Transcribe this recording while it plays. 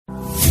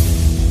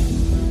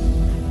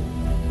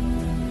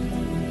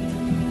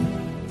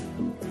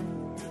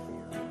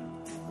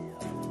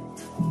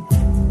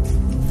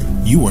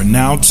You are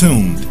now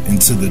tuned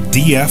into the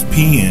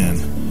DFPN,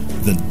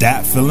 the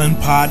Dat Feelin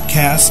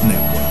Podcast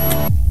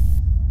Network.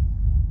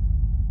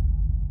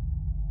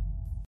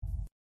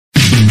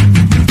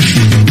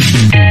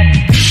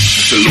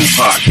 Salute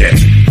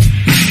Podcast.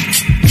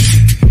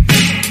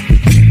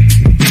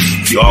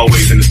 You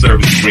always in the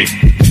service of me.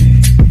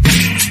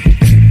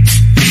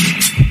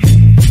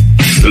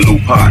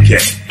 Salute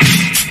Podcast.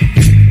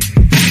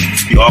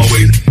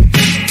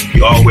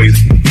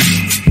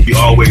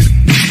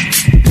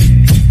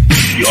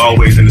 You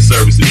always in the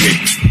service of me.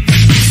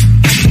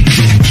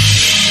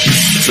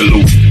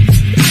 Salute.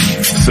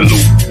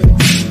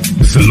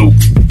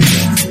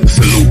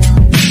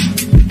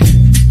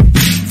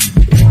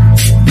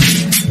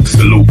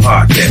 Salute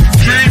Podcast.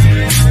 Hey,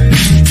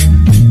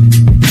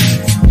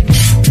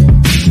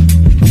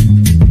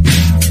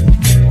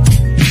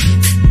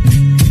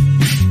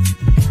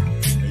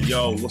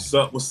 yo, what's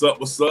up?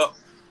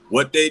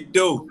 What they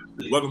do?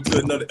 Welcome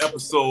to another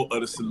episode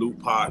of the Salute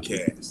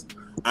Podcast.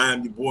 I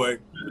am your boy,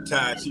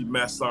 retired Chief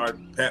Master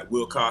Sergeant Pat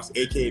Wilcox,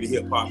 aka the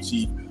Hip Hop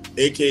Chief,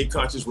 aka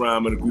Conscious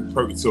Rhyme of the group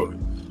Purgatory.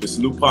 The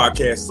Salute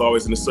Podcast is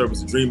always in the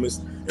service of dreamers,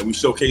 and we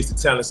showcase the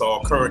talents of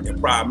all current and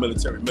prior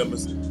military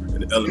members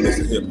and the elements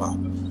of hip hop.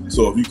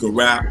 So if you can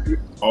rap,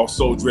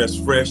 also dress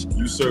fresh, and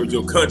you served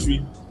your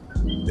country,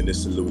 then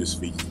this salute is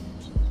for you.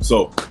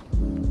 So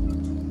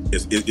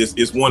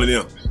it's one of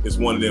them. It's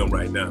one of them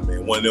right now,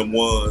 man. One of them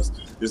ones.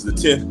 This is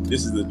the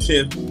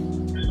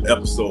 10th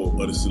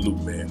episode of the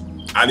Salute, man.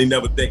 I didn't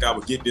never think I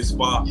would get this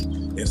far,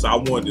 and so I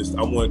wanted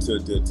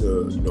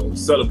to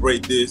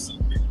celebrate this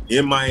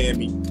in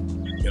Miami,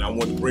 and I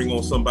wanted to bring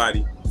on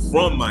somebody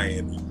from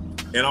Miami,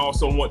 and I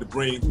also want to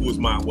bring who is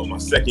my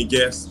second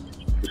guest,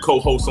 the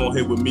co-host on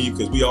here with me,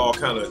 because we all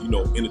kind of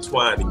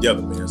intertwined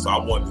together, man. So I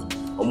want to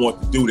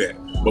do that.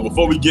 But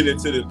before we get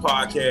into the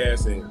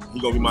podcast, and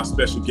he's gonna be my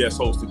special guest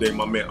host today,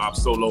 my man Op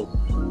Solo.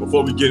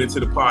 Before we get into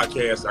the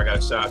podcast, I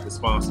gotta shout out the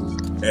sponsors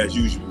as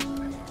usual.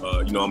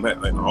 I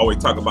always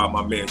talk about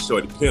my man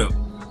Shorty Pimp,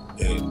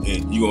 and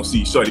you're gonna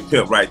see Shorty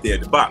Pimp right there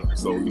at the bottom.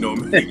 So you know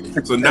what I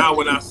mean? So now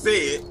when I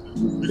say it,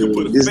 you can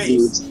put a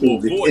face or a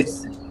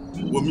voice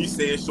with me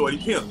saying Shorty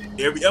Pimp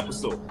every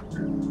episode.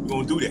 We're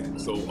gonna do that.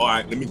 So all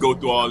right, let me go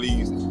through all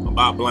these. I'm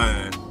about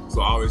blind,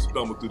 so I always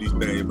stumble through these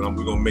things, but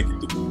we're gonna make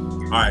it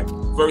through. All right,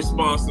 first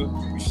sponsor,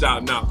 we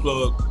shouting out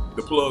the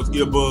Plugs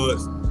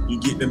earbuds. You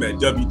get them at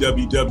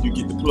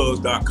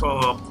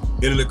www.gettheplugs.com.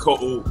 Enter the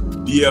code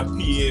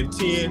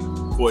DFPN10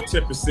 for a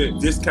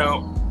 10%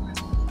 discount.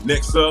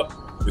 Next up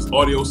is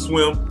Audio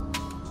Swim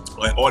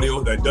at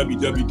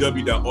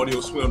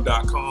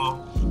www.audioswim.com.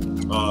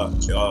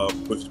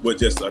 With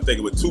just, I think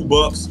it was $2.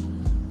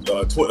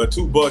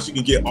 $2, you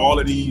can get all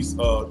of these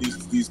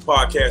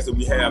podcasts that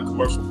we have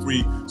commercial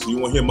free. So you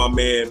want to hear my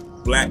man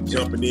Black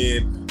jumping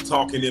in,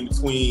 talking in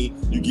between.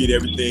 You get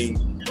everything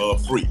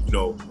free,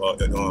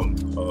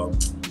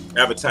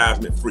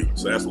 advertisement free.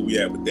 So that's what we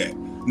have with that.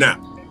 Now,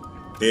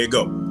 there you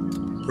go.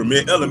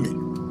 Premier Element,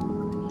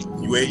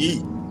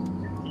 UAE.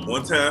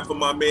 One time for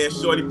my man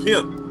Shorty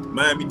Pimp,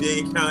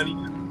 Miami-Dade County,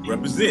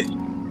 represent.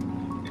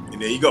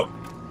 And there you go.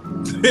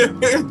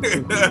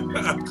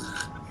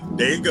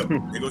 There you go.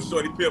 There goes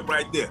Shorty Pimp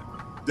right there.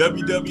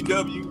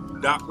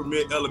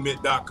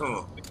 www.premierelement.com.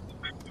 All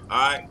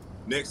right.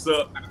 Next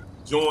up,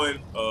 join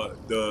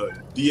the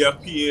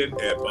DFPN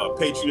at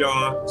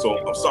Patreon. So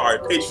I'm sorry,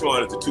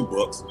 Patreon is the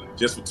 $2.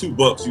 Just for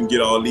 $2, you can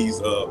get all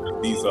these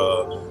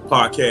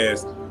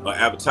podcasts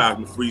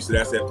advertisement free. So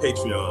that's at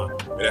Patreon,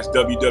 and that's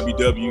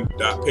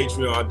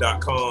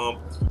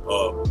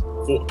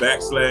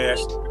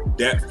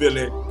www.patreon.com/Dat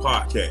Feelin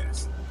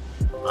Podcast.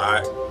 All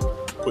right,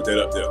 put that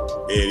up there.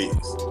 There it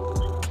is.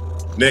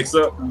 Next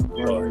up,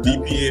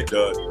 DPN,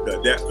 the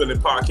Dat Feelin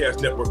Podcast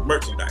Network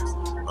merchandise.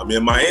 I'm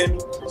in Miami,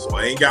 so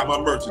I ain't got my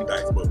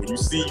merchandise. But when you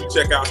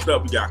check out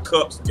stuff. We got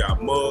cups, we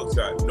got mugs,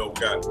 we got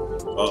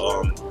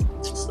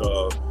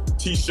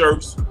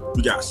t-shirts,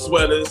 we got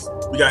sweaters,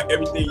 we got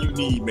everything you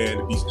need,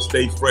 man, to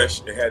stay fresh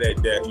and have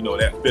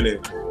that feeling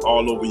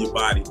all over your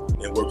body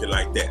and working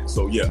like that.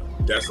 So yeah,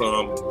 that's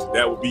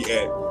that will be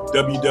at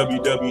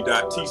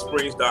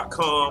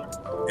www.teesprings.com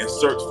and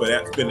search for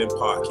Dat Feelin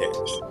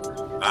Podcast.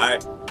 All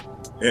right.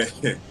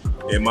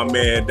 And my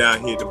man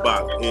down here at the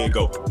bottom. Here you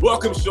go.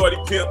 Welcome, Shorty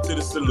Pimp, to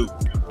the Salute.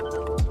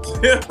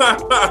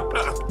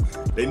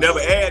 They never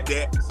add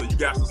that, so you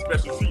got some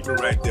special treatment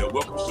right there.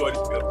 Welcome, Shorty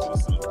Pimp, to the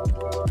Salute.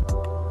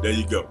 There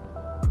you go.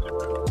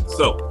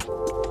 So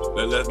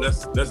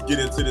let's get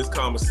into this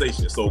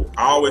conversation. So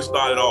I always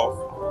started off,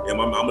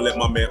 and I'm gonna let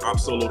my man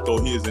Op Solo throw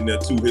his in there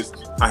too,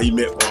 how he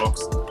met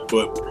Bronx.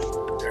 But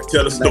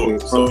tell the story.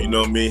 So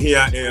here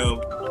I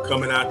am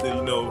coming out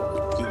there,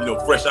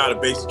 fresh out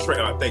of basic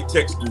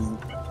tech school.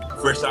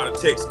 Fresh out of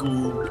tech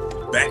school,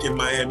 back in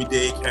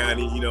Miami-Dade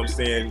County,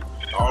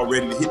 all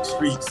ready to hit the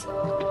streets.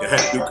 And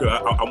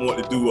I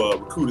wanted to do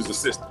recruiter's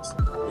assistance,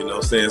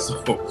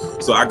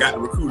 So I got the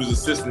recruiter's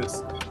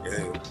assistance,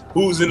 and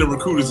who's in the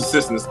recruiter's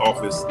assistance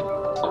office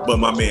but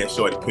my man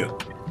Shorty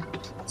Pimp.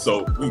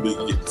 So we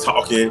would get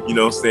talking, we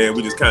just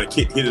kind of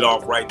hit it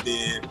off right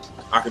then.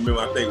 I can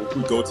remember, I think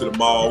we go to the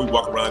mall, we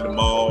walk around the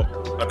mall.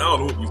 I don't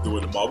know what we was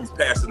doing in the mall. We was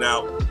passing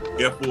out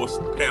Air Force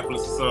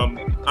pamphlets or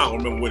something. I don't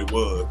remember what it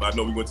was, but I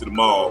know we went to the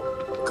mall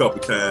a couple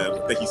times.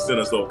 I think he sent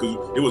us over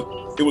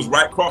because it was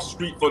right across the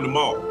street from the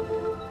mall,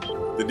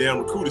 the damn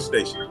recruiter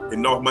station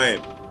in North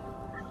Miami.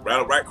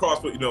 Right across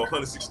from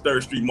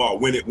 163rd Street Mall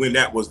when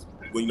that was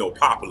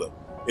popular.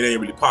 It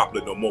ain't really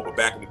popular no more, but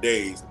back in the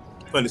days,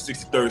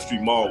 163rd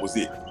Street Mall was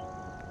it.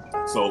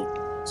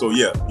 So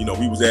yeah, we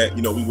was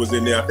we was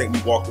in there. I think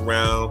we walked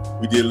around,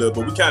 we did a little,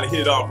 but we kind of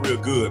hit it off real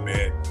good,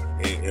 man.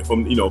 And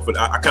from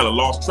I kind of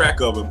lost track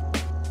of him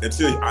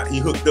until he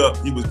hooked up.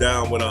 He was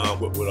down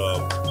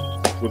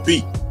with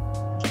B,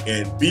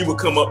 and B would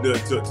come up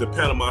to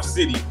Panama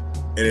City,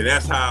 and then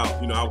that's how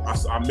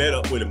I met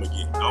up with him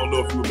again. I don't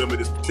know if you remember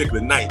this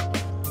particular night,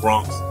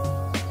 Bronx.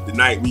 The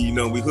night we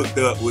hooked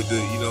up with the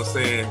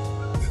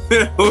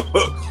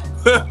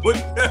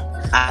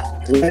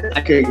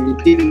I can't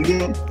repeat it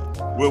again.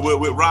 With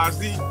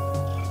Rozzy.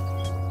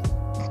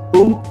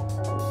 Who?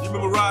 You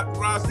remember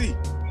Rozzy?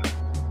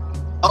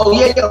 Oh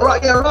yeah,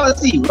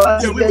 Rozzy.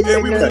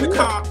 We was in the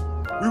car.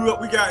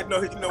 We got we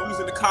was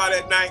in the car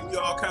that night. We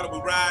all kind of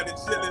was riding and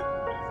chilling.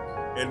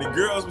 And the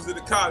girls was in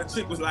the car. The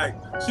chick was like,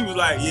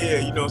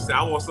 yeah,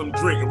 I want something to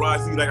drink. And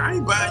Rozzy was like, I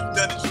ain't buying you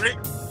nothing to drink.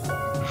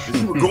 And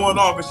she was going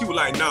off, and she was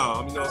like,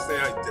 nah,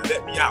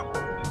 let me out.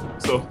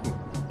 So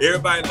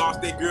everybody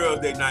lost their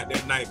girls that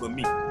night but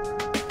me.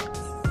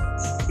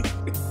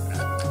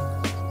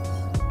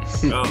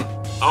 I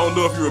don't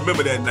know if you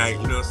remember that night.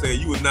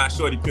 You was not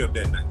Shorty Pimp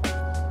that night.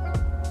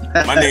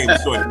 My name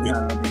was Shorty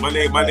Pimp. My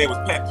name was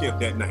Pat Pimp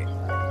that night.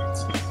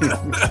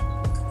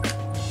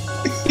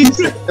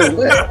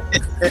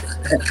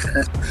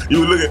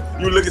 You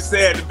were looking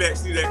sad in the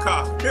backseat of that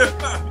car.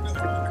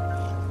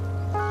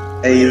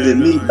 Hey, is it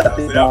me?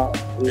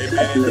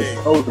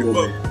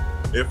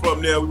 And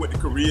from there we went to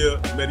Korea,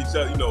 met each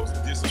other,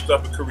 did some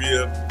stuff in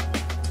Korea.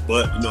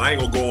 But I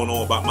ain't gonna go on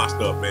about my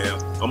stuff, man.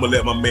 I'm gonna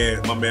let my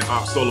man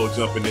Art Solo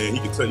jump in there. He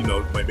can tell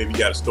maybe he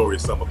got a story or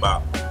something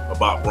about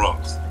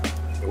Bronx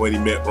and when he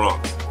met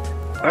Bronx.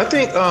 I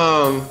think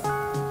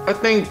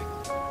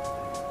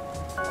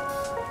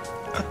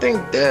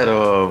that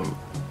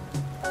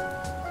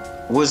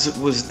was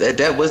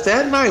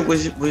that night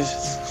was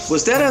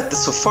that at the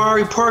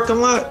Safari parking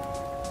lot?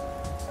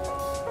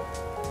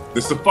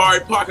 The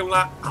Safari parking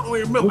lot? I don't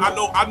even remember.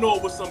 I know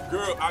it was some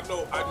girl. I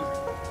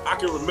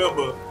can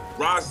remember.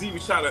 Rozzy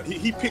was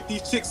he picked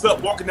these chicks up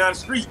walking down the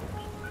street.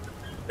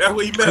 That's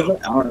where he met them.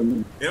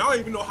 And I don't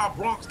even know how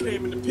Bronx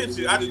came in the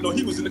picture. I didn't know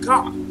he was in the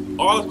car.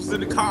 All of us was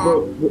in the car.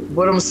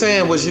 What I'm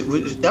saying was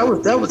that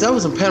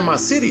was in Panama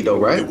City though,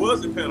 right? It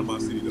was in Panama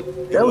City though.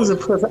 That was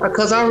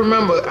because I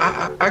remember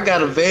I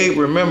got a vague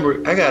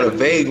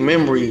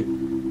memory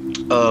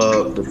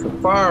of the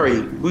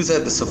Safari. We was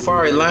at the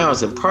Safari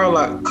Lounge in the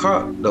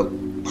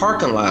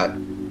parking lot,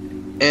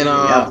 and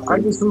I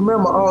just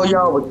remember all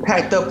y'all was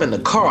packed up in the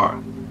car.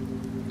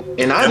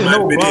 And I didn't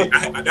know Bronx.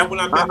 I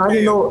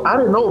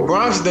didn't know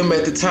Bronx them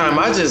at the time.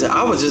 I was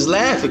just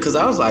laughing because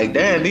I was like,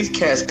 damn, these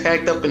cats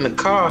packed up in the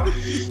car.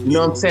 You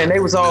know what I'm saying?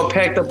 They was all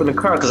packed up in the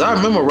car because I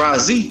remember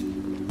Rozzy.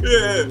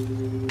 Yeah,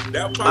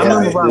 I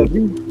remember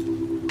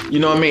Rozzy. You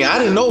know what I mean? I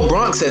didn't know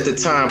Bronx at the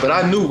time, but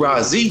I knew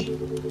Rozzy.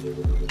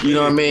 You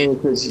know what I mean?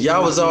 Because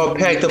y'all was all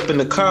packed up in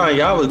the car and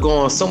y'all was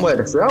going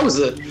somewhere. So that was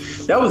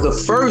the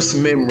first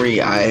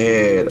memory I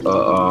had,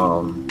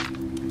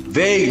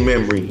 vague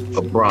memory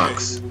of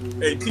Bronx.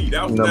 Hey T,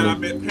 that was when I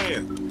met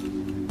Pam.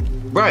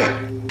 Right.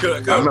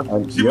 Cause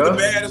she was the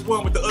baddest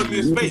one with the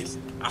ugliest face.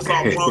 I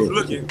saw Bronx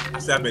looking. I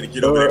said, I better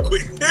get over there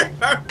quick.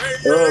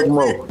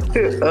 Ugmo.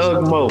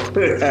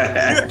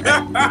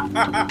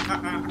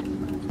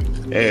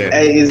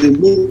 Hey, is it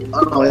me?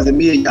 Oh, is it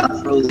me or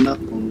y'all frozen up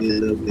on me a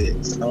little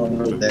bit? So I don't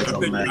know if that's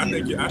on my end.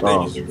 I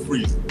think it's you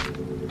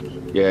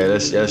freezing. Yeah,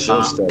 that's your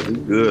stuff. We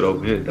good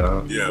over here,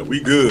 dog. Yeah, we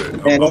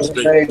good.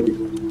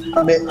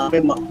 I'm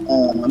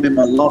in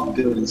my loft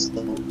building,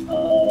 so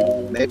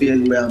maybe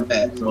where I'm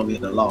at, so I'm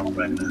in the loft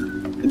right now.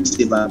 Let me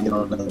see if I can get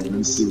on another one. Let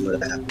me see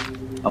what happens.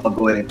 I'm gonna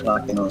go ahead and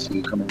clock in on so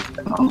you come in.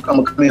 I'm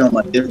gonna come in on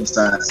my different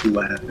side and see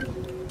what happens.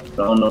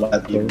 So I don't know if I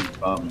have any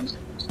problems.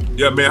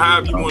 Yeah, man,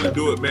 however you want to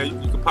do it,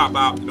 man, you can pop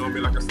out, you know what I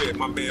mean? Like I said,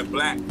 my man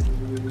Black, you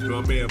know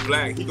what I mean?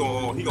 Black, he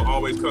gonna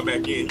always come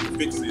back in, he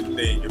fix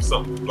anything if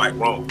something's like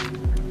wrong.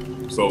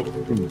 So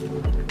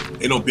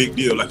ain't no big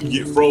deal. Like you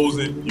get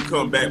frozen, you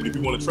come back. But if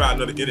you want to try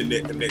another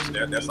internet connection,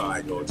 that's all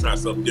right, go. Try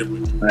something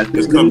different.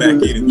 Just come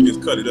back in and we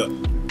just cut it up.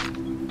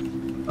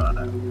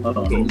 Hold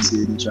on, let me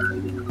see if you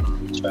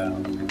try.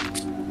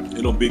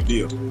 Ain't no big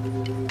deal.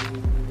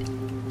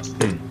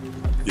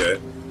 Yeah,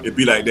 it'd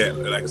be like that.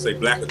 Like I say,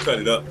 Black will cut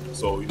it up,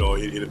 so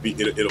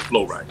it'll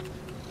flow right.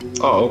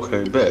 Oh,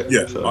 okay, bet.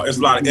 Yeah, it's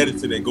a lot of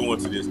editing that go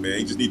into this, man.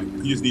 He just need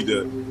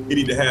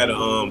to have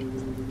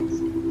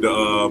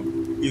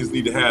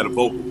the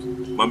vocals.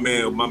 My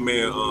man,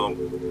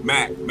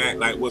 Mac,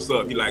 like, what's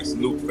up? He like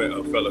salute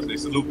fellas. They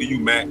salute to you,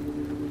 Mac.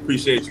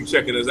 Appreciate you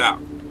checking us out.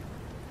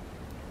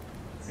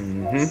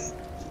 Mm-hmm.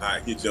 All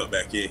right, he'll jump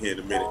back in here in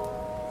a minute.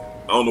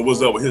 I don't know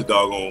what's up with his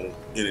doggone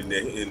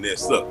internet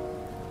suck.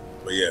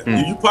 But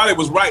yeah, you probably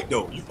was right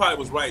though. T. You probably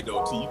was right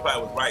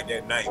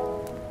that night.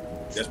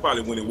 That's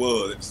probably when it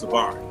was at the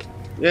Safari.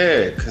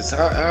 Yeah, because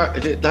I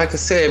like I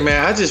said,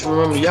 man, I just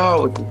remember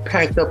y'all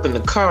packed up in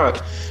the car,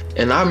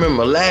 and I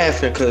remember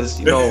laughing because,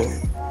 you know,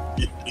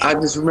 I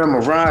just remember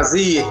Ron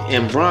Z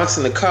and Bronx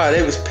in the car.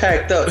 They was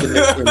packed up in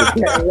the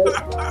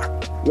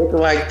looking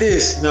like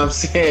this, you know what I'm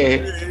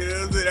saying?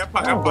 Yeah,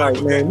 I was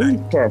like, man,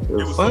 these cats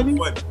are funny.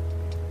 So funny.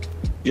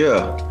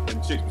 Yeah.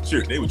 Them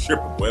chicks, they were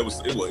tripping, boy. It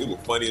was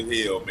funny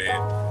as hell, man.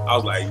 I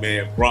was like,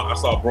 man, I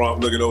saw Bronx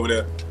looking over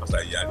there. I was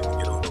like, yeah, I need to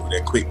get over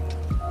there quick.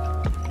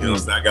 You know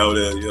what I'm saying? I got over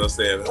there, you know what I'm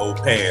saying, old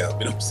Pam,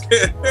 you know what I'm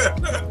saying?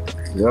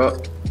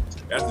 Yep.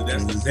 That's the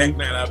exact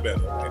night I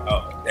bet. Like,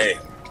 oh, damn.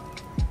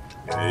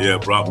 Yeah,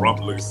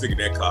 Bronx looking sick in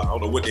that car. I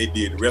don't know what they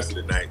did the rest of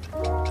the night.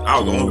 I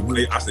was the only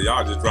place. I said,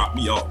 y'all just dropped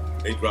me off.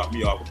 They dropped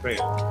me off with Pam.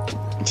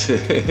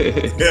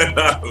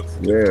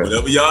 Yeah.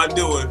 Whatever y'all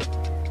doing,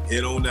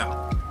 head on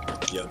out.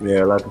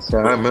 Yeah, like I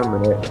said, I remember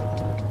that.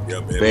 Yeah,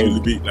 man. Usually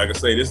be, like I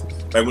say, this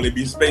like when it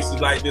be spaces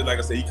like this, like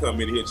I say, he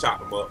come in here and chop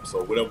them up.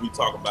 So whatever we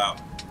talk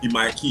about, he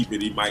might keep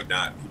it, he might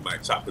not. He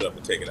might chop it up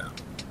and take it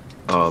out.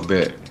 Oh, I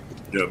bet.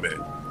 Yeah,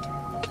 man.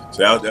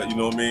 So that, you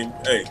know what I mean?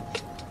 Hey,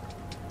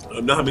 I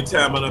don't know how many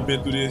times I've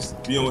been through this,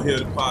 be on here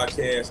the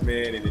podcast,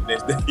 man, and the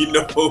next thing you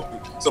know,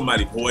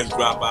 somebody's voice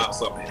drop out,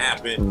 something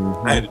happened.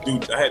 Mm-hmm. I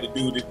had to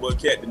do this boy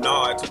Cat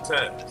Denard 2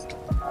 times.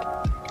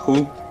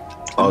 Who?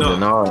 Oh,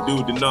 Denard.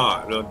 Dude,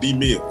 Denard, D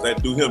Mills. I had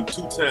to do him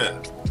 2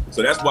 times.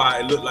 So that's why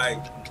it looked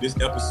like this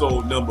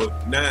episode number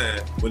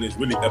 9 when it's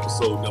really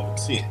episode number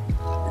 10.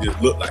 It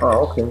just looked like that.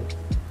 Okay.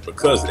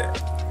 Because of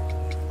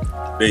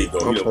that. There you go.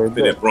 Okay, you know,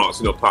 then that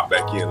Bronx, pop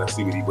back in. Let's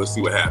see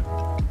what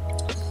happens.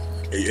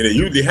 And it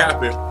usually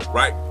happen,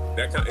 right?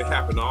 It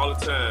happened all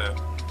the time.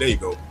 There you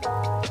go.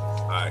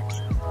 All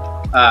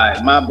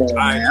right, my bad, man.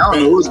 I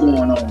don't know what's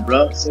going on,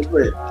 bro. So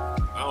good. I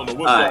don't know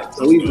what's all right,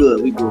 so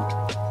we good.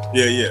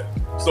 Yeah.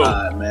 So, all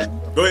right, man.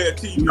 Go ahead,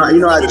 T. You know,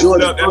 I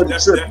enjoyed it.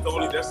 That's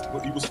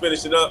what he was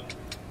finishing up.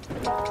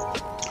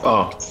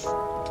 Oh.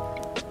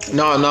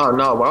 No.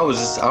 I was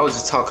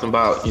just talking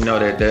about, you know,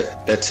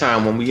 that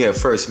time when we had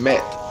first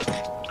met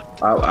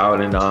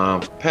out in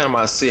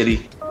Panama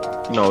City,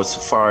 you know,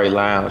 Safari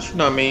Lounge, you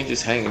know what I mean,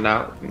 just hanging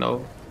out, you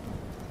know.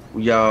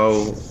 We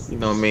all, you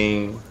know what I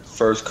mean,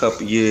 first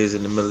couple years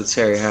in the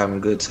military having a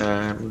good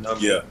time, you know.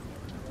 Yeah.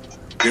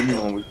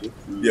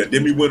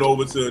 Then we went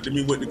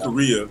to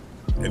Korea.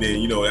 And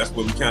then, you know, that's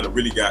when we kind of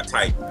really got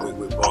tight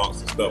with Bronx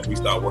and stuff. We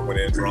started working with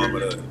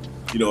Andromeda,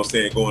 you know what I'm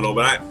saying, going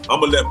over. I'm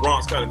going to let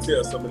Bronx kind of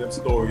tell some of them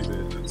stories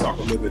and talk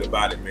a little bit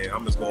about it, man.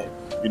 I'm just going to,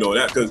 you know,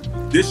 that, because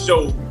this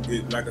show,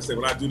 like I said,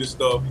 when I do this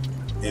stuff,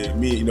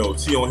 and me, you know,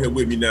 T on here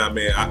with me now,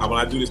 man, when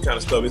I do this kind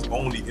of stuff, it's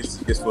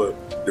for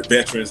the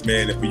veterans,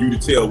 man, and for you to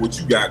tell what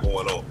you got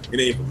going on. It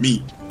ain't for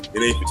me.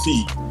 It ain't for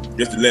T.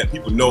 Just to let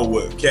people know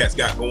what cats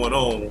got going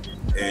on.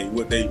 And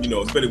what they, you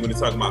know, especially when they're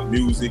talking about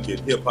music and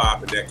hip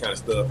hop and that kind of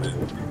stuff.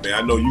 And man,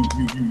 I know you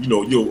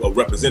know, you're a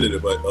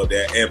representative of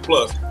that. And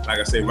plus, like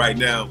I said, right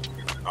now,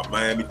 I'm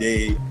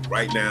Miami-Dade.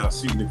 Right now,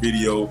 shooting the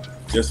video.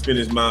 Just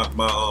finished my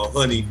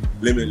honey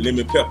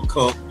lemon pepper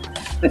comp.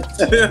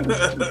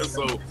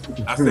 So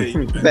I say,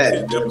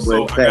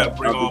 episode, I gotta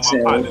bring all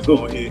my partners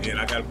on here, and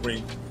I gotta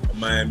bring a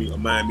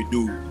Miami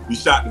dude. We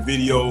shot the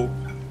video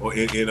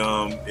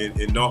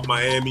in North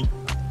Miami,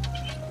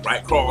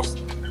 right across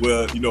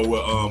where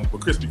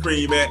Krispy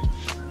Kreme at.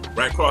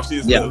 Right across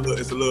here,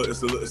 it's a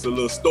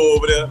little store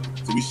over there.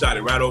 So we shot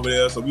it right over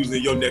there. So we was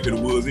in your neck of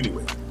the woods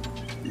anyway.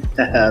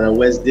 The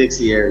West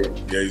Dixie area.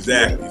 Yeah,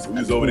 exactly. So we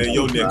was over there in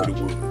your neck of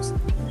the woods.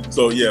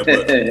 So yeah,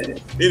 but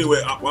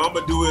anyway, what I'm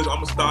gonna do is I'm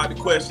gonna start the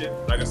question.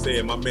 Like I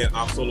said, my man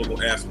Op Solo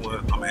gonna ask one.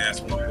 I'm gonna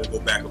ask one. We're gonna go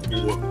back and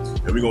forth,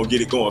 and we're gonna get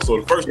it going. So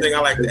the first thing I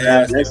like to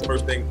ask, the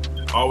first thing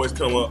always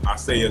come up, I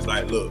say is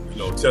like, look, you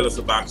know, tell us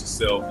about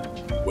yourself,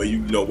 where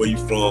you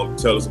from,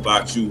 tell us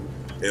about you,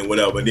 and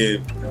whatever. And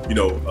then, you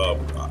know,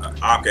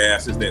 I can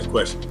ask this next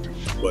question.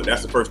 But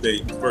that's the first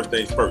thing. First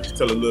things first.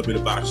 Tell a little bit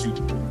about you,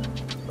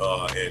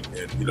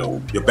 and you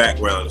know, your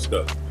background and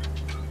stuff.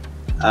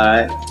 All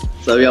right.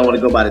 So y'all want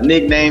to go by the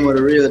nickname or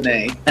the real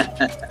name?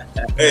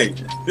 Hey,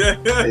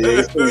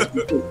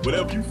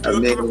 whatever you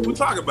feel comfortable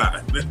talking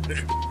about.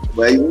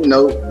 Well, you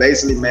know,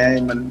 basically,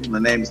 man, my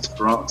name is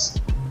Bronx.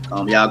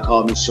 Y'all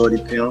call me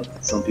Shorty Pimp.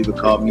 Some people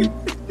call me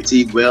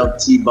T-Well,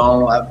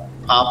 T-Bone,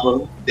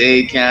 Papa,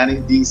 Dade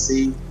County,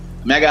 DC.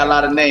 Man, I got a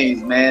lot of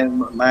names,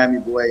 man. Miami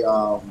boy,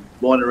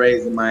 born and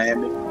raised in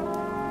Miami.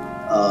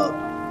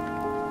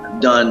 I've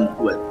done,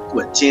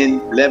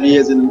 11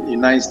 years in the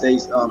United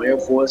States Air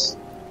Force.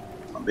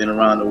 I've been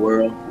around the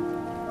world.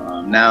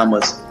 Now I'm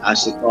a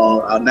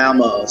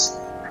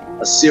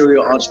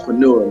serial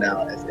entrepreneur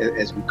now,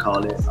 as we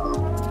call it.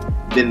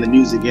 Been in the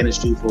music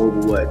industry for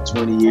over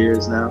 20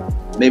 years now,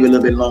 maybe a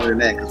little bit longer than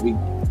that, because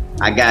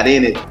I got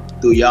in it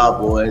through y'all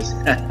boys,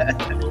 and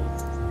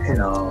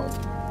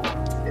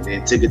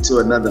then took it to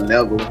another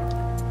level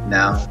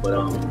now. But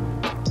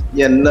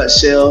in a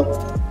nutshell,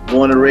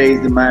 born and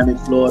raised in Miami,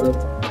 Florida.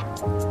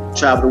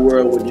 traveled the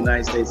world with the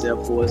United States Air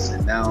Force,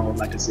 and now,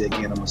 like I said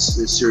again, I'm a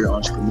serial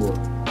entrepreneur.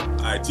 All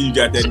right, T, you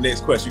got that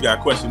next question. You got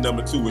question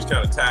number 2, which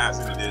kind of ties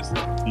into this.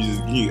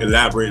 You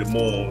elaborated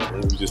more on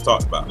what we just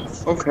talked about.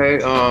 Okay,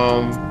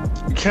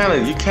 you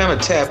kind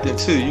of tapped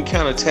into.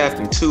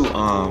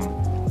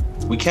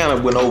 We kind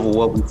of went over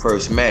what we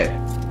first met.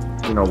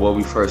 You know, what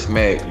we first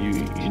met.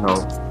 You know,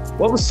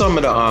 what was some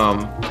of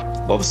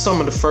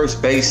the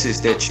first bases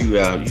that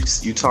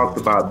you talked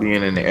about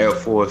being in the Air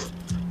Force,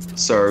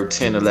 served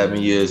 10,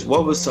 11 years.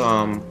 What was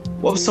some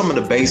of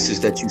the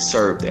bases that you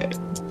served at?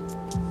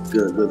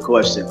 Good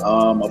question.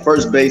 My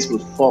first base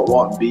was Fort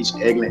Walton Beach,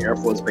 Eglin Air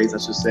Force Base, I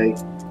should say.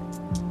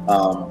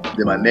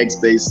 Then my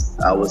next base,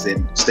 I was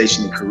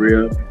stationed in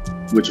Korea,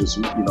 which was,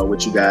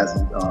 with you guys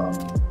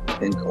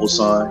in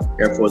Osan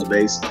Air Force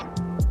Base.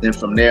 Then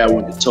from there, I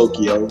went to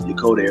Tokyo,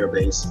 Yokota Air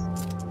Base.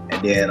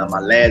 And then my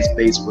last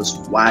base was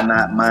Why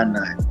Not My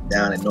Not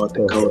down in North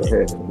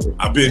Dakota.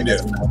 I've been there.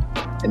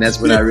 And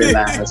that's when I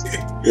realized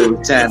it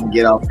was time to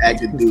get off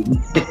active duty.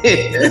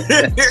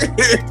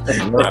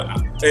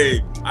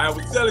 Hey, I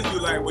was telling you,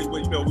 like, when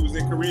we was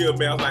in Korea,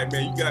 man, I was like,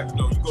 man, you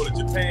go to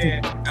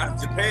Japan,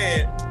 after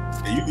Japan,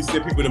 and you can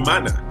send people to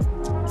Minot.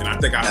 And I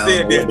think I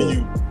said that to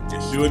you,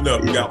 and sure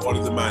enough, you got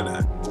orders to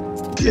Minot.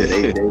 Yeah,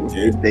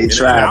 they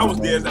tried. I was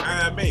there as an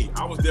IMA.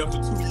 I was there for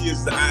 2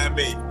 years as an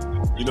IMA.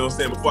 You know what I'm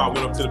saying? Before I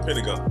went up to the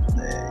Pentagon.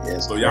 Yeah,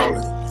 so y'all,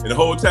 and the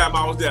whole time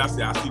I was there, I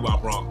said, I see why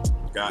Bronx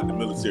got in the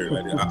military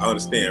like that. I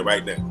understand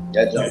right now.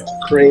 That's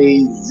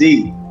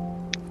crazy.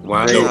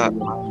 Why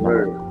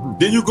not?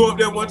 Didn't you go up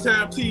there one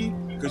time, T?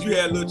 Because you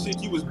had a little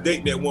chick you was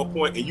dating at one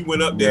point, and you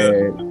went up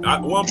there.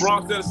 One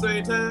Bronx at the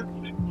same time?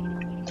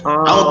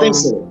 I don't think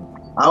so.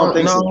 I don't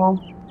think so.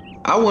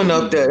 I went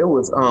up there. It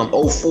was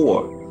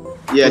 04.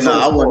 Yeah,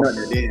 I wasn't up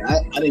there then.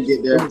 I didn't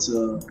get there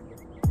until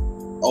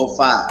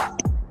 05.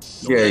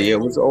 Yeah, it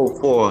was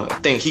 04. I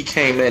think he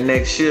came that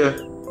next year.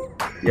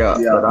 Yeah,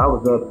 but I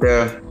was up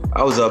there.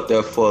 I was up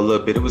there for a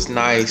little bit. It was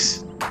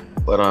nice,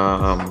 but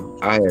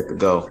I had to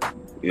go.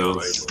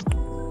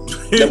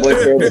 That boy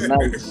said it was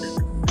nice.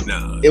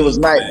 No, it was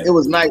nice. Man. It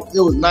was nice.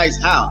 It was nice.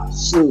 How?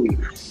 Sweet.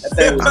 That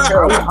thing was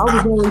terrible. I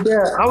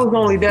was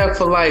only there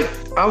for like.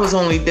 I was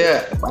only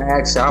there.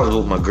 Actually, I was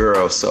with my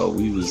girl, so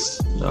we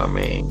was. You know what I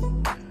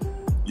mean?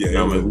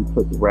 Yeah. We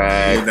took the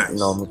ride. Nice.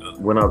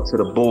 Went up to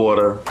the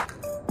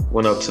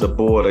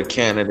border.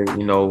 Canada.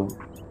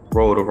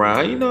 Rode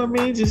around. You know what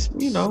I mean? Just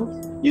You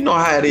know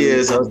how it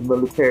is, us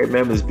military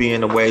members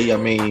being away. I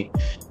mean,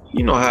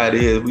 you know how it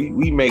is.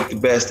 We make the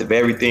best of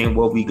everything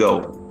where we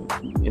go.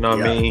 You know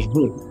what I mean?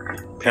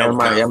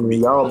 Paramount. I mean,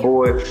 y'all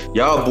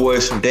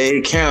boys from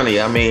Dade County.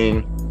 I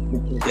mean,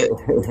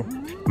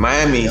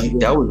 Miami.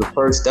 That was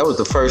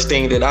the first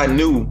thing that I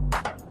knew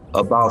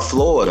about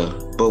Florida.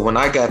 But when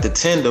I got to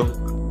Tindom,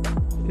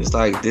 it's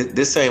like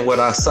this ain't what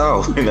I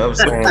saw. You know what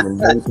I'm saying? And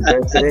made the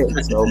best of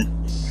it. So.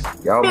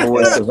 Y'all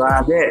boys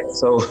survived that,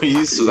 so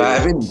you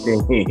survive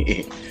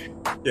anything.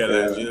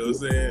 Yeah, you know what I'm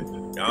saying?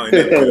 I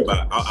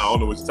don't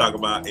know what you're talking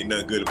about. Ain't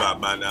nothing good about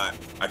Minot.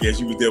 I guess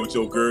you was there with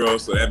your girl,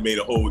 so that made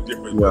a whole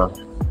difference. Yeah.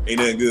 Ain't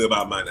nothing good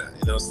about Minot.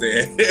 You know what I'm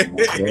saying?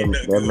 Ain't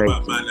nothing good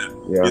about Minot.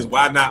 Yeah. It's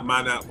why not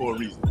Minot for a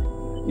reason.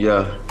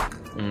 Yeah.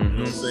 Mm-hmm. You know what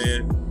I'm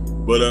saying?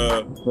 But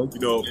I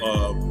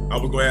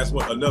was gonna ask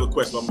another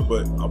question,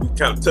 but we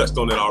kind of touched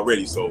on it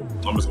already, so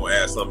I'm just gonna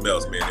ask something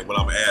else, man. And what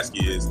I'm gonna ask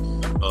you is,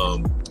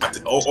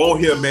 on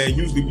here, man,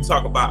 usually we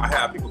talk about. I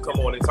have people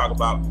come on and talk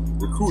about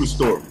recruiter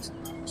stories.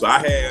 So I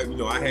had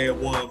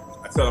one.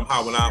 I tell them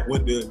how when I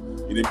went to.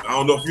 I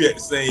don't know if you had the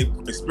same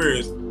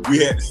experience.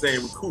 We had the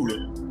same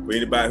recruiter. For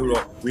anybody who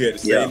don't, we had the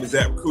same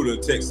exact recruiter,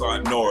 Tech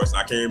Sergeant Norris.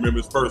 I can't remember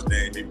his first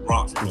name, maybe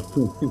Bronx,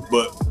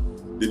 but.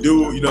 The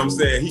dude, you know what I'm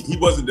saying? He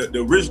wasn't the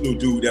original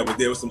dude that was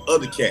there with some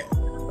other cat. I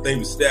think he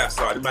was staff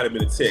sergeant. He might have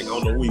been a tech. I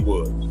don't know who he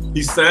was.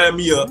 He signed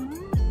me up,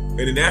 and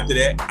then after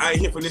that, I ain't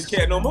hear from this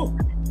cat no more.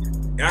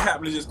 And I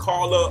happened to just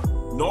call up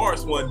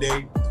Norris one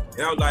day, and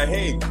I was like,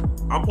 hey,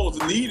 I'm supposed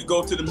to leave to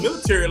go to the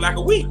military in like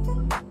a week.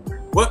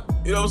 What?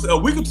 You know what I'm saying?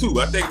 A week or two.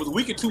 I think it was a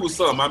week or two or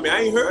something. I mean,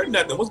 I ain't heard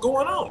nothing. What's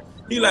going on?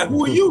 He like,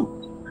 who are you?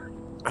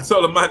 I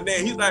told him my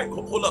name. He's like,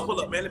 hold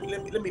up, man.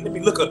 Let me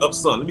look up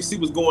something. Let me see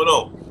what's going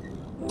on.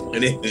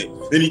 And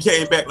then he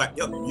came back like,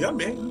 yeah,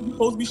 man, you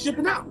supposed to be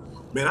shipping out.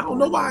 Man, I don't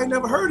know why I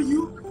never heard of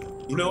you.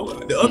 You know,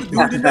 the other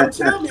dude didn't ever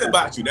tell me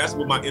about you. That's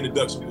what my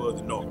introduction was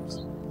to Norris.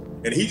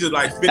 And he just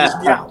like finished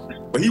me out.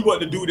 But he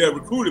wasn't the dude that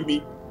recruited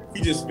me.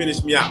 He just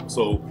finished me out.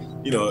 So,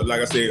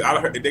 like I said,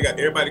 I heard they got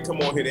everybody come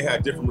on here. They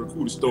had different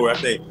recruiter story. I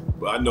think,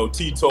 but I know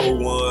T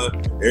told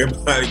one.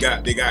 Everybody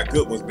got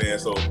good ones, man.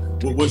 So,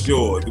 what's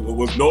yours?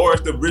 Was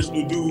Norris the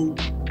original dude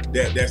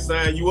that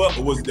signed you up,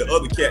 or was it the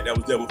other cat that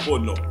was there before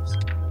Norris?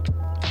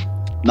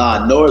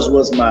 Nah, Norris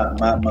was my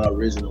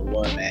original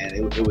one, man.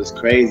 It was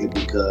crazy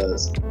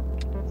because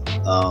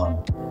I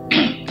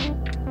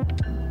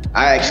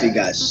actually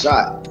got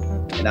shot,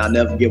 and I'll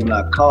never forget when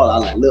I called. I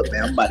was like, look,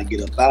 man, I'm about to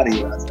get up out of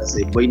here. I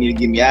said, boy, you need to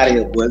get me out of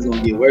here, boy. It's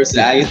gonna get worse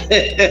out here.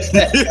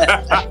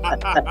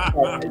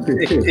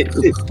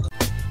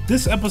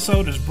 This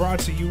episode is brought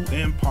to you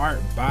in part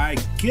by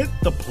Get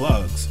the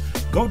Plugs,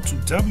 go to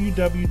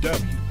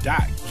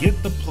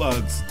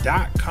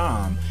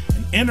www.gettheplugs.com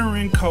and enter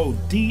in code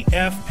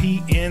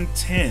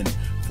DFPN10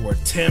 for a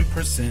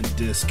 10%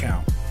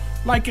 discount.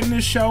 Liking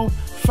this show,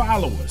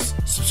 follow us,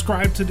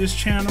 subscribe to this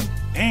channel,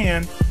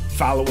 and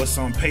follow us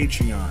on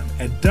Patreon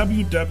at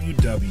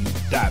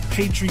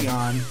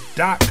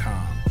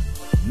www.patreon.com.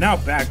 Now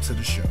back to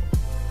the show.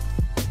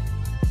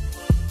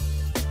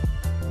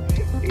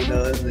 You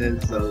know,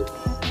 and so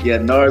yeah,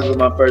 Norris was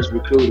my first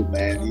recruiter,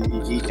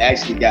 man. He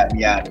actually got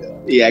me out there.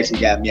 He actually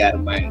got me out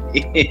of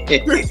Miami.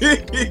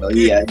 So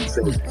yeah,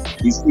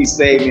 he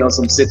saved me on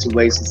some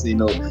situations. You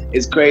know,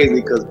 it's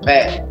crazy because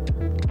Pat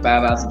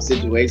found out some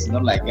situations.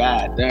 I'm like,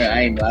 God damn,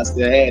 I ain't know I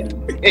still had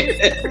him.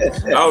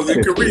 I was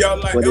in Korea. I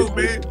was like, yo,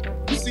 man,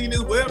 you seen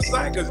this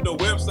website? Because, you know,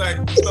 website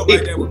and stuff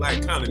like that was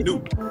like kind of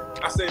new.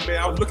 I said,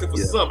 man, I was looking for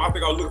something. I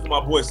think I was looking for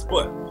my boy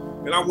Sput.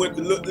 And I went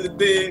to look at the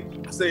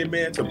thing. I say,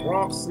 man, to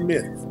Bronx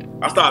Smith.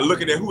 I started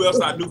looking at who else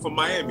I knew from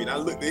Miami. And I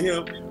looked at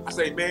him. I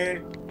say,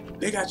 man,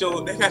 they got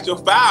your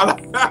file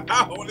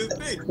on this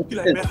thing. He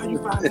like, man, how you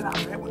find it out,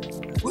 man? What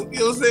you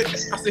know what I'm saying?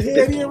 I said, hey,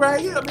 it in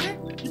right here, man.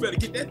 You better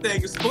get that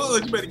thing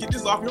expunged. You better get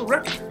this off your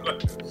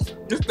record.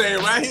 This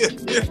thing right here.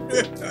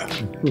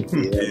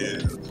 Yeah.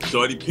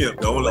 Shorty Pimp,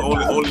 the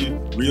only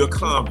real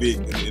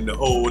convict in the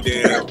whole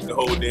damn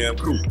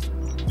crew.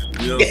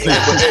 You know what I'm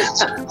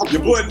saying? But hey,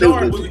 your boy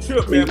Norris was a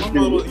trip, man. My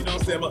mama, you know what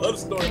I'm saying? My other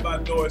story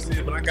about Norris is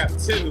when I got to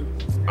Tyndall,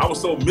 I was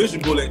so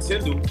miserable at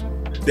Tyndall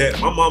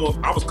that I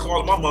was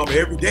calling my mama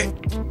every day.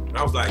 And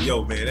I was like,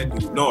 yo, man, that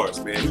dude Norris,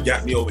 man, he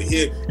got me over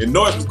here. And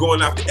Norris was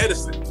going out to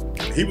Edison.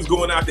 He was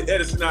going out to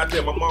Edison out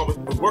there. My mom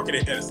was working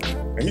at Edison.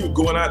 And he was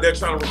going out there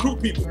trying to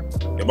recruit people.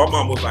 And my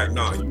mom was like,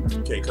 nah, you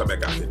can't come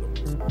back out there no more.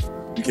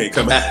 You can't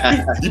come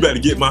back. You better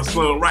get my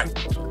son right.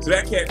 So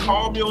that cat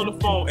called me on the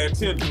phone at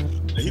Tyndall.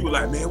 And he was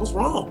like, man, what's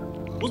wrong?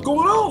 What's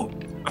going on?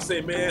 I say,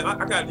 man,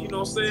 I got, you know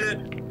what I'm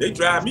saying? They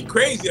drive me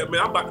crazy.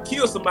 Man, I'm about to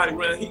kill somebody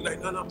around here. He like,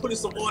 no, put in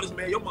some orders,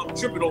 man. Your mama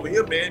tripping over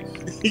here, man.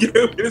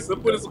 Put in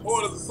some orders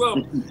or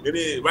something. And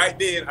then right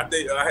then, I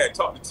think I had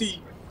talked to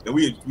T, and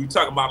we were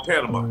talking about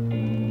Panama.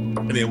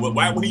 And then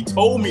right when he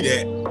told me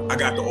that, I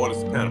got the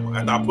orders to Panama.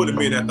 After I put them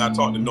in after I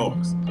talked to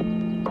Norris.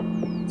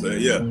 So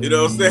yeah, you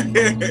know what I'm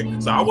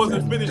saying? So I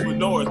wasn't finished with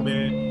Norris,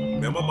 man.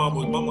 Man, my mom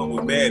was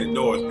mad at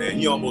Norris, man.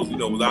 He almost,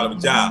 was out of a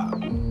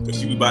job. Because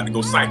she was about to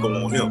go psycho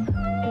on him.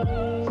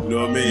 You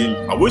know what I mean?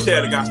 I wish I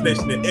had got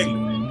stationed at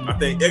Eglin. I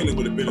think Eglin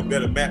would have been a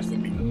better match for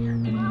me. You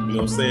know what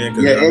I'm saying?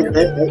 Yeah,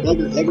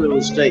 Eglin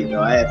was straight,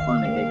 though. I had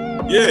fun at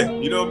Eglin. Yeah,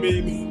 you know what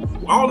I mean?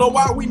 I don't know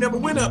why we never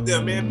went up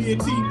there, man. Me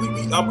and T,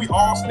 we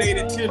all stayed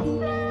at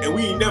Tyndall, and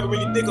we ain't never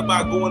really think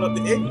about going up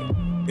to Eglin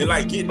and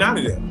like getting out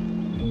of there. I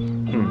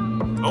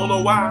don't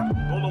know why. I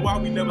don't know why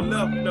we never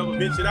left. We never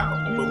ventured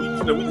out, but we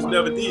just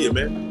never did,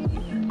 man.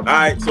 All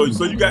right, so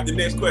you got the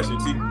next question,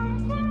 T.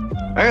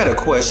 I got a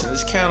question.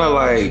 It's kind of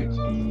like,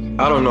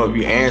 I don't know if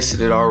you answered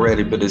it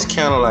already, but it's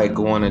kind of like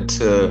going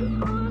into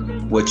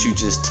what you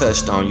just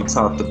touched on. You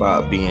talked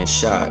about being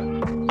shot.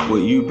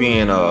 With you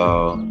being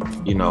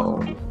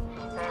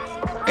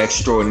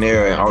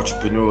extraordinary in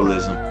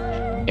entrepreneurialism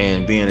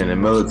and being in the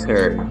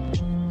military,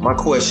 my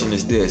question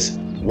is this: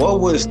 what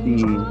was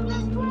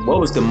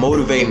the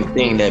motivating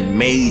thing that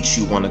made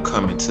you want to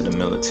come into the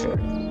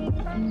military?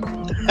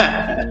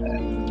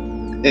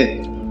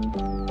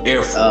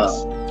 Air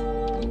Force.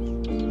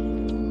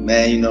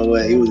 Man, you know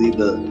what? It was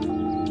either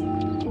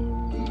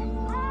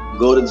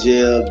go to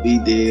jail, be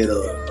dead,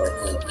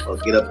 or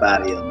get up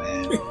out of here,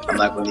 man. I'm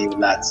not gonna even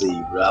lie to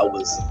you, bro.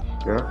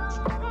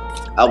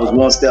 I was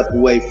one step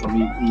away from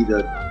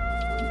either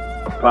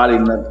probably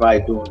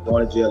doing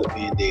going to jail or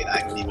being dead.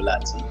 I can't even lie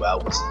to you,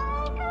 bro.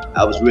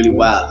 I was really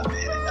wild,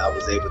 man, and I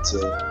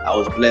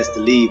was blessed to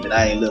leave, and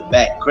I ain't look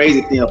back.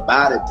 Crazy thing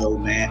about it, though,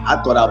 man, I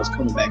thought I was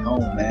coming back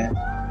home, man.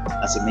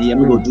 I said, man,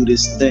 I'm gonna do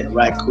this stint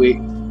right quick.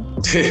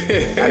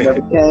 I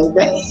never came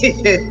back.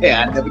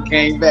 I never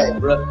came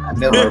back, bro. I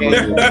never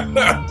came back.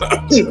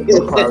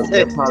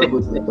 That probably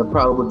was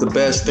the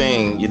best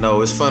thing.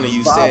 It's funny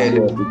you said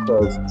that,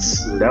 because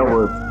that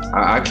was,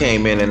 I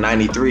came in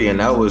 93,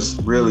 and that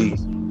was really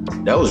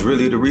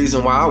the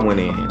reason why I went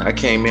in. I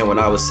came in when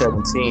I was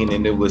 17,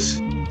 and it was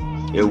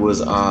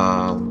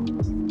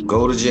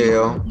go to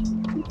jail,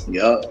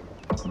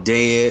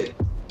 dead,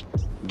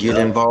 get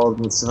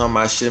involved in something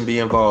I shouldn't be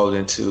involved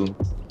into.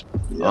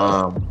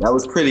 That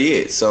was pretty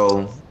it.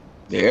 So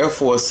the Air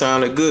Force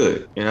sounded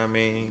good. You know what I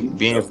mean?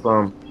 Being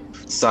from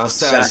South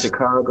Side of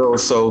Chicago.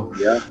 So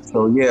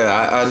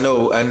I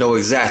know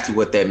exactly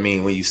what that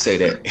means when you say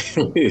that.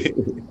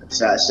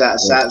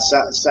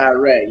 Shot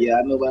Rat. Yeah,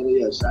 I know about it.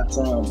 Yeah, Shot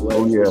Tom, boy.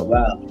 Oh yeah.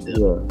 Wow.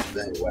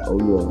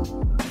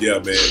 Yeah,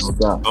 man.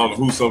 I don't know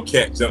who some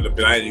cat jumped up,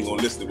 and I ain't even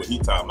gonna listen to what he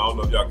talking. I don't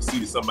know if y'all can see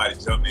that somebody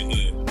jumped in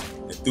here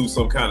and threw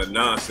some kind of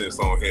nonsense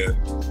on here.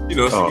 We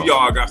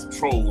all got some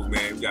trolls,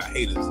 man. We got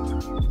haters. I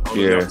don't know if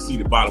y'all can see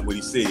the bottom of what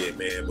he said,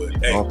 man. But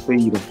hey,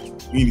 feed them.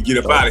 We need to get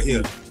up out of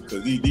here,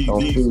 because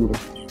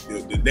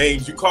the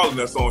names you calling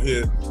us on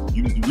here,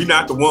 we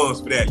not the ones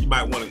for that. You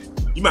might want to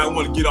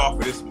get off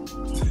of this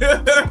Look, I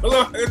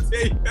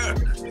tell you,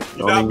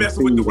 you're not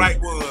messing with the right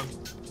ones.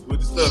 With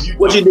the stuff you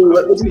what you do?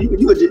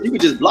 You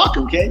could just block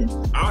him, can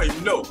you? I don't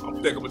even know. I'm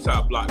thinking I'm gonna try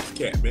to block this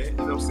cat, man. You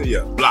know what I'm saying?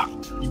 Yeah, block.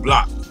 You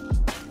block.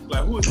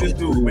 Like, who is this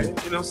dude, man? You know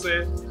what I'm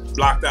saying?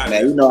 Blocked out.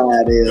 Man, you know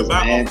how it is,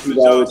 man.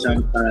 People always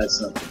trying to find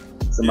something.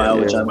 Somebody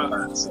always trying to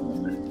find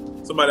something,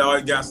 man. Somebody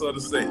always got something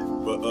to say.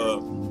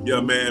 But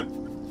yeah, man.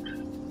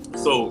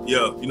 So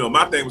yeah, you know,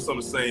 my thing was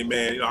something the same,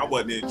 man. You know, I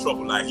wasn't in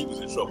trouble like he was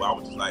in trouble. I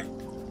was just like,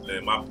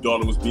 man, my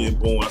daughter was being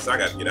born. I said, I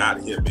gotta get out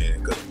of here, man,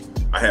 because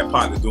I had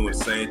partners doing the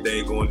same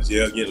thing, going to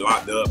jail, getting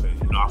locked up, and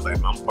you know, I was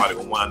like, I'm probably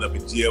gonna wind up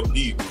in jail. I'm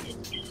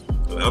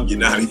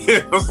getting out of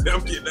here.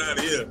 I'm getting out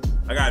of here.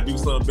 I gotta do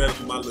something better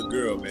for my little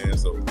girl, man.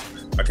 So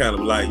I kind of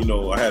like, you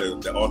know, I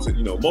had the alter,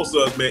 you know, most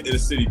of us, man, inner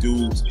city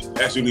dudes,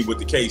 that's usually what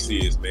the case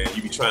is, man.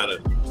 You be trying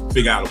to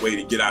figure out a way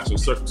to get out your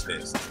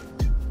circumstances.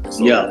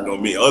 So, you know what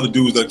I mean? Other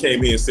dudes that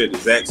came here and said the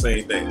exact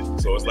same thing.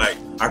 So it's like,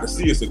 I can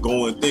see it's a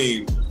going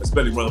thing,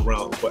 especially running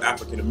around for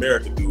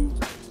African-American dudes,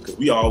 because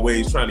we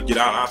always trying to get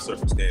out of our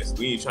circumstances.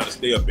 We ain't trying to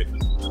stay up in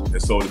it.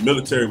 And so the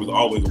military was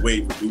always a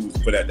way for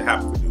dudes, for that to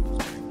happen for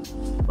dudes.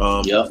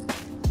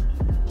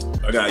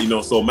 I got, you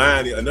know, so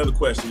mine, another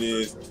question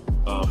is,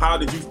 how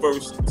did you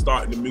first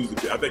start in the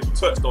music? I think you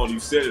touched on it, you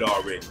said it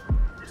already,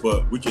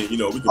 but we can, you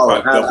know, we can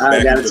probably double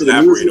back and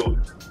elaborate on it.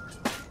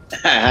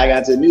 I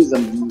got to the music.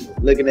 I'm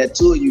looking at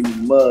two of you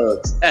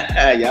mugs.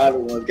 Y'all the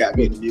ones got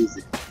me in the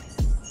music.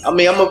 I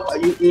mean,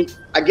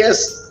 I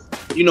guess,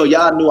 you know,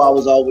 y'all knew I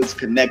was always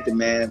connected,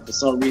 man. For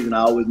some reason,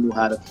 I always knew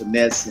how to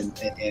finesse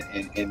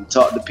and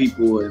talk to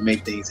people and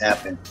make things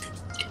happen.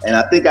 And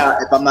I think,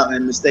 if I'm not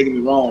mistaken me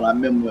wrong, I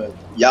remember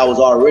y'all was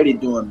already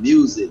doing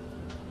music.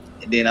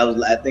 And then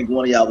I think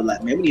one of y'all was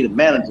like, man, we need a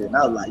manager. And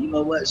I was like, you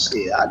know what,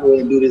 shit, I'll go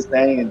ahead and do this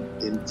thing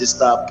and just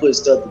start putting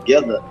stuff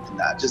together.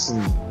 And I just...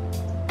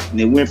 And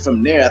it went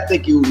from there. I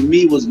think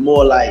it was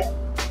more like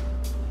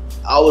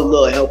I was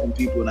love helping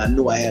people, and I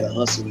knew I had a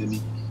hustle in me.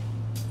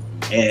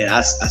 And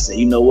I said,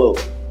 you know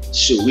what?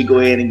 Shoot, we go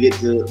ahead and get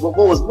to what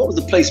was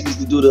the place we used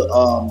to do the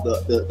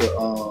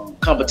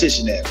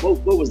competition at?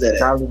 What was that at?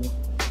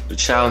 The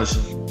challenge.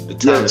 The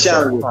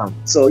challenge.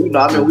 So you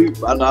know, I mean,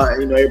 I know,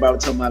 you know, everybody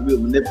was talking about we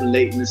were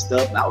manipulating and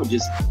stuff, and I was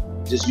just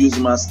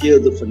using my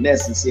skills to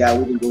finesse and see how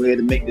we can go ahead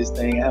and make this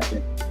thing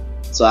happen.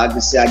 So I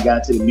can say I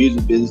got into the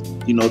music business,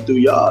 you know, through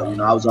y'all. You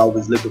know, I was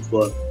always looking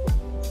for,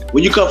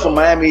 when you come from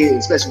Miami,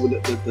 especially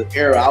with the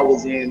era I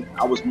was in,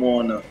 I was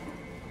more on the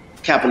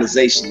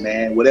capitalization,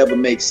 man. Whatever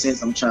makes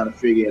sense, I'm trying to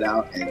figure it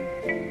out.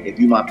 And if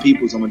you my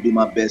peoples, I'm gonna do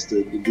my best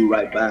to do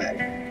right by it.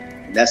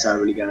 And that's how I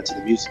really got into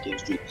the music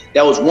industry.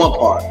 That was one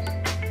part.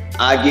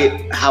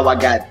 How I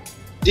got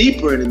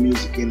deeper in the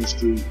music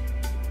industry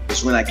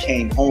was when I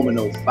came home in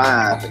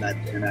 2005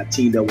 and I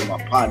teamed up with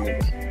my partner,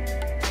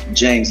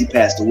 James. He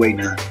passed away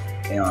now.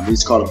 We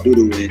just call him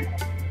Doodoo, and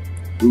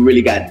we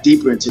really got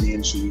deeper into the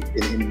industry,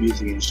 in the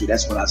music industry.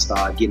 That's when I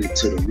started getting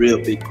into the real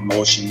big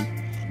promotion,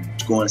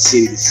 going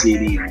city to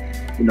city, and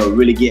you know,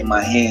 really getting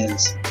my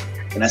hands.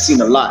 And I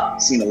seen a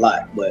lot,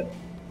 but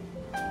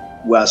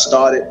where I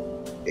started,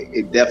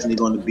 it definitely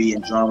going to be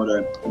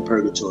Andromeda and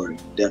Purgatory,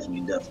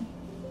 definitely.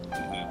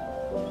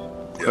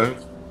 Okay.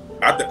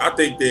 I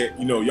think that,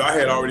 you know, y'all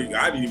had already.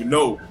 I didn't even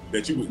know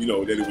that you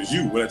know that it was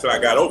you until I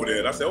got over there,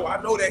 and I said, oh, I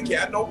know that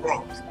cat, I know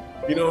Bronx.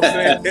 You know what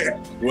I'm saying?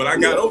 When I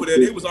got over there,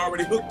 they was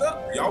already hooked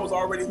up. Y'all was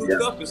already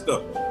hooked up and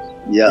stuff.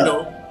 Yeah. You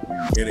know?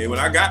 And then when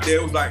I got there,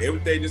 it was like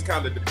everything just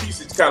kind of, the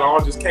pieces kind of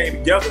all just came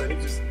together, and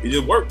it just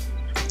worked.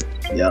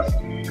 Yeah.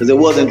 Because it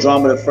was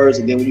Andromeda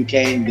first, and then when you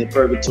came to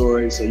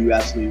Purgatory, so you're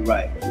absolutely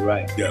right. You're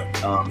right. Yeah.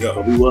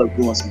 But we was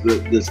doing some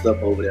good stuff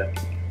over there.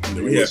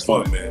 And we had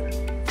fun, man.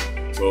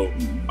 So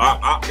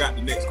I got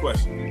the next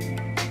question.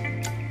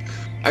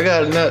 I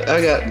got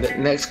the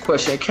next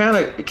question. It kind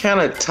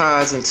of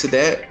ties into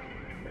that.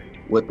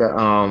 With the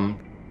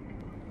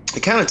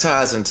it kind of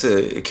ties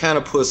into, it kind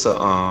of puts a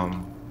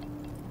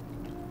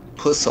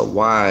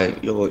why,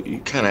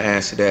 you kind of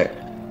answer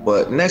that.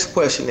 But next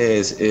question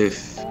is,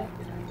 if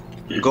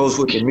it goes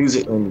with the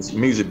music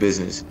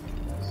business,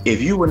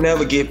 if you would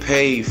never get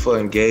paid for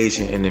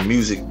engaging in the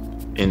music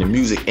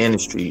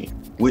industry,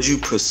 would you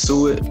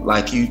pursue it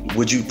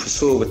would you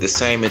pursue it with the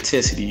same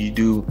intensity you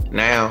do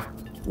now?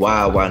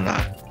 Why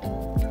not?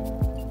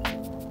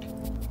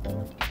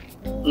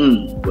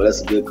 Well, that's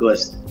a good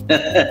question.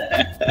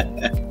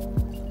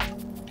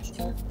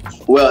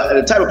 Well,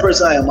 the type of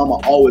person I am, I'm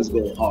gonna always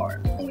go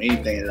hard on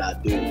anything that I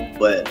do.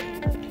 But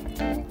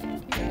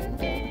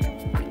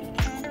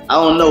I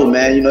don't know,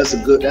 man. You know,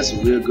 that's a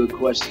real good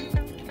question,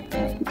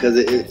 because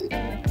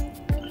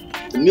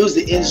the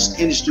music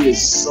industry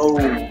is so,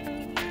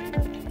 man,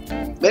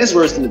 it's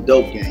worse than the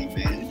dope game,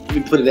 man. Let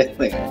me put it that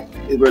way.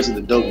 It's worse than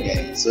the dope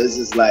game. So it's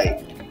just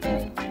like,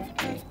 man,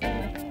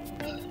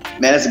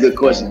 that's a good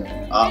question.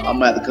 I'm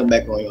gonna have to come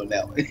back on you on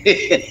that one.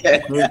 Okay.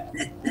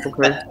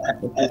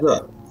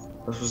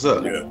 That's what's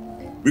up. Yeah.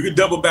 We could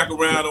double back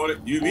around on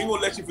it. We ain't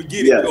gonna let you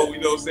forget Yeah. it. You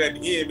know what I'm saying?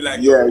 At the end, be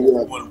like, Yeah,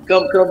 yo, yeah.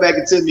 Come back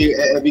and tell me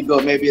if we go.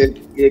 Maybe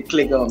it'll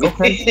click on me.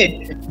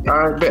 Okay.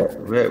 All right,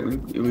 bet.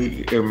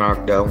 We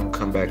earmark that one.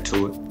 Come back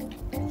to it.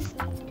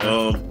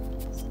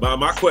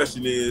 My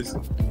question is,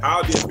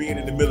 how did being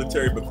in the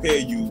military prepare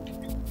you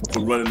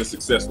for running a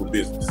successful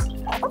business?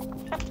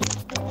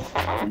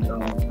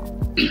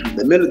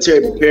 The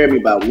military prepared me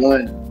by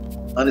one,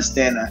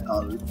 understanding,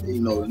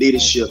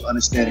 leadership,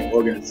 understanding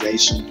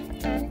organization,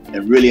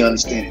 and really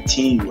understanding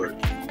teamwork.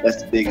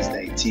 That's the biggest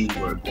thing,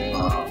 teamwork.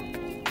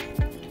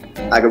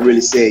 I can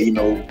really say,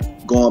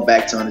 going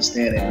back to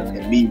understanding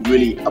and me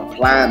really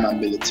applying my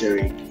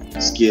military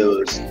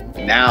skills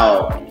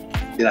now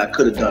than I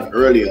could have done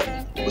earlier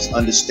was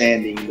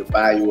understanding the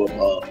value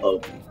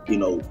of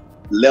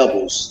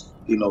levels.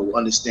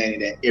 Understanding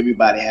that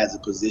everybody has a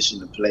position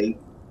to play.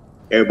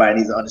 Everybody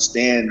needs to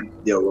understand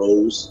their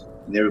roles,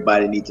 and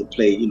everybody needs to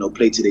play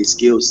to their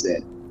skill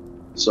set.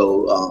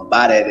 So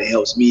by that, it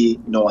helps me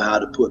know how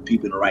to put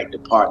people in the right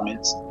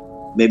departments.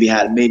 Maybe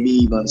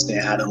even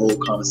understand how the whole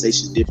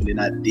conversation is different than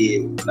I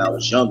did when I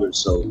was younger.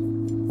 So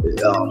it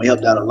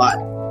helped out a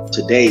lot.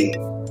 Today,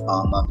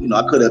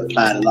 I could have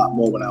applied a lot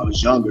more when I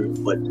was younger,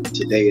 but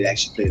today it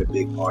actually played a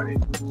big part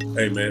in it.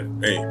 Hey, man.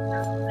 Hey,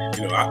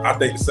 I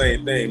think the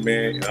same thing,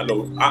 man. And I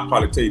know I'll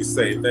probably tell you the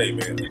same thing,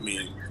 man. I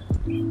mean,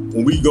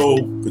 when we go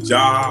for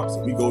jobs,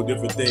 we go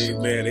different things,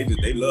 man.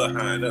 They love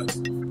hiring us.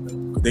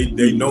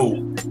 They know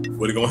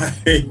what they're gonna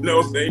happen. They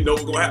know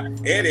what's gonna happen,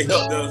 and it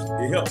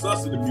helps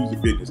us in the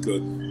music business.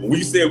 Because when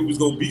we said we was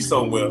gonna be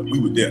somewhere, we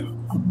were there.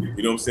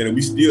 You know what I'm saying? And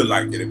we still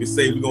like that. If it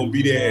say we're gonna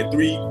be there at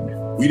 3,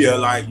 we there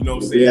like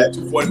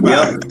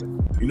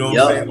 2:45. You know what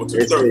I'm saying? Or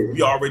 2:30.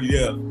 We already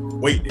there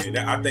waiting. And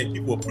I think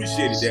people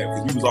appreciated that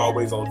because we was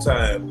always on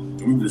time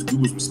and we was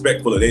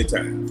respectful of their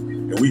time.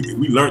 And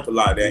we learned a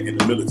lot of that in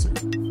the military.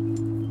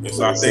 And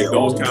so I think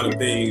those kind of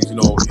things,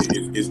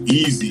 it's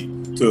easy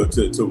to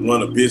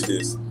run a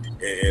business,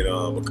 and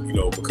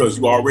because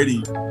you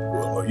already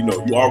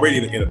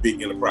in a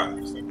big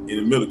enterprise in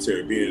the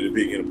military, being in a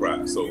big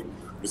enterprise. So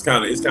it's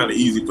kind of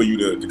easy for you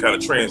to kind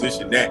of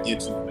transition that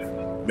into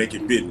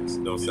making business.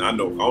 You know what I'm saying? I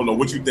don't know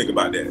what you think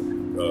about that.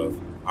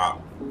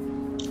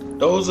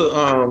 Those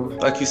are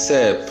like you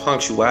said,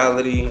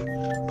 punctuality,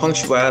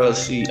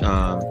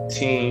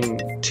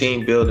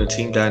 team building,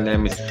 team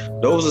dynamics.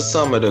 Those are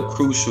some of the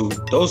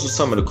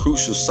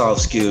crucial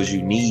soft skills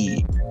you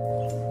need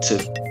to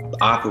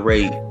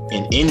operate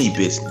in any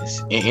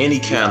business, in any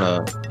kind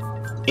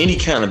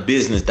of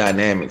business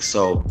dynamics.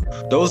 So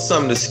those are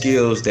some of the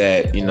skills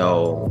that,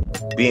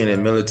 being in the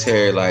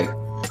military, like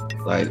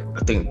I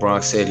think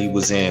Bronx said he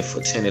was in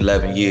for 10,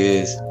 11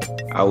 years.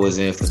 I was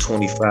in for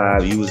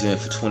 25, you was in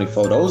for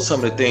 24. Those are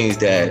some of the things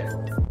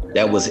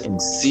that was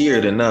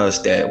inseared in us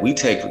that we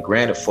take for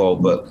granted for.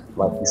 But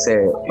like you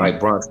said, like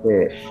Bronx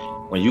said,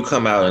 when you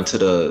come out into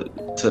the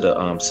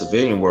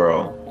civilian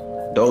world,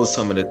 those are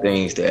some of the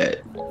things that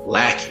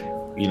lacking,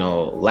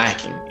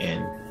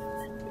 and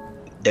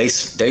they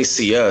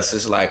see us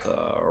as like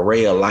a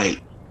ray of light.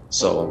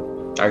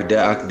 So I could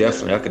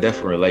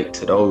definitely relate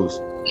to those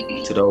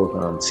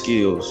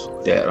skills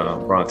that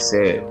Bronx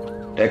said.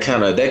 That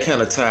kind of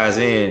ties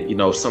in,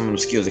 some of them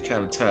skills. That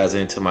kind of ties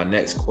into my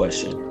next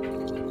question.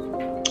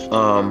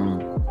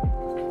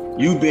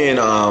 You being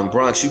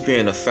Bronx, you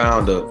being the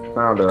founder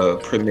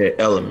of Premier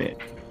Element.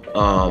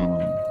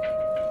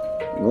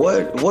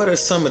 What are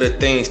some of the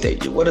things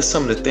that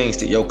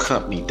your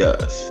company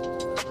does?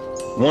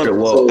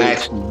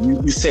 Actually,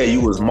 you said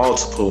you was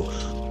multiple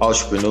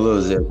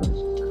entrepreneurs.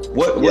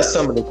 What's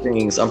some of the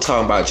things I'm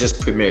talking about? Just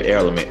Premier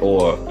Element,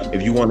 or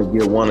if you want to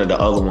give one of the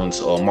other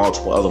ones or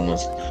multiple other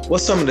ones,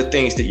 what's some of the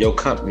things that your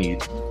company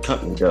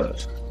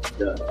does?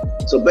 Yeah.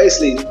 So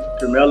basically,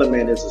 Premier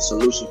Element is a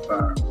solution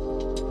firm,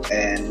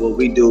 and what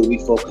we do, we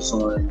focus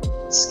on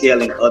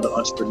scaling other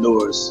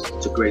entrepreneurs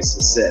to great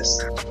success.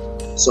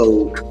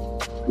 So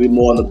we're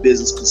more on the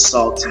business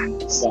consulting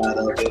side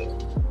of it,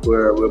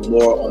 where we're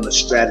more on the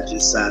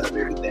strategist side of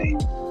everything.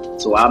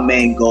 So our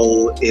main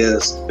goal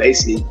is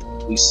basically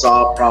we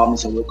solve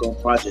problems and work on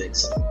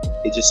projects.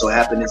 It just so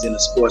happens it's in the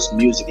sports,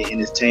 music, and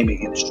entertainment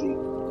industry.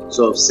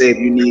 So if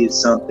you need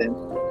something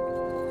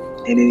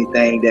and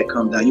anything that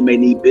comes down, you may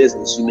need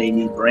business, you may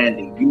need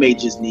branding, you may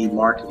just need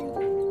marketing.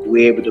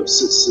 We're able to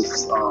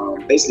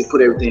basically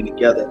put everything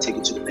together and take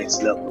it to the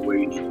next level of where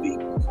you need to be.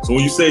 So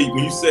when you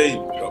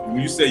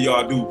say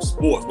y'all do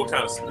sports, what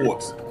kind of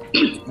sports?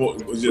 What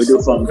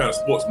kind of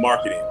sports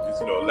marketing?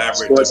 Just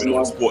elaborate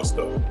on sports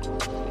stuff.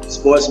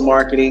 Sports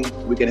marketing.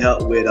 We can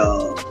help with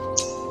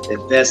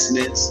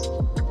investments.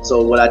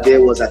 So what I did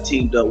was I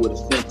teamed up with a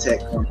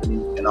fintech company,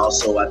 and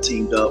also I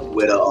teamed up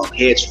with a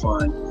hedge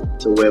fund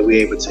to where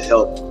we're able to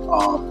help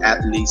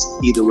athletes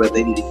either where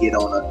they need to get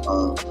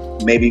on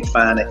maybe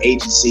find an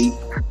agency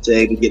to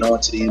able to get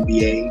onto the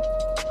NBA.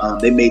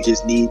 They may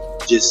just need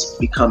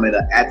becoming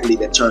an athlete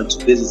that turns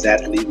to business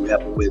athlete. We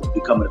help them with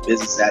becoming a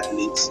business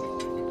athletes.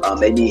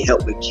 They need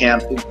help with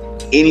camping,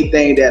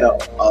 anything that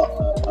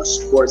a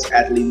sports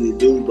athlete need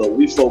to do, but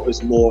we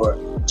focus more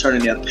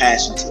turning their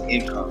passion to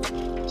income.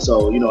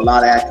 So, you know, a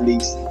lot of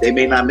athletes, they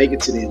may not make it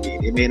to the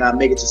NBA. They may not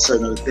make it to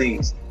certain other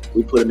things.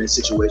 We put them in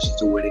situations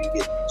to where they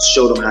can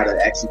show them how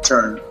to actually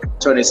turn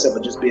themselves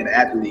from just being an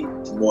athlete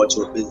to more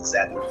to a business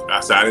athlete.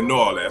 I didn't know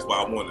all that. That's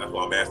why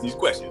I'm asking these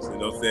questions. You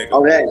know what I'm saying?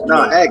 Oh,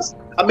 ask.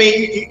 I mean,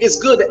 it's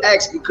good to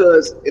ask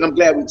because, and I'm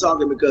glad we're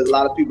talking because a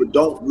lot of people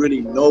don't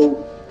really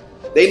know.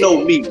 They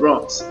know me,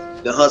 Bronx,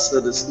 the hustler,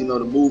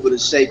 the mover, the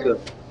shaker,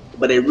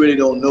 but they really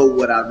don't know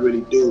what I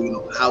really do. You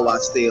know, how I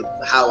stay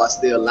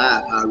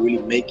alive, how I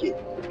really make it.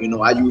 You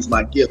know, I use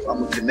my gift.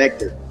 I'm a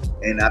connector.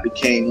 And I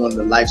became one of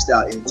the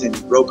lifestyle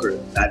entertainment brokers.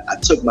 I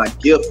took my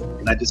gift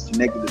and I just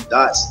connected the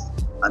dots.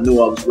 I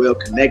knew I was well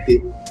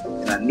connected,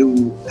 and I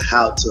knew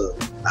how to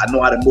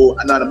move.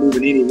 I know how to move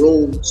in any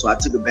room, so I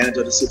took advantage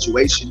of the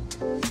situation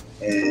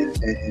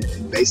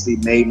and basically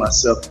made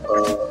myself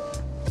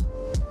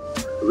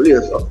really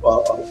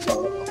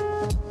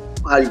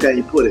how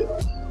you put it,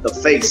 the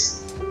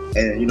face.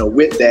 And you know,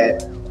 with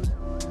that,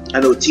 I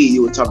know T,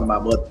 you were talking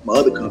about my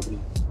other company.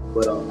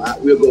 But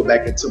we'll go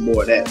back into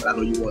more of that. But I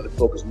know you wanted to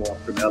focus more on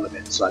Premier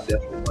Element, so I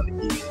definitely want to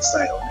give you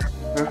insight on that.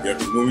 Yeah,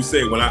 because when we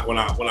say when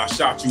I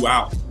shout you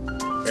out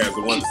as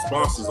one of the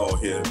sponsors on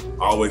here,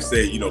 I always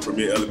say, you know,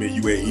 Premier Element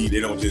UAE, they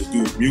don't just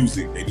do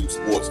music, they do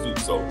sports too.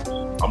 So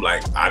I'm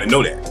like, I didn't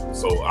know that.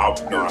 So I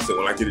said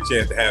when I get a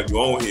chance to have you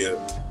on here,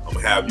 I'm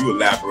gonna have you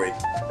elaborate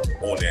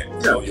on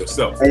that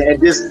yourself. And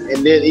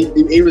then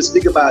even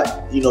speak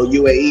about, you know,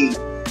 UAE.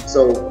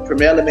 So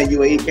Premier Element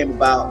UAE came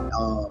about.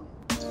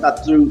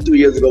 About 3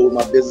 years ago with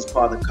my business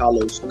partner,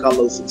 Carlos.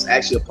 Carlos was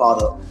actually a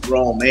part of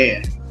Grown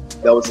Man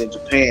that was in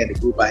Japan, the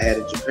group I had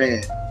in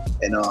Japan.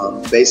 And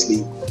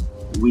basically,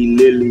 we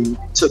literally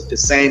took the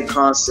same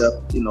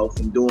concept, you know,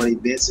 from doing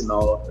events and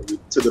all, and we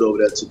took it over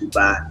there to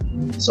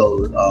Dubai. So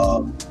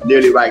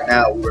literally right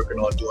now, we're working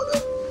on doing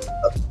a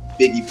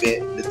big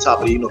event. The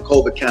top of the, you know,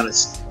 COVID kind of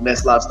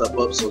messed a lot of stuff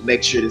up. So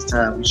next year, this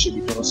time, we should be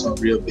doing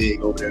something real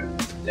big over there.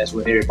 That's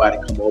when everybody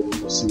come over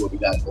and we'll see what we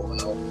got going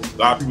on. A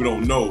lot of people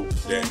don't know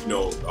that, you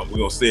know, we're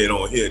gonna say it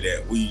on here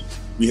that we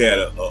had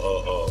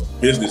a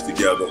business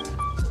together,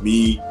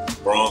 me,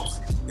 Bronx,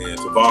 and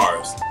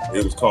Tavares.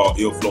 It was called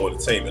Ill Flow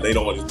Entertainment. Later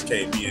on, it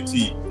became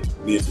B&T.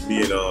 Me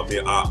and Op,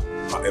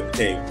 it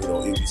became, you know,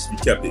 we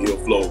kept the Ill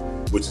Flow,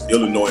 which is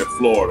Illinois and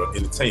Florida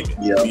Entertainment.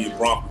 Yeah. Me and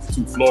Bronx was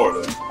to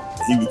Florida,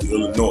 and he was to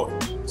Illinois.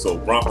 So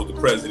Bronx was the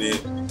president,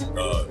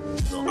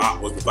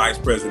 Op was the vice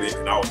president,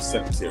 and I was the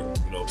secretary.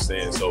 You know what I'm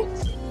saying? So,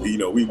 you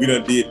know, we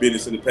done did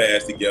business in the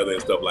past together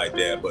and stuff like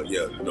that. But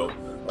yeah, you know,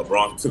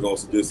 Bronx took on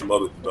some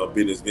other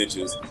business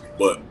ventures,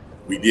 but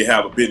we did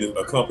have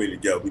a company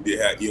together. We did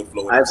have Ill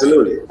Flow.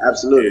 Absolutely.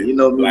 Yeah. You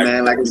know me,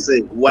 man. Like I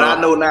say, what I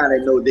know now, they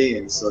know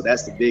then. So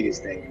that's the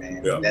biggest thing,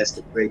 man. Yeah. That's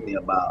the great thing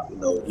about, you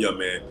know. Yeah,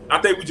 man. I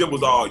think we just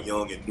was all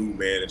young and new,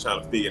 man, and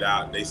trying to figure it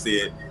out. And they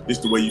said, this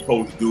is the way you're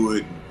supposed to do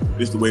it.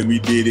 This is the way we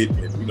did it.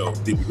 And, you know,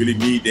 did we really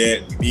need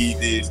that? We need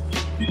this.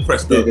 We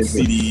pressed up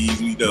CDs.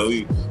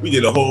 We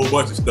did a whole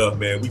bunch of stuff,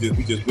 man. We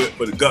just went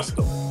for the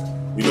gusto.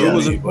 You know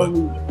what I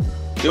mean?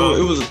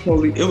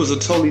 It was a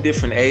totally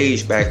different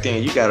age back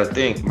then. You got to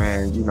think,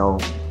 man. You know,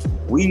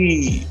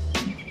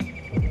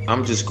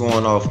 I'm just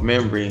going off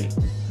memory.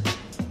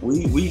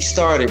 We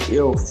started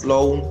Ill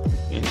Flow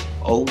in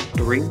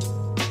 2003,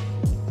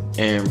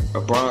 and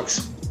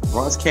Bronx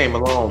came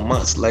along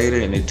months later,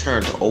 and it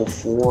turned to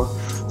 2004.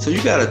 So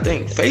you got to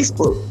think,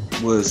 Facebook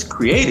was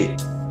created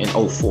in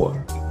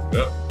 2004.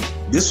 Yep.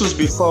 This was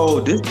before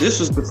Facebook.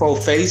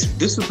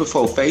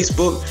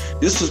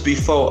 This was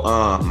before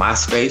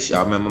MySpace.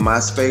 Y'all remember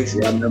MySpace?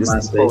 Yeah, I remember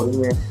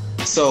MySpace.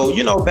 So,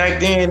 you know, back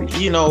then,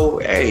 you know,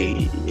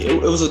 hey, it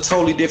was a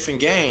totally different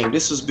game.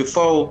 This is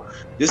before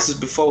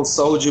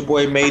Soulja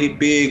Boy made it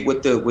big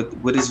with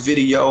his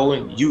video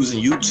and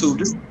using YouTube.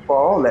 This is before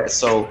all that.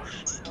 So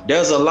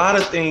there's a lot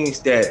of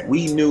things that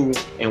we knew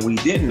and we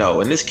didn't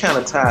know. And this kind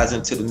of ties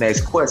into the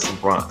next question,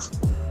 Bronx.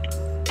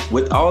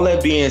 With all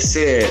that being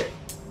said,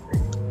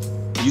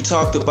 you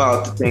talked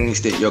about the things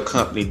that your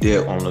company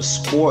did on the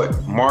sports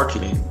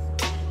marketing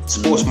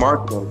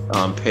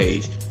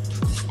page.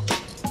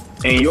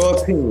 In your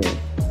opinion,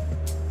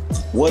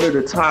 what are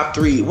the top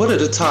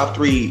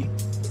three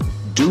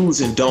do's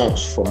and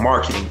don'ts for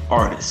marketing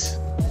artists?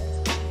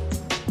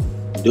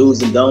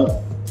 Do's and don'ts?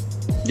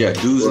 Yeah,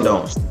 do's and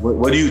don'ts.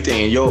 What do you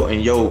think in your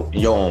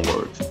own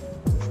words?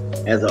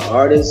 As an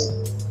artist?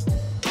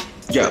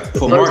 Yeah,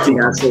 for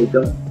marketing. I say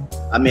don't.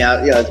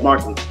 It's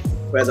marketing.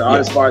 But as an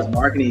artist, as far as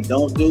marketing,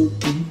 don't do.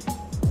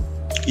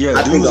 Yeah,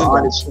 I think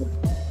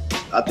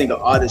an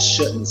artist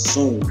shouldn't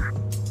assume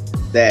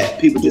that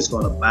people just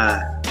gonna buy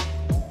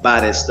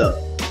that stuff.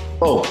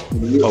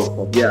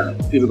 Yeah,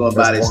 people gonna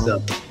buy that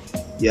stuff.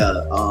 Yeah.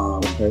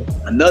 Okay.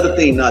 Another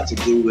thing not to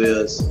do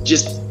is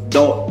just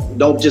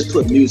don't just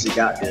put music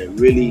out there.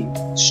 Really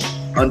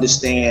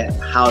understand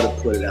how to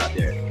put it out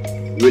there.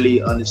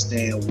 Really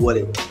understand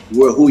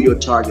who your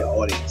target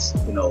audience.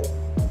 You know,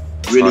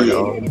 really.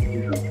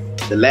 You know,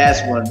 the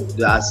last one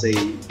that I say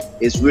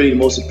is really the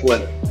most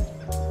important.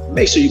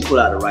 Make sure you put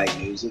out the right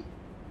music.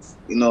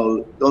 You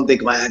know, don't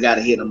think about I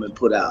gotta hit them and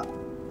put out.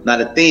 Now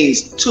the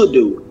things to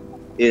do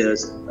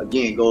is,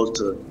 again, goes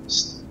to,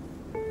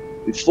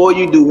 before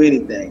you do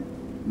anything,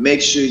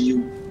 make sure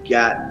you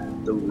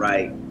got the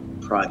right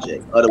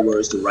project. In other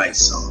words, the right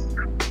song.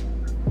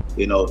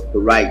 You know, the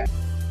right.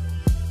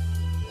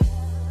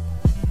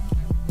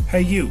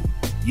 Hey, you.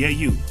 Yeah,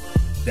 you.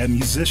 That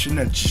musician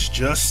that's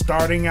just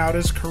starting out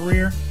his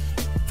career.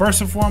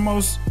 First and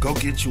foremost, go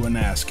get you an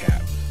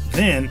ASCAP.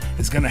 Then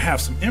it's going to have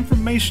some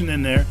information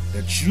in there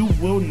that you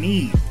will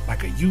need,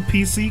 like a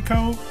UPC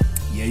code.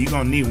 Yeah, you're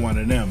going to need one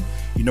of them.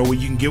 You know where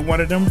you can get one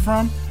of them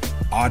from?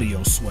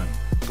 AudioSwim.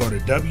 Go to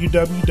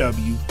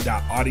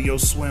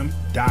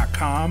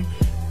www.audioswim.com.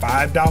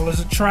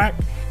 $5 a track.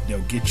 They'll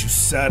get you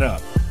set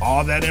up.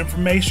 All that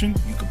information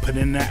you can put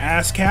in the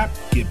ASCAP,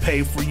 get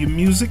paid for your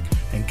music,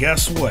 and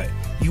guess what?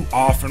 You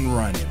off and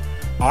running.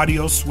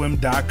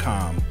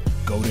 AudioSwim.com.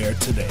 Go there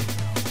today.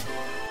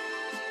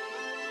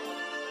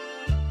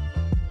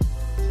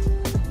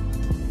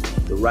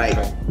 The right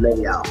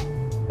layout.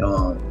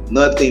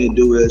 Another thing to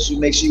do is you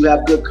make sure you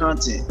have good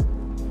content.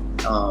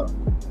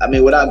 I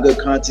mean, without good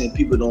content,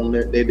 people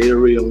they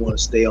really don't want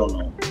to stay on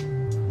long.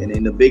 And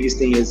then the biggest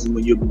thing is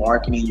when you're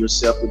marketing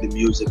yourself with the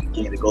music,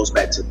 again, it goes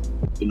back to,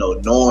 you know,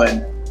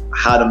 knowing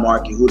how to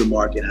market, who to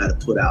market, how to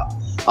put out.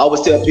 I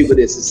always tell people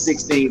this, it's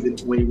 6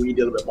 things when you're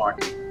dealing with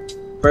marketing.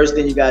 First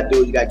thing you gotta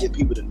do is you gotta get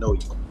people to know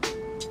you.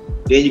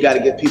 Then you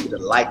gotta get people to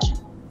like you.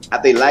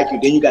 After they like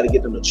you, then you gotta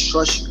get them to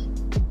trust you.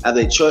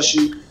 After they trust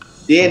you,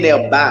 then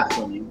they'll buy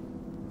from you.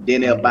 Then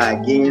they'll buy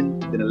again.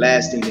 Then the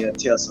last thing, they'll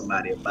tell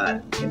somebody about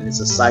it. And it's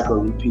a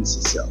cycle that repeats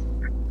itself.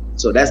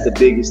 So that's the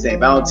biggest thing.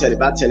 If I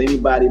tell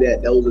anybody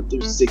that, those are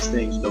 6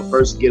 things. You know,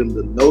 first get them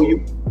to know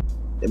you.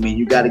 I mean,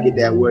 you got to get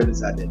that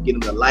awareness out there. Get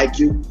them to like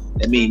you.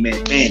 I mean,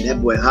 man,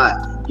 that boy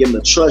hot. Get him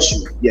to trust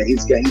you. Yeah,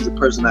 he's a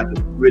person I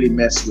can really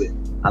mess with.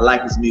 I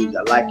like his music.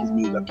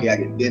 Okay, I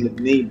get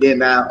then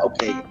now.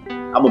 Okay,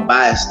 I'm gonna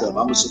buy his stuff. I'm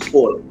gonna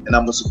support him, and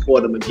I'm gonna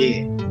support him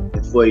again.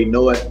 Before you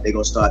know it, they're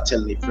gonna start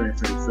telling their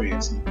friends, and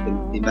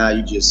now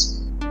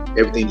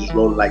everything just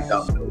rolling like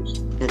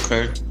dominoes.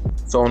 Okay.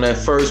 So on that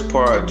first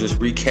part, just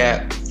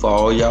recap for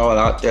all y'all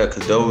out there,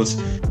 because those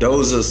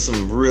are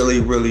some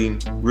really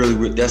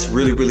that's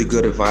really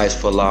good advice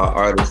for a lot of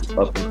artists,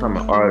 up and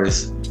coming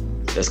artists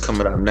that's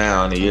coming up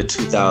now in the year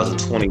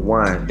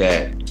 2021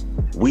 that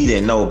we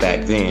didn't know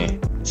back then.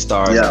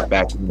 Started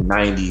back in the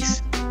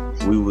 90s.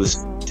 We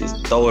was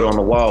just throw it on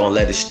the wall and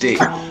let it stick.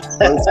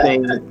 First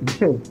thing, and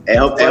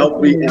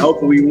hopefully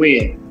we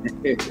win.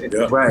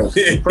 Right.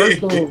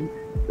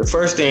 The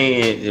first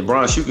thing,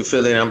 Bronx, you can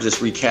fill in. I'm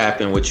just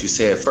recapping what you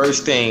said.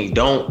 First thing,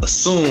 don't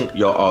assume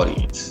your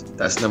audience.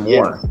 That's number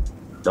one.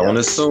 Don't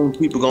assume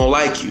people gonna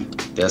like you.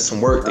 There's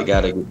some work that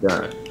gotta get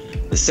done.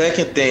 The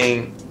second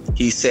thing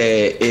he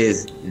said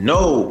is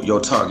know your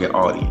target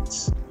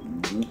audience.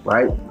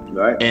 Right?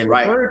 Right. And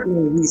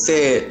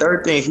the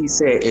third thing he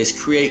said is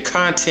create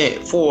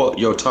content for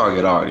your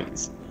target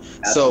audience.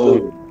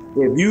 Absolutely.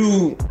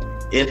 So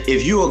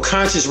if you're a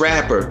conscious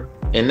rapper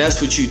and that's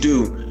what you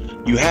do,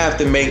 you have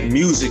to make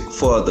music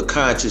for the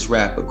conscious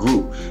rapper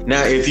group.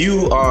 Now, if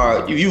you're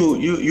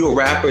a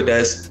rapper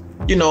that's,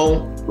 you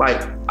know,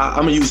 like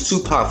I'm gonna use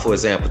Tupac for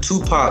example.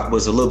 Tupac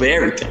was a little bit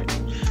everything.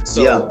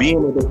 So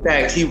being with the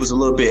fact he was a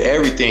little bit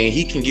everything,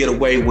 he can get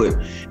away with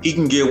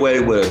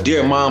a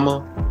Dear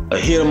Mama, a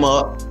Hit 'Em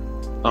Up,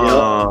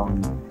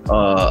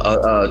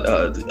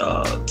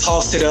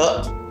 Toss It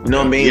Up. You know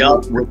what I mean?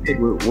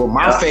 With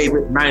my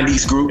favorite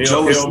 '90s group,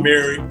 Hail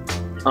Mary.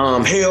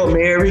 Hail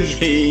Mary.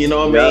 You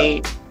know what I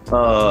mean?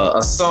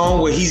 A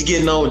song where he's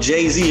getting on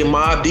Jay-Z and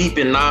Mobb Deep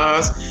and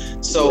Nas.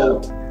 So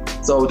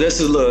this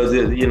is a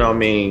little, you know what I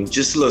mean,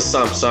 just a little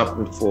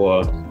something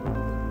for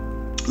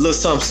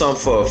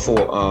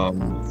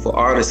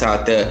artists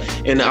out there.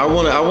 And I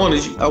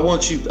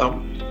want you to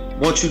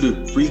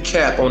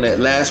recap on that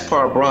last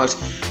part, Bronx.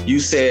 You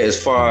said as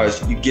far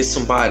as you get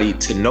somebody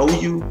to know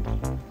you,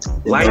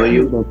 like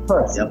you, and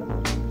trust you.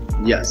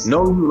 Yes.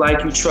 Know you,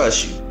 like you,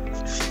 trust you.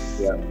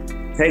 Yeah.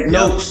 Take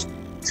notes.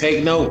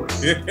 Take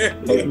notes.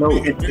 Take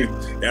notes.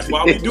 That's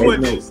why we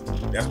doing this.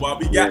 That's why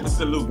we got the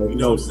salute. You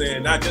know what I'm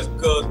saying? Not just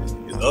because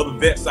there's other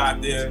vets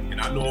out there,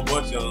 and I know a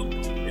bunch of them.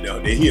 You know,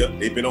 they're here.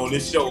 They've been on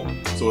this show,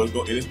 so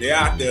they're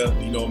out there.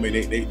 You know what I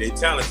mean? They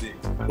talented.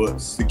 But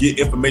to get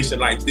information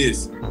like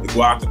this, to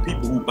go out to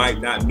people who might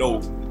not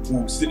know,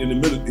 who sit in the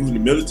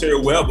military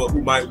or wherever,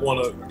 who might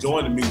want to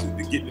join the music,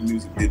 to get the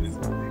music business.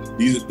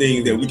 These are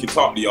things that we can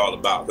talk to y'all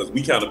about because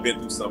we kind of been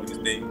through some of these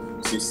things.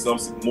 Some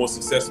more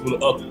successful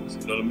than others.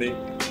 You know what I mean?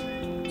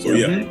 So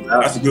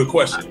that's a good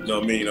question. You know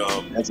what I mean?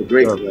 That's a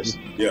great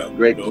question. Yeah,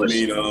 great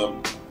question.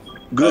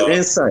 Good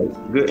insight.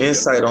 Good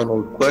insight on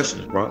those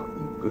questions, bro.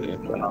 Good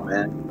insight. Oh,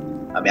 man.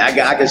 I mean, I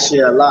can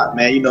share a lot,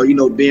 man. You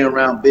know, being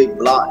around Big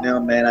Block now,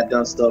 man. I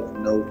done stuff, you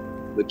know,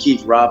 with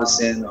Keith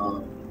Robinson.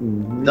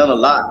 Done a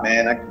lot,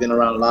 man. I've been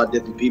around a lot of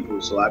different people,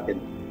 so I can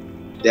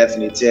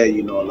definitely tell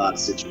you, know, a lot of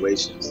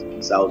situations.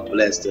 So I was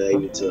blessed to be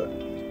able to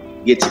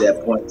get to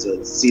that point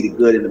to see the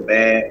good and the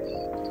bad.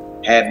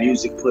 Have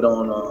music put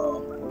on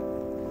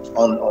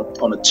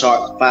the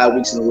chart 5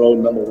 weeks in a row,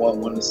 #1.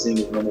 One of the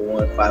singles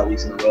 #1 5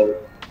 weeks in a row.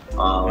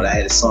 I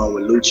had a song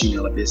with Lucci,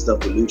 I did stuff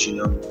with Lucci.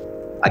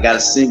 I got a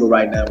single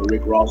right now with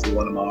Rick Ross, with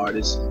one of my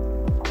artists.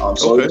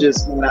 So it's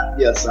just,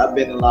 yes, I've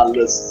been in a lot of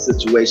little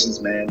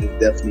situations, man. It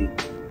definitely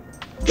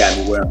got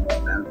me where I'm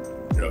at now.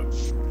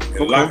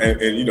 Yeah.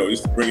 And you know,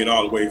 just to bring it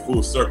all the way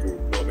full circle,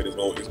 you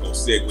know, it's gonna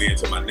segue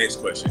into my next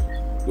question.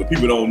 What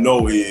people don't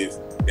know is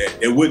that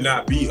it would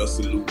not be a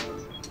Salute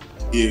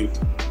if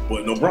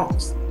wasn't no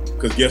Bronx.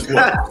 Because guess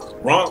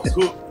what?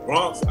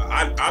 Bronx,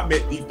 I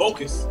met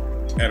D-Focus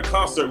at a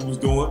concert we was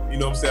doing, you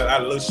know what I'm saying? I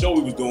had a little show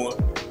we was doing.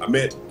 I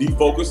met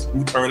D-Focus,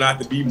 who turned out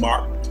to be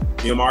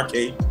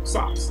MRK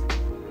Socks.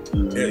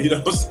 And you know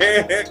what I'm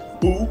saying?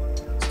 Who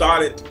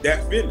started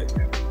That Feeling.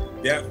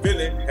 That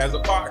Feeling has a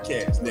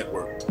podcast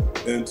network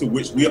into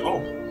which we are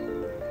on.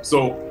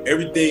 So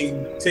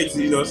everything takes,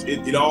 you know,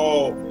 it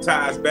all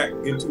ties back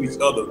into each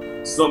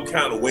other some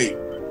kind of way.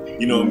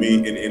 You know what I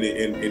mean? And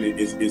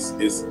it's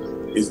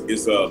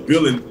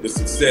building the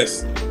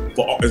success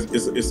for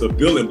it's a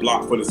building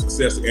block for the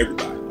success of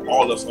everybody.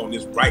 All of us on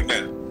this right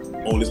now,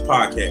 on this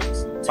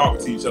podcast,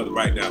 talking to each other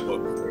right now.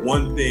 But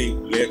one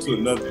thing led to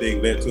another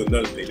thing, led to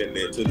another thing, that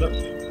led to another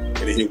thing. And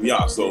then here we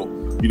are. So,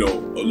 you know,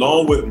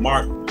 along with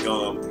Mark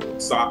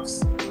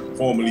Socks,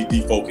 formerly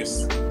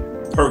D-Focus,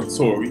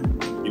 Purgatory,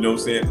 you know what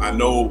I'm saying? I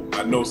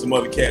know some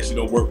other cats you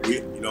don't work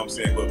with, you know what I'm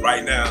saying? But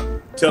right now,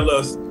 tell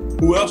us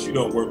who else you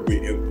don't work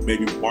with and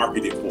maybe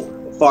market it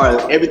for. As far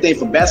as everything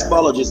from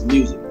basketball or just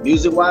music?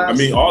 Music-wise? I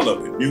mean, all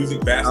of it.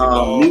 Music,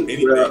 basketball,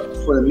 anything.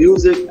 For the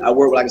music, I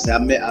work, like I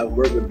said, I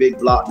work with Big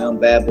Block now,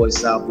 Bad Boy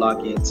South Block,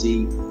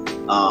 NT.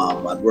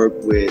 I work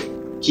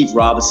with Keith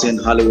Robinson,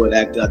 Hollywood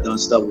actor. I've done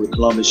stuff with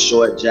Columbus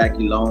Short,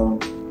 Jackie Long.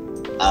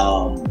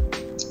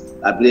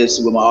 I believe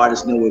with my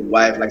artist, with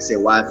wife, like I said,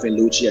 wife and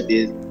Lucci. I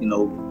did, you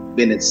know,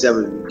 been at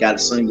several, got a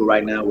single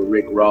right now with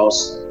Rick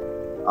Ross.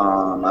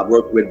 I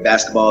work with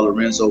basketball,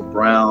 Lorenzo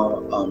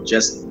Brown,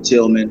 Justin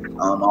Tillman.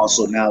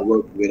 Also now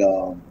work with,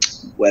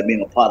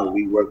 being a part of,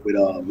 we work with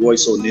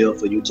Royce O'Neal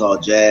for Utah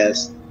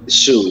Jazz.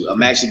 Shoot,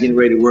 I'm actually getting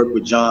ready to work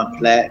with John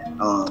Platt,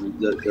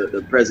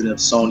 the president of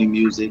Sony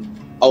Music.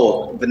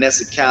 Oh,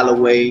 Vanessa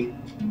Calloway,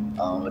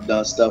 I've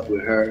done stuff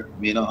with her.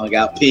 You know, I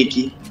got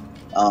Pinky.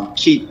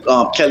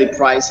 Kelly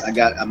Price. I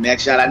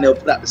never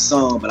put out the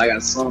song, but I got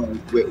a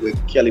song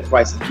with Kelly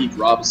Price and Keith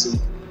Robinson.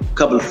 A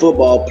couple of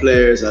football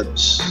players.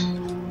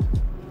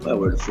 Where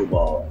were the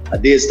football? I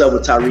did stuff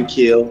with Tyreek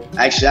Hill.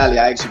 Actually,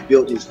 I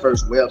built his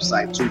first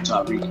website to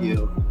Tyreek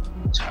Hill.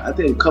 I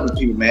think a couple of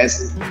people, man.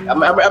 I ain't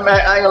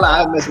gonna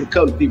lie, I messed with a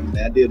couple of people,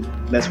 man. I did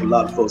mess with a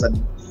lot of folks.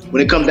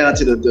 When it comes down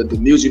to the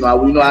music, I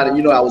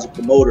was a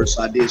promoter,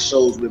 so I did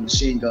shows with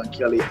Machine Gun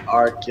Kelly,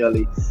 R.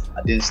 Kelly.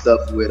 I did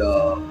stuff with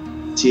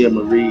Tia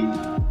Marie.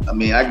 I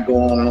mean, I can go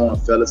on and on,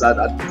 fellas.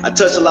 I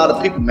touched a lot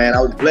of people, man.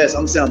 I was blessed.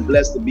 I'm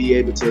blessed to be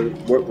able to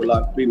work with a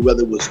lot of people,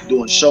 whether it was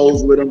doing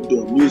shows with them,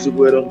 doing music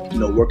with them, you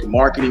know, working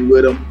marketing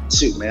with them.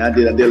 Shoot, man, I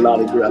did a lot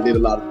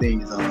of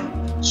things.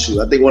 Shoot,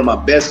 I think one of my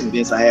best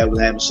events I had was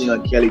having Machine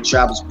Gun Kelly,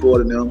 Travis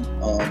Porter, them,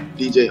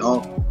 DJ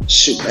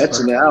Shoot,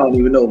 that's man, I don't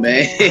even know,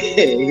 man.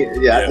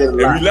 Yeah, I did a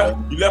lot.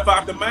 You left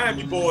out the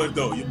Miami boys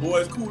though. Your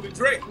boys Cool and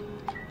Dre.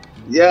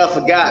 Yeah, I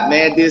forgot,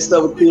 man. Did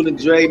stuff with Cool and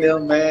Dre,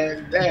 them,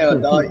 man.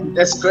 Damn, dog,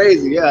 that's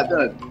crazy. Yeah, I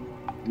done.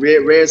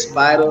 Red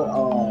Spider.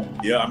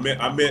 Yeah,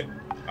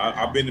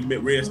 I've been to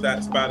Red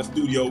Spider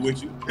Studio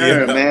with you.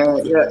 Yeah,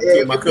 man.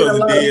 Yeah, my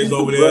cousin Dez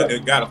over there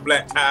and got a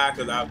flat tire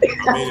because I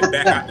made it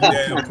back out the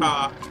damn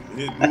car.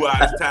 And it blew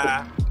out his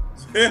tire.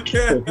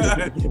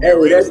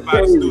 Red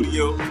Spider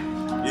Studio.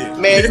 Yeah.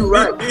 Man, you're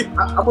right.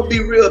 I'm gonna be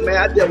real, man.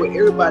 I dealt with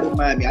everybody in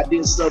Miami. I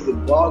did stuff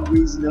with Ball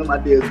Grease and them. I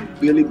did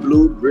Billy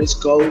Blue,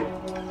 Briscoe.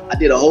 I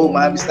did a whole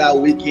Miami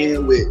style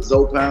weekend with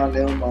Zopound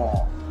and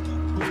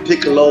them,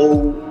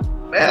 Piccolo.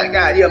 Man,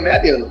 I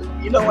did.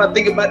 You know when I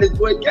think about this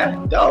boy,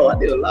 God, dog, I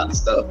did a lot of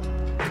stuff.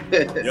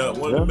 Yeah,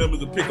 one of the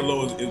members of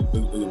Piccolo is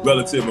a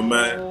relative of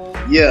mine.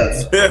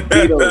 Yes,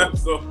 Vito.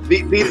 So,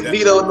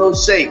 Vito, no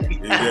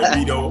shake. Yeah,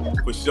 Vito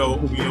for sure.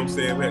 You know what I'm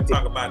saying? We had to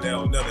talk about that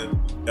on another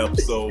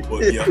episode.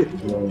 But yeah,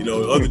 you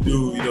know, the other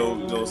dude, you know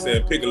what I'm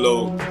saying?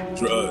 Piccolo,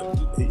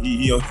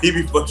 he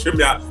be tripping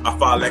me out. I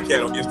followed that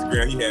cat on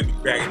Instagram. He had me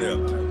cracking up.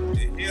 Like,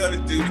 what the hell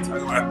this dude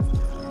talking about?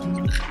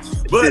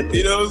 But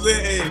you know what I'm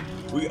saying? Hey,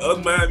 we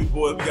us Miami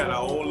boys, we got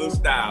our own little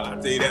style. I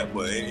tell you that,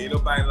 but ain't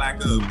nobody like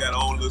us. We got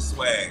our own little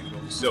swag, you know,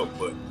 for sure.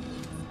 But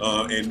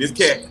and this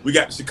cat, we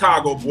got the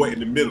Chicago boy in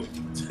the middle.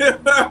 In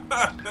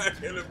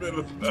the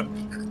middle.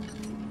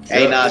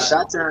 Hey, now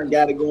Chi-Town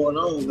got it going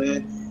on,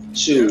 man.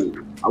 Shoot,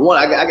 I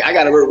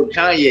got to work with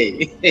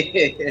Kanye.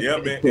 Yeah,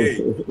 man. Hey,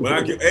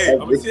 I'm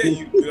gonna tell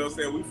you, you know what I'm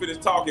saying? We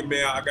finished talking,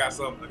 man. I got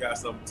something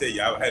to tell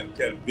you. I had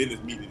a business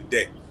meeting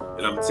today,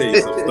 and I'm gonna tell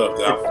you some stuff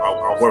that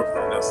I work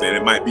on. I'm saying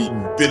it might be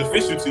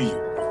beneficial to you.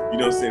 You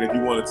know what I'm saying? If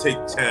you want to take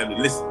time to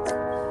listen.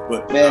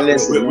 But man,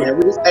 listen,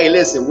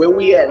 listen. Where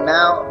we at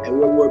now and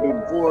where we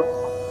were before,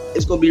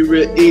 it's gonna be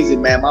real easy,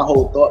 man. My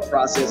whole thought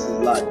process is a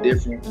lot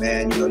different,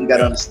 man. You know, you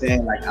gotta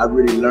understand. Like, I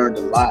really learned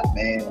a lot,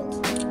 man.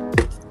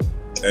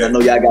 And I know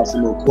y'all got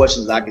some more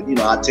questions. I'll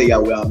tell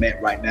y'all where I'm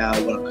at right now,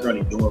 what I'm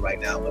currently doing right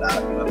now. But I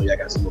know y'all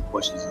got some more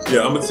questions.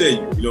 Yeah, I'm gonna tell you.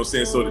 You know what I'm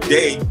saying? So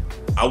today,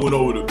 I went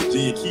over to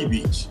Virginia Key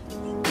Beach.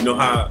 You know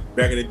how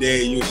back in the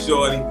day you was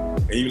shorty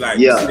and you like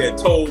you see that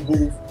toll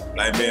booth.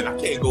 Like, man, I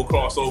can't go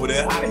cross over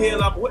there. What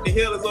the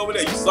hell is over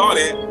there? You saw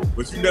that,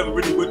 but you never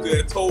really went to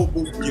that toll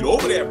booth to get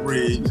over that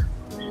bridge.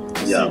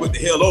 See what the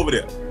hell over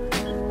there.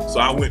 So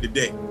I went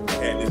today.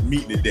 Had this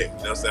meeting today. You know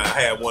what I'm saying? I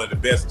had one of the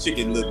best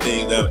chicken little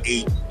things I ever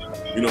ate.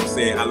 You know what I'm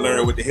saying? I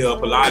learned what the hell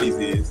Pilates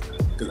is.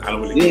 Because I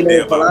don't really give a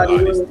damn about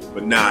Pilates.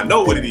 But now I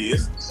know what it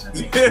is.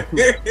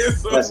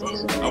 So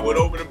I went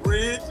over the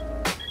bridge.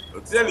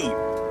 I'm telling you.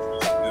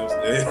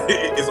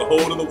 It's a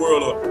hole in the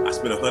world. I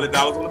spent $100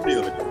 on a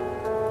meal today.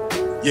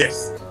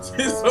 Yes. so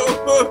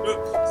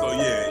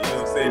yeah, you know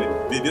what I'm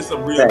saying? This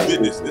some real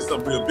business. I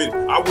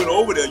went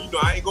over there. You know,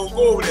 I ain't gonna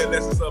go over there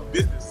unless it's some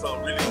business,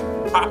 something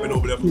really popping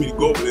over there for me to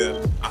go over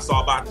there. I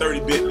saw about 30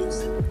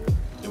 Bentleys.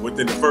 And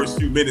within the first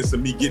few minutes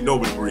of me getting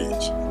over the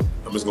bridge,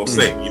 I'm just gonna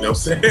say, you know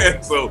what I'm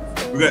saying? So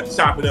we got to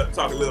chop it up,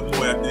 talk a little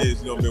more after this.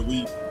 You know what I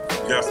mean? We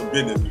got some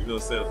business, you know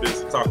what I'm saying,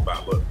 business to talk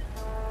about. But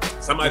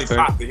somebody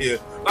popped in here.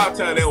 A lot of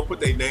times they don't put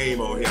their name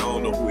on here. I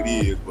don't know who it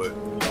is, but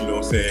you know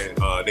what I'm saying?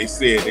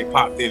 They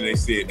popped in and they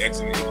said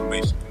excellent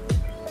information.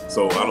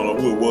 So I don't know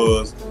who it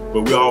was,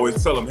 but we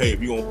always tell them, hey,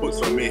 if you're gonna put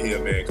something in here,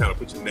 man, kind of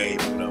put your name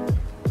on it.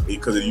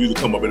 Because it usually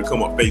come up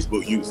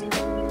Facebook usually.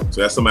 So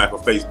that's somebody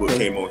from Facebook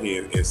came on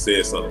here and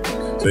said something.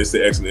 So they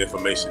said excellent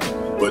information.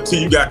 But T,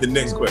 you got the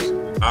next question.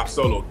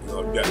 Solo,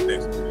 you got the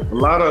next one. A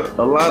lot of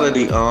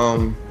the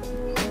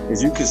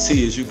as you can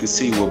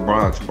see with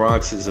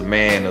Bronx is a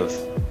man of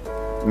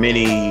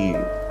many,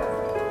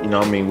 you know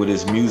what I mean, with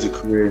his music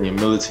career and your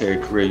military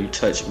career, you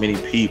touch many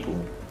people.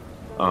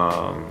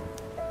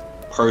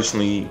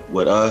 Personally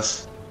with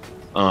us,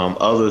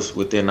 others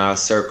within our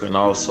circle, and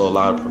also a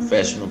lot of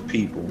professional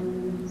people.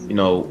 You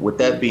know, with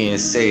that being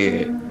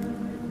said,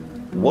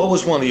 what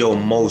was one of your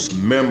most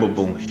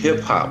memorable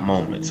hip hop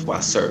moments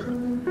while serving?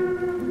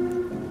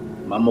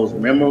 My most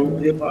memorable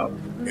hip hop?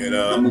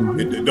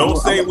 And don't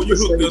say when you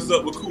hooked us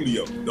up with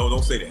Coolio.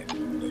 Don't say that.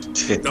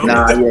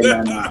 Nah.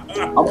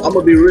 I'm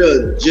gonna be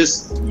real,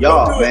 just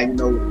y'all, man.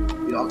 You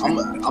know, I'm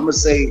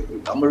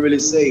gonna really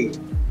say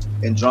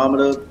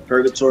Andromeda,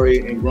 Purgatory,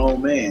 and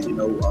Grown Man. You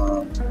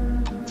know,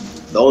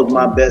 those were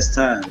my best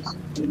times,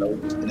 you know,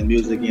 in the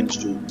music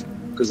industry,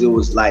 because it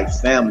was like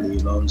family.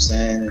 You know what I'm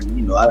saying? And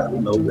you know, at the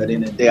end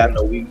of the day, I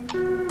know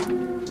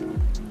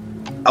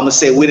I'm gonna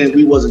say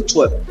we wasn't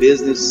taught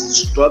business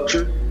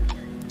structure,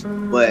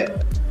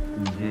 but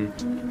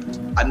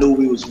I knew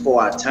we was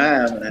for our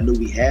time, and I knew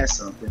we had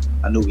something.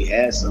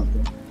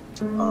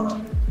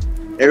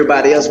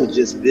 Everybody else was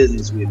just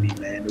business with me,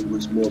 man. It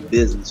was more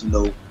business, you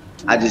know.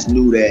 I just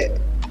knew that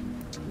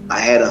I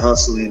had a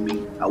hustle in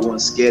me. I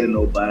wasn't scared of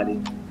nobody.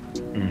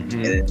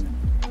 And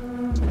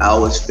I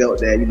always felt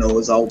that, you know,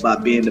 it's all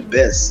about being the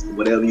best,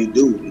 whatever you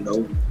do, you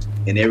know,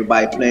 and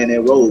everybody playing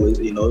their role.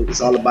 You know,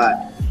 it's all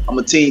about, I'm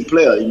a team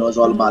player, you know, it's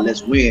all about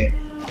let's win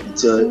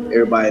until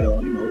everybody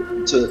don't, you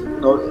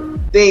know,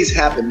 things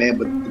happen, man.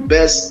 But the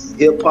best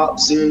hip hop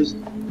series,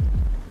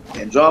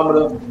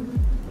 Andromeda,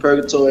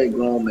 Purgatory,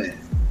 Grown Man.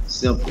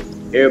 Simple.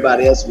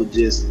 Everybody else was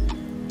just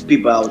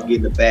people I was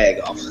getting the bag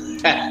off.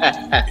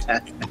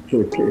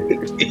 It's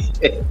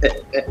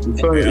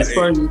funny you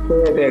said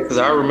that, because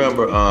I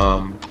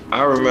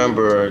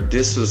remember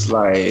this was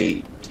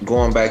like,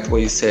 going back to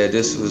what you said,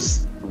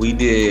 we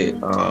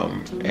did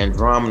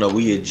Andromeda.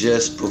 We had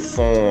just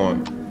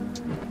performed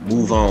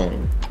Move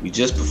On.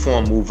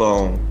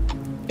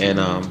 And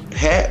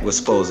Pat was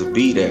supposed to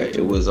be there.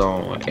 It was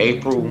on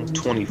April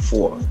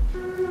 24th.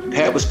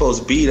 Pat was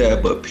supposed to be there,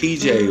 but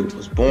PJ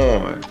was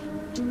born,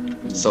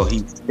 so he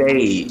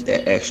stayed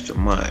that extra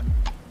month.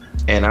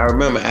 And I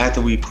remember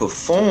after we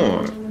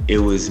performed, it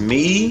was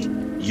me,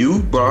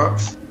 you,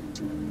 Bronx,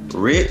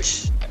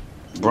 Rich,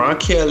 Bron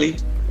Kelly,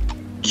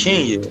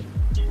 Kenya,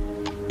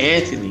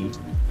 Anthony,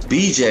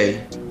 BJ,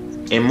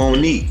 and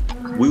Monique.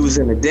 We was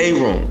in the day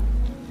room.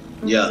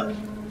 Yeah.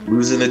 We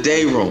was in the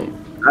day room.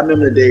 I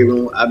remember the day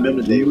room.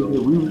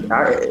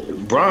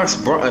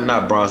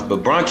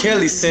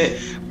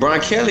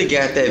 Bron Kelly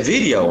got that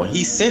video and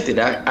he sent it.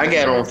 I got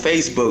it on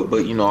Facebook,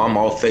 but you know, I'm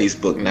off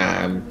Facebook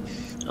now.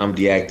 I'm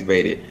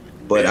deactivated.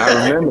 But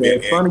I remember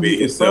it's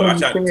funny I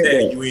tried to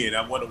tag you in.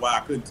 I wonder why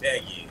I couldn't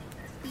tag you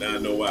in. Now I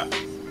know why.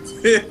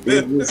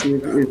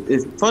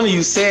 It's funny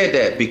you said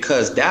that,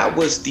 because that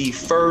was the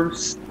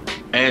first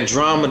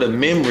Andromeda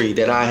memory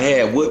that I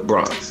had with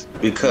Bronx,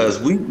 because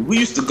we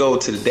used to go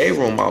to the day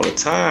room all the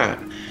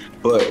time.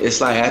 But it's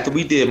like after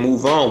we did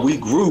Move On, we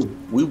grew.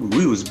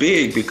 We was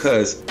big,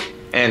 because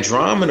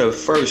Andromeda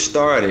first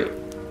started.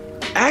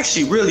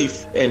 Actually,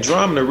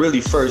 Andromeda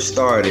really first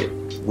started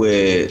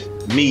with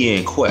me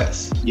and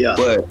Quest. Yeah.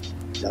 But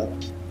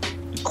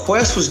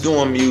Quest was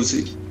doing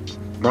music.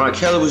 Bron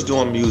Kelly was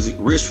doing music.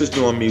 Rich was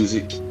doing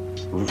music.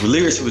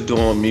 Lyrics was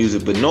doing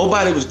music. But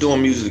nobody was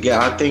doing music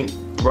together. I think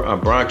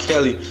Bron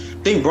Kelly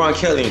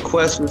and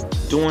Quest was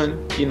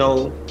doing, you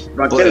know,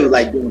 Ron Kelly was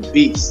like doing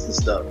beats and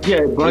stuff.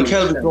 Yeah, Ron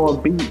Kelly was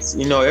doing beats.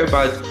 You know,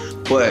 everybody.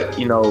 But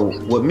you know,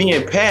 with me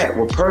and Pat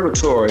with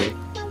Purgatory,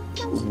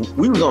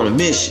 we was on a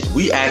mission.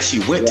 We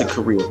actually went to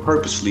Korea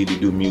purposely to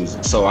do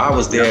music. So I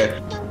was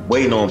there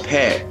waiting on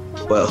Pat,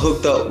 but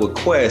hooked up with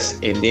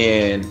Quest, and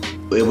then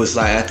it was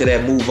like after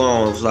that move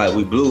on, it was like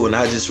we blew. And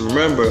I just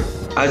remember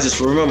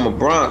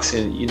Bronx,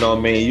 and you know what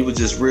I mean, you was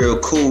just real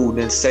cool,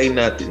 didn't say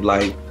nothing,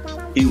 like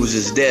he was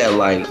just there,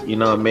 like, you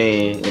know what I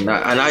mean. And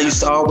I used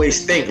to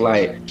always think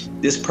like,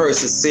 this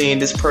person sing,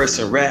 this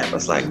person rap. I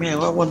was like, man,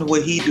 I wonder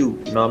what he do.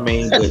 You know what I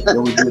mean? But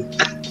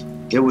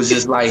it was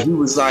just like he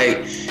was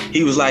like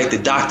the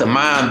Dr.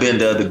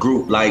 Mindbender of the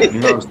group. Like, you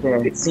know what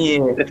I'm saying?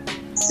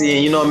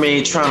 Seeing, you know what I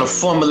mean, trying to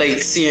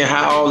formulate, seeing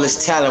how all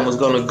this talent was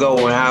gonna go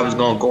and how it was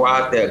gonna go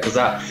out there. Cause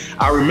I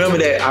remember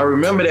that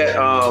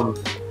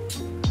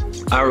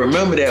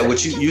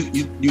what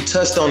you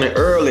touched on it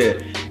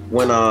earlier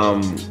when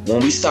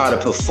we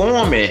started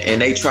performing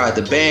and they tried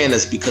to ban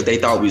us because they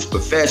thought we was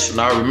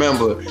professional. I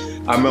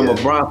remember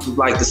Bronx was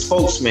like the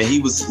spokesman. He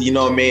was, you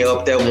know what I mean,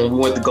 up there when we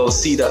went to go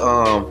see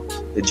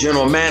the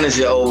general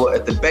manager over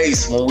at the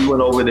base when we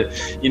went over to,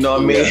 you know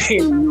what I mean?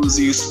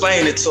 He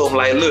explained it to him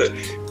like, look,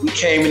 we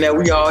came in there,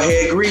 we all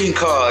had green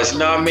cards, you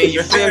know what I mean?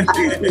 You feel me?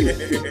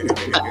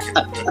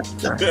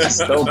 I just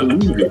don't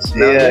believe it.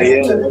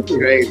 That's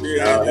great.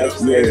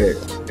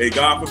 Hey,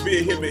 God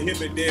forbid him and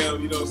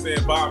them, you know what I'm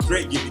saying, Bob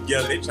Drake get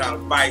together, they trying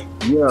to fight.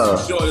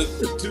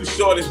 Two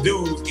shortest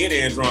dudes in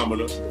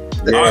Andromeda.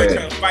 Always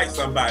trying to fight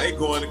somebody. They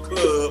go in the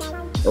club.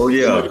 Oh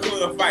yeah. Go in the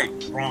club fight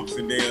Bronx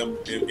and them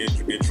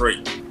and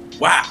Drake.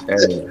 Wow. Why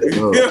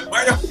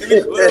y'all in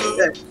the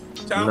club?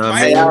 I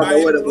don't know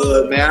what it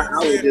was, man. I don't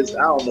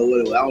know what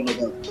it was. I don't know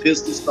what the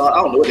pistol start. I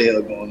don't know what the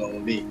hell going on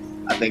with me.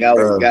 I think I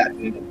was got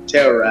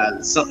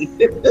terrorized or something.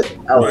 But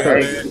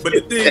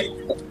the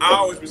thing I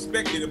always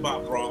respected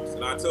about Bronx,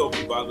 and I tell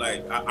people,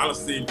 I done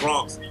seen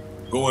Bronx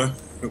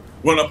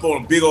run up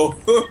on a big old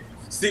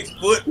 6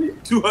 foot,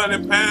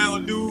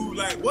 200-pound dude.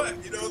 Like what?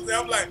 You know what I'm saying?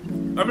 I'm like,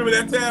 I remember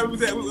that time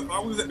I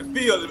was at the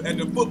field, at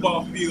the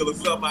football field or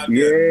something out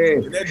there.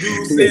 And that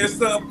dude said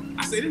something.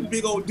 I said, this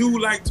big old dude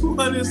like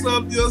 200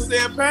 something, you know what I'm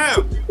saying,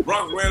 pounds.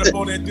 Bronx ran up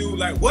on that dude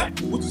like, what?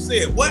 What you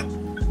said? What?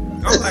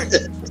 I was like,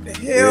 what the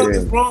hell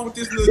is wrong with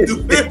this little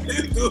dude?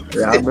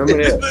 Yeah, I remember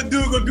that. This little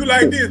dude gonna do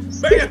like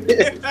this.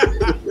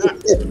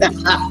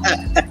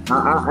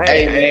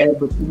 Hey,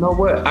 but you know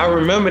what? I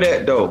remember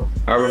that though.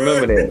 I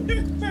remember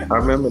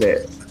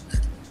that.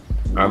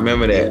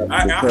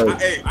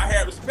 I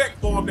had respect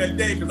for him that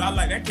day because I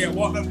like that cat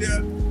walked up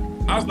there.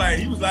 I was like,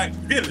 he was like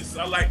Phyllis.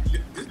 I was like,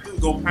 this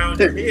dude gonna pound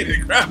your head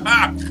in the crowd.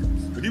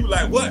 But he was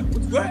like, what?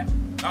 What?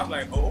 I was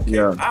like, oh, okay,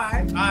 all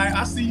right,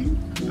 I see you.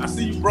 I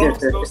see you, bro. You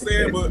know what I'm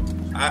saying? But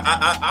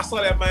I saw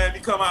that Miami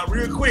come out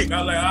real quick. I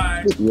was like, all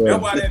right.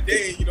 That's why that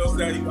day, you know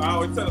what I'm saying? I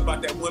always tell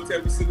about that one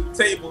time we sit at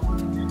the table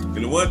and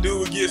the one dude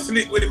would get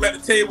slick with him at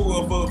the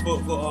table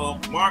for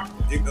Mark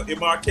in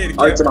Marquette,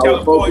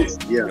 California.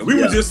 And we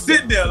were just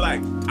sitting there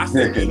like, I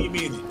said, any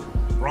minute,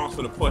 Bronx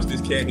gonna punch this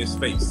cat in his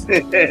face.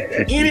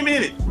 Any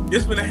minute.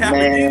 It's gonna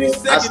happen any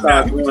second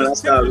now. He was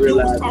just telling the dude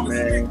was talking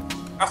to me.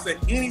 I said,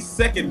 any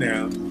second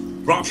now,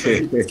 Bronx gonna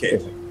hit this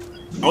cat.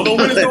 I don't know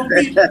when it's gonna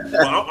be.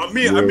 But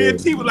me and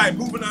T were like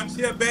moving our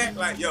chair back,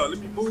 like, yo, let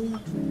me move.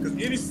 Because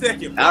any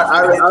second.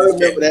 I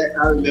remember that.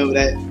 I remember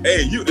that.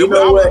 Hey, you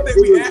know what?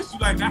 We asked you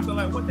like after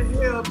like, what the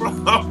hell, bro?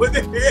 What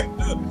the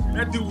hell?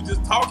 That dude was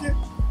just talking.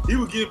 He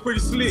was getting pretty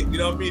slick, you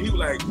know what I mean? He was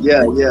like,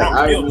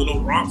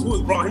 Bronx, who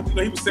was Bronx?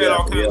 He was saying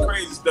all kinds of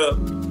crazy stuff.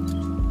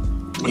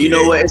 You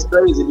know what? It's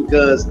crazy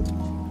because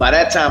by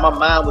that time my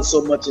mind was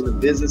so much in the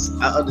business.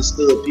 I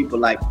understood people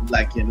like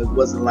him. It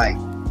wasn't like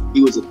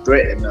he was a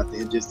threat or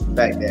nothing. It's just the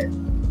fact that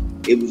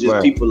it was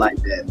just people like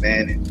that,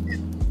 man.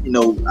 And you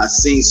know, I've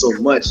seen so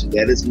much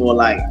that it's more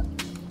like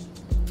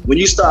when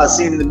you start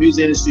seeing in the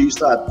music industry, you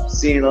start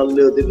seeing all the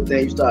little different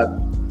things. You start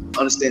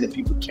understanding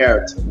people's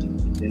character,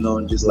 you know,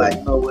 and just like,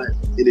 you know what,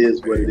 it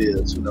is what it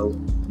is, you know.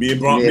 Me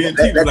and T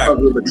was like,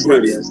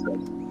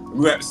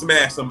 we had to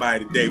smash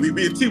somebody today. Me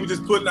and T was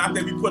just putting out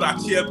there. We put our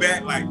chair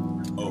back, like,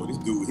 oh, this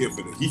dude here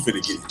he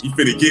finna get it. He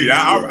finna get it.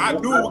 I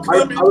knew it was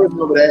coming. I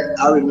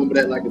remember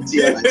that like a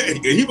tear.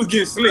 And he was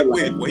getting slick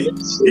with it. Boy.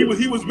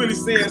 He was really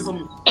saying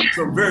some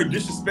very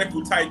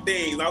disrespectful type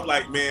things. I was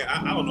like, man,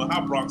 I don't know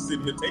how Bronx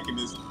sitting here taking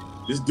this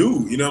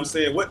dude. You know what I'm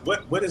saying?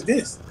 What is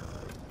this?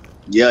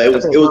 Yeah, it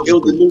was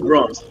the new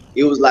Bronx.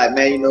 It was like,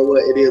 man, you know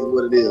what? It is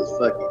what it is.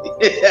 Fuck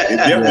it.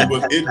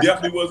 It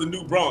definitely was a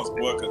new Bronx,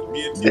 boy. Because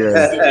me and T was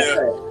sitting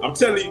there. I'm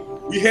telling you,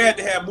 we had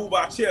to move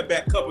our chair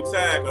back a couple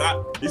times.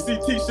 But you see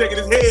T shaking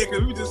his head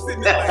because we were just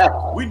sitting there like,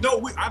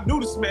 I knew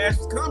the smash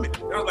was coming. I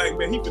was like,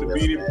 man, he finna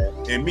beat him,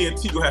 and me and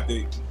T gonna have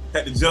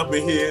to jump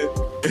in here.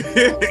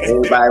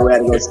 Everybody had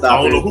to go stop.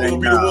 I don't know who gonna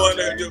be the one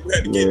that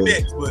had to get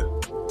next, but.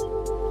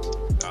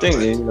 I think,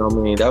 you know what I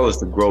mean, that was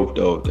the growth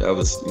though. That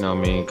was, you know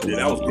what I mean? Yeah,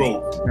 that was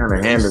growth. Kind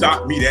of handled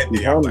shocked me that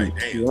day. I was like,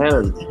 damn.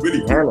 He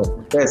really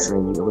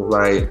professionally. It was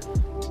like,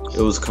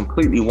 it was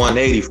completely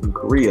 180 from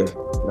Korea. I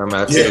mean,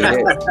 I tell you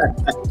that.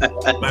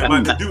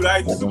 Like the dude I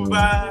used to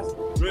supervise,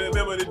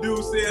 Remember the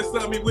dude said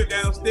something? He went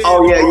downstairs.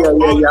 Oh yeah. I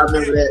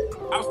remember that.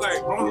 I was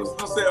like, bro,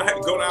 I said I had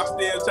to go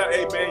downstairs. Tell,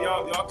 hey man,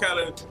 y'all kind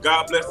of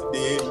God bless the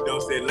dead. You know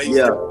what I'm saying? Lacey, you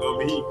know what I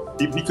mean?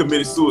 He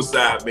committed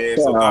suicide, man.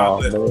 So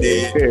God bless the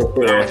dead.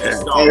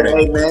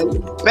 Hey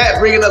man, Pat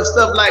bringing up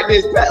stuff like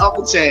this, Pat off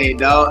the chain,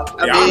 dog.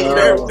 I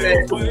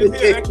can't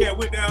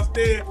went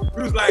downstairs.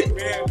 He was like,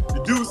 man,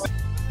 the dude said.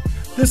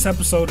 This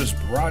episode is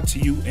brought to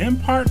you in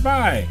part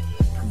by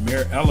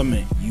Premier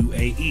Element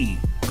UAE.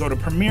 Go to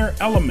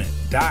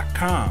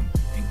premierelement.com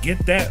and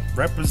get that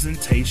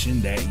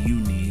representation that you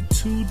need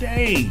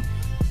today.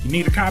 You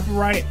need a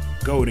copyright?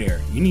 Go there.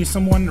 You need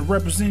someone to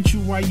represent you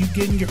while you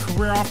getting your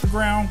career off the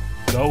ground?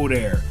 Go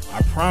there.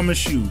 I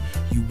promise you,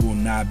 you will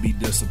not be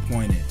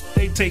disappointed.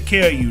 They take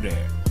care of you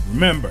there.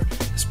 Remember,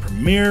 it's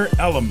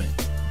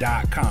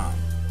premierelement.com.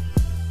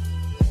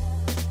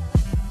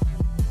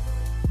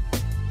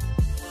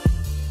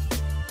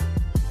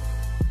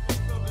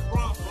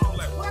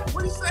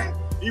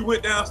 He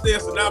went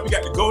downstairs, so now we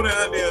got to go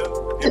down there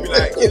and be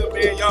like, yeah,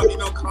 man,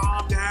 y'all,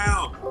 calm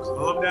down.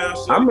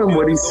 I remember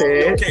what he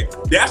said. Okay,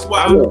 that's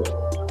why.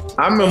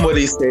 I remember what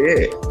he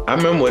said.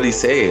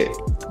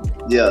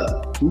 Yeah.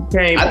 He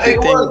came.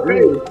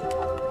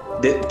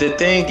 The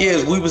thing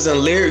is, we was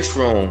in lyrics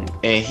room,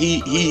 and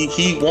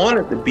he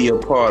wanted to be a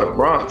part of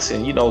Bronx,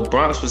 and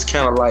Bronx was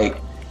kind of like,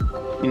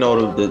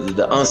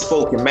 the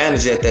unspoken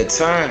manager at that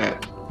time.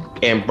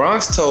 And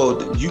Bronx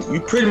told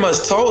you pretty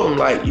much told him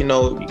like, you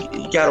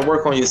got to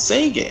work on your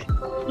singing,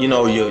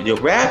 your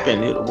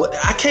rapping.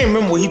 I can't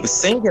remember what he was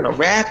singing or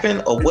rapping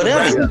or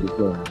whatever he was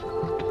doing.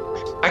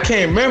 I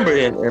can't remember.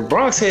 And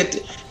Bronx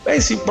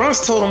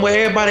Bronx told him what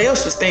everybody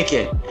else was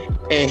thinking,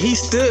 and he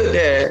stood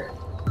there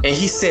and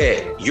he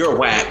said, "You're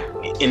whack,"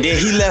 and then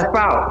he left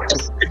out.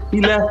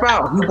 He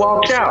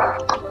walked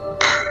out.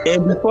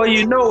 And before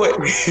you know it,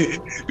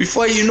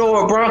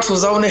 Bronx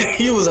was on there.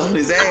 He was on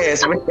his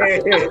ass, man. He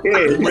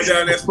went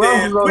down that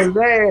Bronx was on his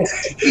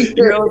ass. You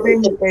know what I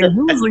mean? And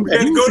usually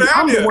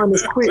I'm the one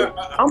that's quick.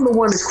 I'm the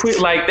one that's quick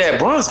like that.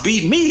 Bronx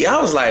beat me. I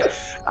was like,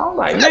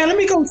 man, let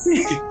me go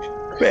see.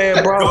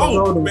 Man, Bronx.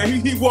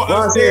 Man, he walked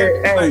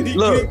upstairs. Hey,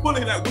 look. He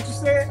pulling like, what you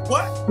said?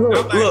 What?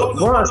 Look,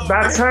 Bronx.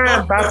 By the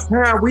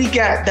time we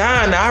got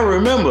down there, I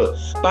remember.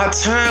 By the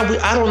time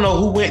I don't know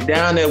who went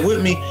down there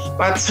with me.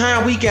 By the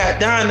time we got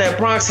down there,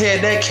 Bronx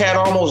had that cat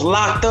almost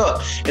locked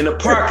up in the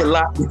parking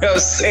lot. You know what I'm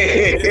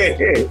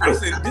saying? I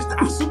said,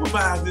 I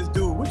supervise this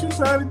dude. What you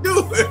trying to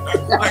do?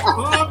 Like,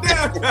 calm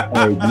down.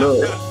 Hey,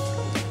 look.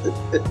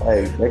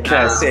 Hey, that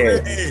cat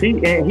said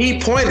he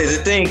pointed.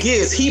 The thing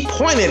is, he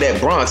pointed at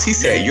Bronx. He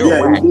said, "You're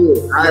whack." He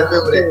did. I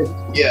remember that.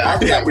 Yeah, I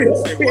remember. He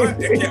said, "What?"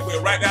 That cat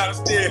went right down the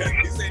stairs.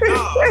 He said,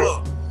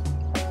 "No,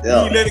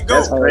 yeah, he let it go."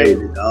 That's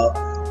crazy, dog.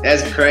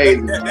 That's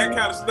crazy. That kind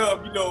of stuff,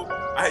 you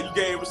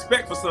gain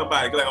respect for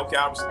somebody. Like, okay,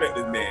 I respect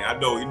this man. I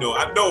know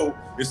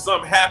if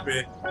something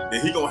happened, then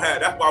he gonna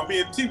have. That's why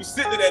me and T was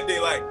sitting there that day,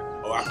 like,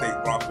 oh, I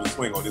think Bronx will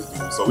swing on this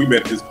dude. So we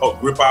better just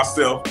grip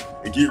ourselves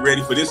and get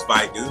ready for this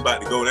fight. It's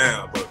about to go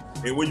down.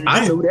 And when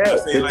I knew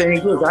that. The thing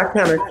is, I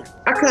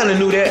kind of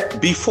knew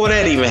that before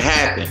that even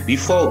happened.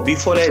 Before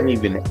that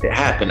even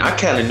happened, I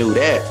kind of knew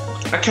that.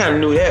 I kind of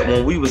knew that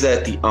when we was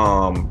at the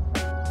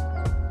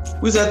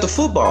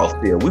football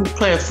field. We were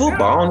playing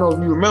football. I don't know if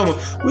you remember.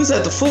 We was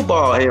at the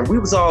football and we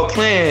was all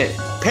playing.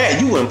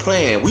 Pat, you weren't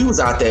playing. We was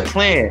out there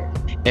playing,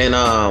 and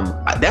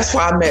that's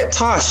why I met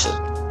Tasha.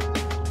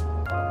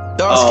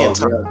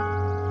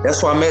 Tasha.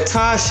 That's why I met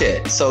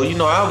Tasha. So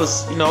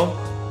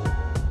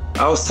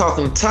I was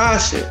talking to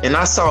Tasha, and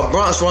I saw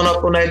Bronx run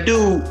up on that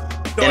dude,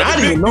 and I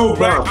didn't even know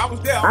Bronx. I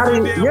was there.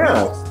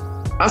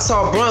 I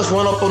saw Bronx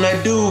run up on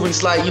that dude, and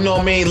it's like,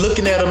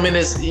 looking at him, and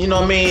it's,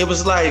 it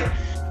was like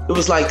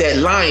that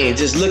lion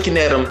just looking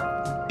at him,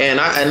 and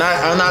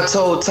I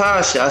told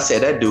Tasha, I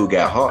said, that dude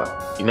got heart.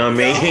 You know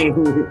what I mean?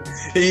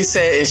 He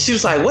said, and she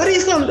was like, what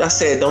he's gonna? I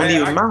said, don't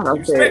even mind.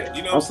 I said,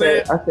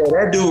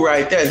 that dude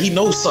right there, he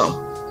knows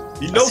something.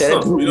 You know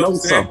something. You know what I'm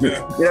saying? You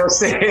know what I'm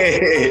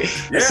saying?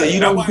 I said,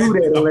 you don't do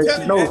that unless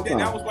you know something.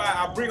 That was why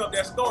I bring up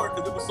that story,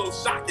 because it was so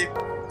shocking.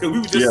 Because we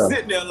were just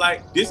sitting there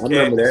like, this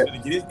cat is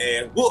going to get his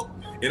ass whooped.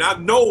 And I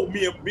know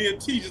me and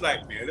T just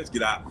like, man, let's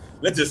get out.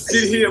 Let's just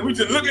sit here. We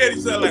just look at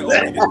each other like,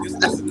 oh, this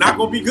is not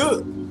going to be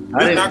good.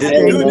 It's not going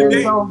to be good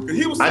today.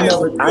 He was saying,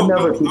 I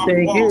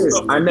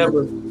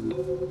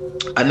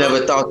never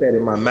thought that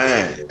in my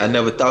mind. I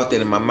never thought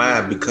that in my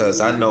mind, because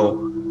I know,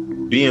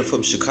 being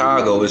from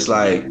Chicago, it's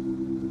like,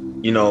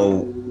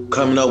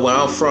 coming up where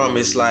I'm from,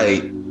 it's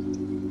like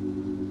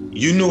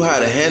you knew how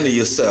to handle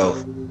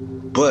yourself,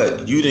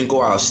 but you didn't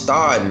go out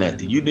starting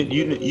nothing. You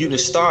didn't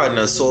start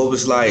nothing. So it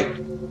was like,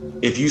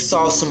 if you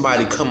saw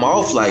somebody come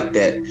off like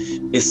that,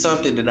 it's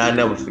something that I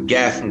never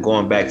forgot from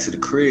going back to the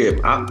crib.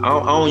 I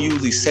don't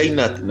usually say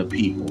nothing to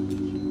people,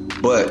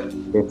 but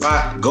if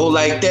I go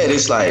like that,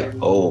 it's like,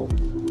 oh,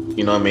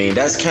 you know what I mean?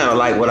 That's kind of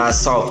like what I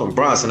saw from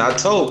Bronx. And I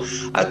told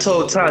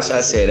Tasha,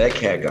 I said, that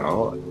cat got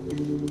hard.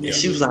 And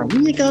she was like, he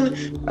ain't gonna.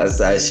 She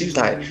was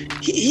like,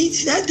 he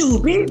that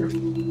dude big.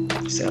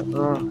 I said,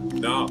 no.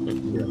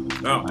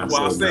 Well,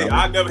 I say,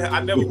 I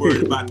never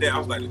worried about that. I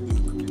was like,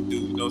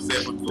 know what I'm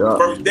saying? From the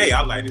first day,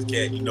 I like this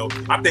cat, you know.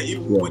 I think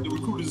even with the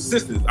recruiters'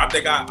 assistants, I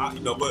think I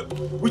you know, but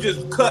we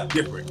just cut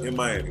different in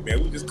Miami,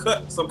 man. We just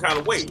cut some kind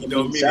of way, you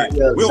know what I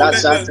mean? We don't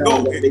let nothing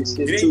go. It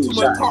ain't too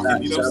much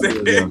talking, you know what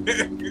I'm saying?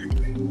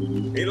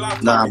 Ain't a lot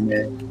of talking.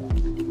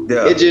 Man.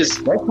 Yeah. It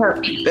just go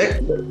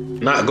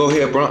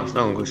ahead, Bronx.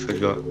 No, go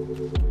straight up.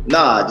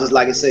 Nah, just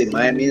like I say,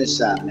 Miami is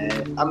shot,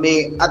 man. I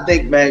mean, I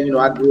think, man, you know,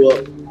 I grew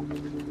up.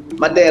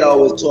 My dad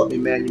always taught me,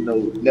 man, you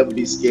know, never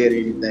be scared of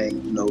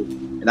anything, you know.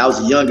 And I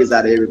was the youngest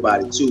out of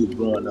everybody too,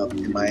 growing up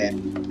in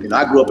Miami. You know,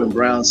 I grew up in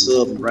Brown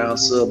Sub. I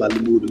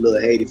moved to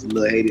Little Haiti. From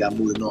Little Haiti, I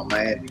moved to North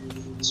Miami.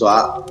 So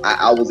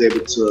I was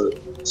able to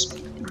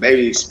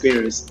maybe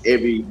experience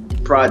every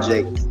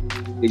project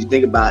that you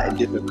think about in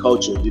different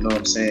cultures. You know what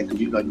I'm saying?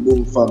 Because you know, you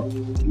moving from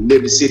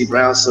Liberty City,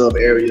 Brown Sub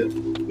area.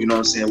 You know what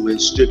I'm saying? Where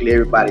strictly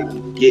everybody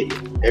get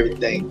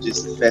everything,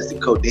 just a festive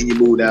coat. Then you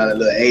move down to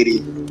Little Haiti,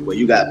 where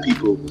you got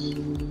people,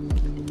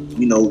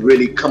 you know,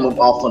 really coming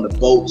off on the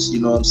boats. You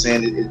know what I'm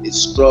saying? It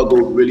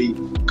struggled, really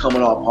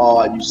coming off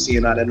hard. You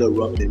seeing how that little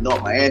rough. In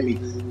North Miami,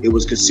 it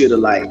was considered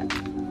like,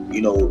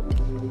 you know,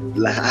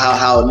 like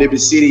how Liberty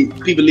City,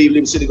 people leave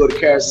Liberty City to go to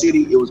Carol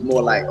City. It was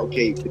more like,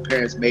 okay, the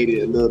parents made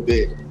it a little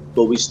bit,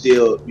 but we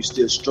still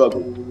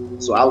struggle.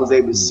 So I was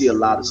able to see a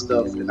lot of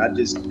stuff, and I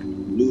just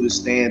knew to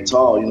stand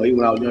tall. You know, even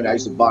when I was young, I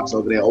used to box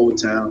over there in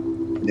Old Town,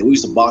 and then we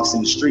used to box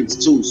in the streets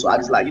too. So I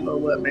just like, you know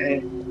what,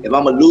 man, if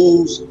I'm gonna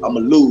lose, I'm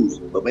gonna lose.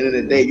 But at the end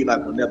of the day, you're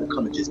not gonna never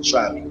come and just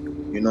try me.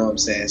 You know what I'm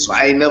saying? So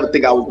I ain't never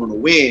think I was gonna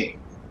win,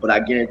 but I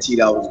guaranteed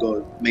I was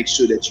gonna make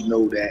sure that you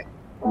know that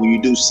when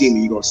you do see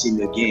me, you're gonna see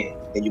me again,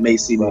 and you may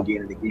see me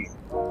again and again.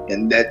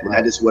 And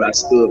that is what I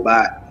stood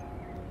by.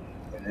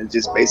 And it's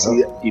just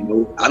basically, you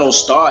know, I don't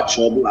start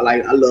trouble.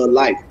 I love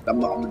life. I'm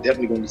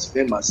definitely going to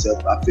defend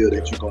myself. I feel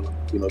that you're going to,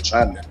 you know,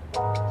 try me.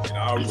 And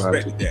I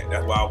respected that.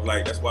 That's why I was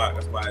like, that's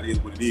why it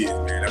is what it is,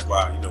 man. That's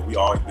why, you know, we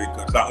always been,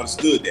 because I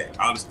understood that.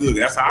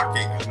 That's how I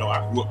came. You know,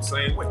 I grew up the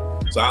same way.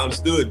 So I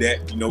understood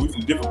that. You know, we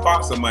from different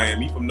parts of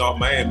Miami. From North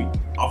Miami.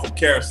 I'm from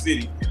Carol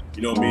City.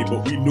 You know what I mean?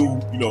 But we knew,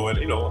 you know, and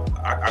you know,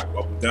 I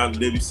was down in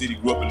Liberty City,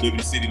 grew up in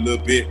Liberty City a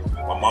little bit.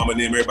 My mama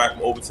and them, everybody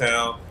from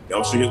Overtown.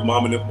 I'm sure his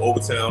mama and them from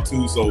Overtown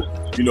too. So,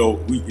 you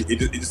know,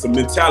 it's just a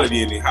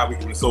mentality in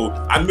it. So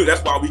I knew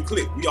that's why we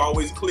clicked. We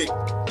always clicked,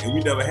 and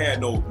we never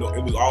had no.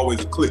 It was always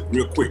a click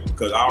real quick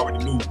because I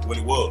already knew what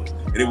it was,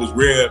 and it was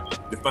rare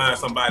to find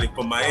somebody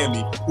from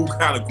Miami who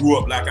kind of grew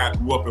up like I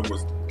grew up and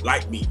was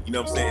like me. You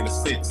know what I'm saying? In a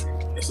sense,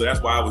 and so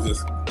that's why it was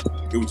just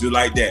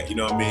like that. You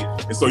know what I mean?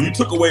 And so you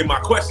took away my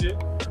question.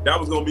 That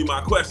was gonna be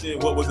my question.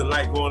 What was it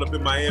like growing up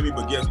in Miami?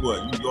 But guess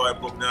what? You already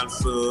broke down the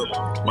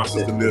sub. My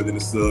sister lived in the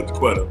sub,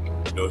 Dequetta.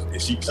 You know,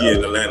 and she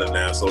in Atlanta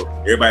now. So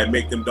everybody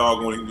make them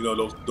doggone, you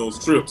know,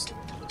 those trips.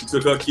 She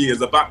took her kids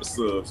up out the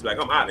sub. She's like,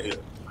 I'm out of here.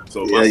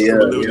 So my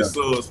sister lived in the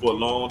subs for a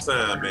long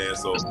time, man.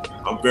 So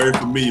I'm very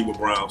familiar with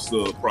Brown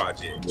Sub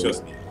Project.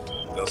 Trust me.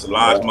 You know, it's a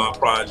Largemont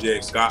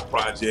Project, Scott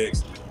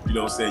Projects. You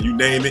know what I'm saying? You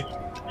name it.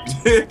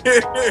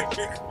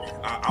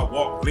 I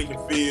walked Lincoln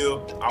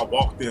Field. I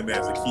walked them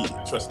as a kid.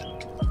 Trust me.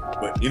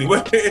 But anyway,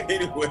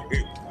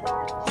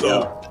 so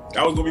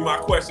that was gonna be my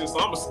question. So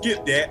I'm gonna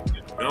skip that,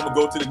 and I'm gonna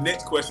go to the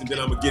next question. Then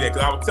I'm gonna get it,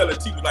 because I was telling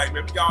T, like,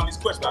 man, we got all these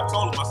questions. I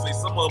told him, I say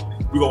some of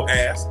them we gonna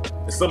ask,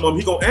 and some of them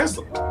he gonna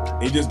answer.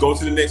 And he just go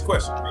to the next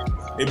question.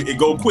 It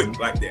go quick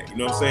like that. You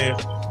know what I'm saying?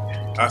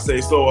 I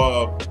say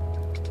so.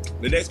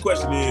 The next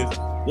question is,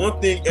 one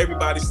thing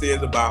everybody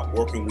says about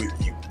working with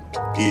you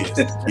is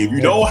if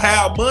you don't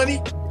have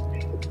money,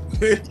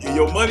 if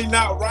your money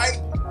not right,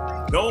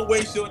 don't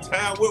waste your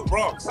time with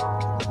Bronx.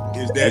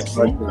 Is that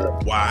true?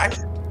 Why?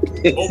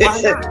 Or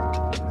why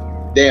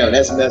not? Damn,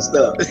 that's messed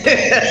up. I'm just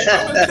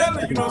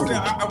telling you, you know what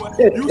I'm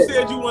saying? You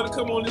said you want to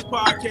come on this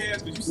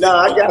podcast. You said,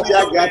 I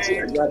got you.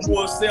 You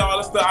want to say all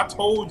this stuff. I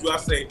told you. I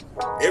say,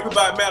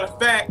 everybody, matter of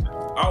fact,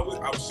 I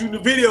was shooting a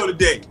video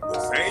today.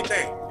 Same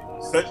thing.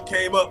 Such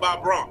came up by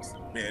Bronx.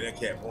 Man, that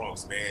cat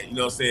Bronx, man. You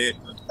know what I'm saying?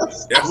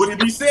 That's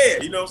what he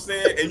said. You know what I'm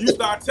saying? And you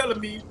start telling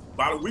me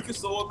about a week or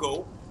so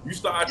ago, you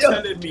start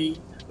telling me,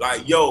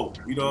 like, yo,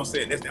 you know what I'm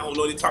saying? That's, I don't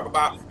know what they talk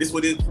about. This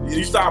what it is. And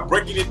you start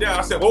breaking it down.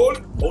 I said, hold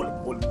it.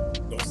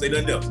 Don't say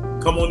nothing else.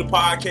 Come on the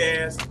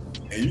podcast,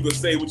 and you can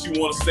say what you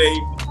want to say.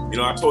 You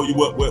know, I told you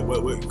what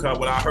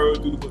I heard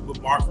through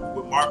what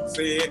Mark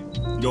said.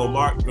 You know,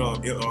 Mark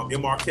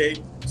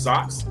MRK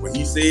Socks, what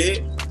he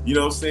said. You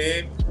know what I'm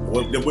saying?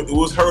 It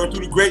was heard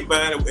through the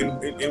grapevine and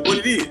what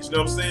it is. You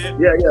know what I'm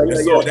saying? Yeah.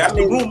 So that's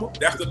the rumor.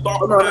 That's the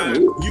thought behind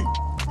you.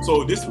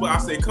 So this is why I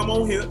say, come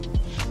on here,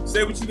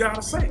 say what you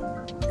gotta say.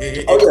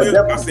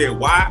 I said,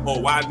 why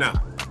or why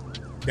not?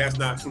 That's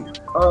not true.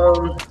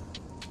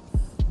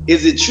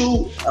 Is it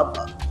true?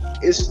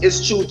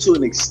 It's true to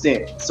an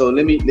extent. So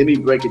let me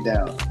break it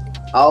down.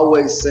 I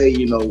always say,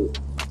 you know,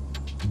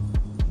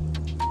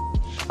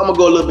 I'm gonna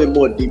go a little bit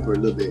more deeper, a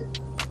little bit.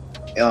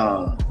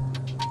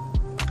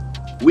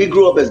 We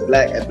grew up as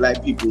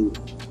black people,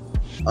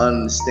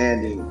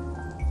 understanding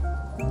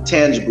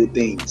tangible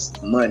things,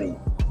 money.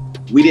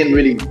 We didn't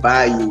really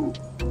value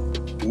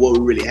what we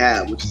really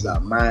have, which is our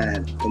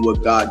mind and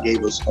what God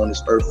gave us on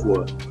this earth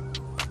for.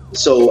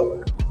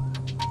 So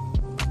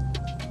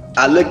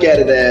I look at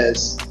it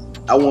as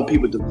I want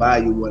people to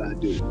value what I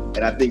do, and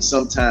I think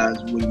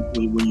sometimes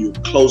when you're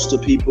close to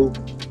people,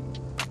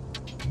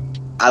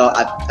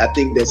 I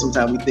think that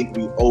sometimes we think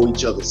we owe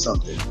each other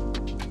something.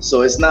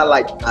 So it's not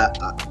like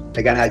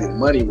I gotta have your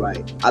money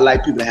right. I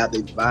like people to have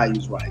their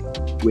values right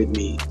with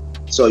me.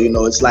 So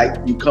it's like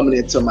you coming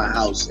into my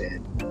house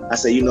and I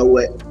say, you know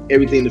what,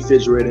 everything in the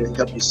refrigerator,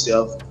 help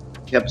yourself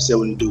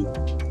when you do,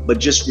 but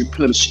just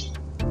replenish it.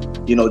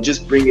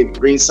 Just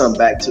bring something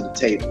back to the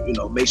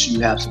table. Make sure you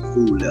have some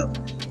food left.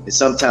 And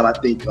sometimes I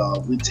think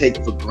we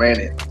take for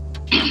granted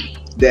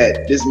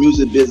that this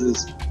music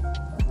business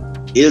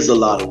is a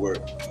lot of work.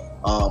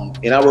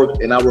 And I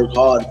work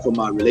hard for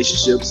my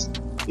relationships,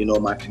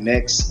 my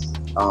connects,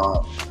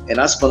 and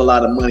I spend a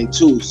lot of money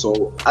too.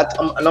 So I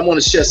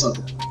want to share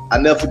something. I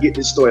never forget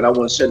this story, and I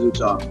want to share it with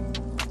y'all.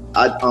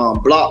 I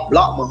Block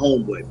my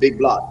homeboy, Big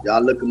Block.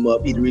 Y'all look him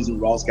up. He the reason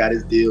Ross got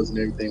his deals and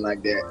everything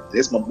like that.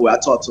 That's my boy. I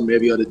talk to him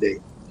every other day,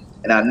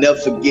 and I never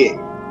forget.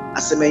 I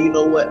said, man, you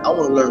know what? I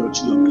want to learn what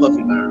you and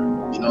Puffy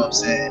learn. You know what I'm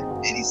saying?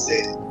 And he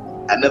said,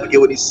 I never forget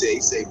what he said.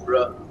 He said,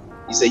 bro,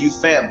 you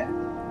family.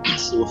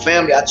 So with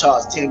family, I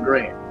charge 10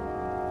 grand.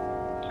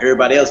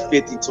 Everybody else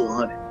 50 to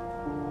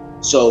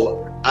 100.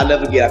 So I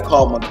never forget. I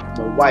called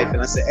my wife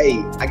and I said,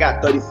 hey, I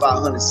got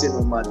 3,500 sitting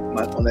on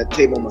on that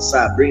table on my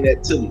side. Bring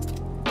that to me.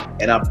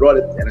 And I brought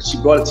it, and she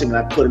brought it to me,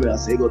 and I put it in. I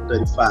said, "Here go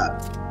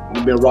 35."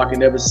 We've been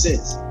rocking ever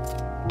since.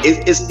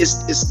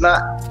 It's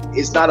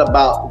not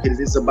about, because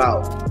it's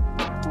about,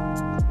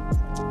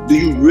 do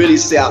you really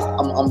say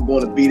I'm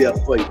going to be there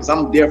for you? Because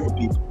I'm there for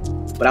people,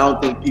 but I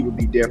don't think people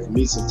be there for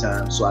me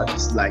sometimes. So I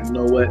just like, you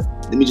know what?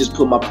 Let me just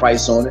put my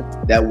price on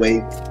it. That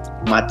way,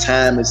 my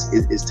time is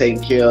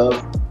taken care of. I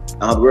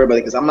don't have to worry about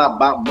it because I'm not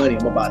about money.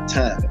 I'm about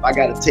time. If I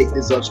got to take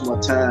this up to my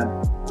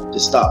time to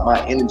stop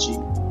my energy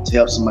to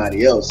help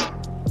somebody else,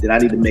 then I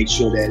need to make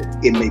sure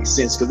that it makes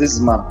sense, because this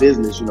is my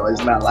business.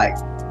 It's not like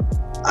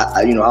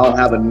I don't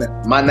have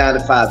my 9 to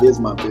 5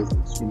 is my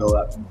business.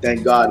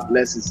 Thank God,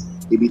 blesses.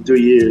 It'll be 3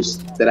 years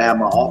that I have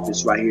my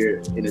office right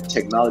here in the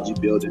technology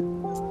building.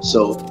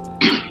 So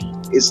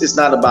it's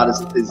not about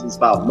it's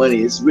about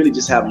money. It's really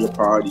just having your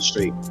priorities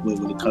straight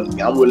when it comes to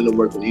me. I'm willing to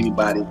work with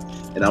anybody,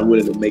 and I'm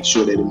willing to make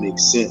sure that it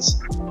makes sense.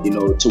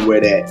 To where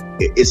that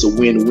it's a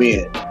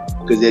win-win,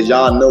 because as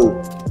y'all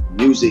know,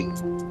 music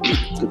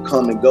could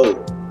come and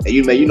go. And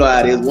you know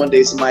how it is. One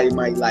day somebody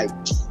might like,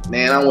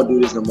 man, I don't want to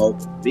do this no more.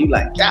 Be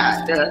like,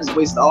 God damn, I just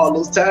wasted all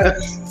this time.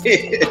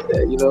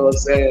 You know what I'm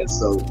saying?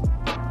 So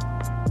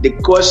the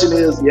question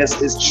is,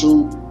 yes, it's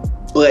true,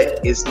 but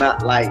it's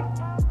not like,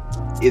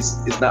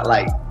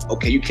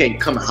 okay, you can't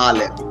come and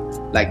holler at me.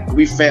 Like,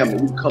 we family,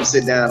 we can come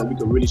sit down and we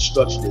can really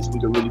structure this. We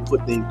can really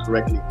put things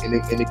correctly, and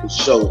it can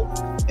show,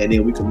 and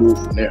then we can move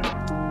from there.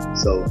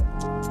 So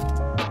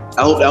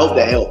I hope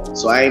that helped.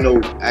 So I ain't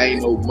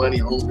no money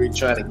hungry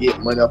trying to get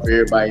money off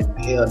everybody.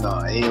 Hell no,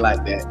 it ain't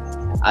like that.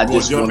 I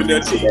just jump in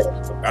want that team.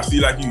 I see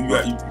like you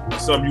got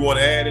something you want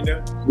to add in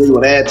there. What you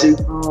want to add to?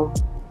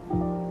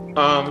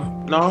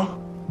 No.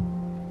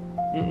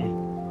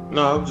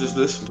 No, I was just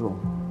listening to him.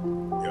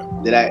 Yeah.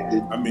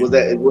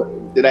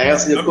 Did I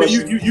answer your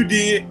question? You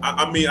did.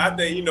 I think I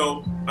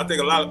think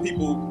a lot of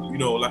people,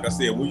 like I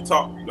said, when you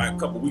talked like a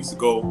couple weeks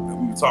ago, and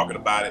we were talking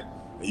about it,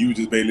 and you were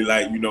just basically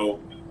like,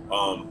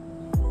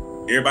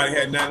 everybody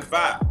had 9 to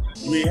 5.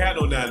 You ain't had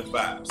no 9 to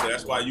 5, so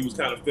that's why you was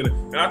kind of feeling.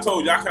 And I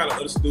told you I kind of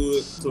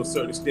understood to a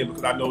certain extent,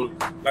 because I know,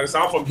 like I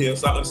said, I'm from here,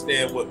 so I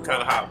understand what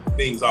kind of how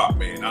things are,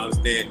 man. I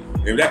understand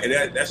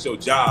if that's your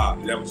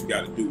job, that's what you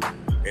got to do,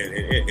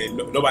 and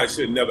nobody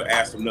should never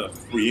ask them nothing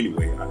for free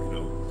anyway.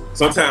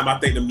 Sometimes I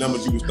think the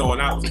numbers you was throwing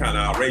out was kind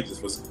of outrageous,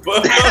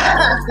 but we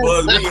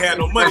ain't had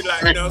no money,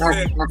 like, you know what I'm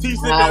saying? T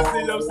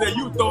sitting there saying,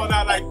 you throwing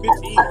out like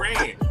 15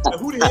 grand. Like,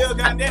 who the hell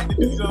got that to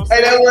do, you know what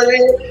I'm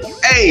saying?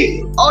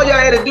 Hey, all y'all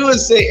had to do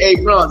is say,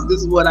 hey, Bronx, this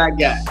is what I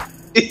got.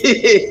 Like,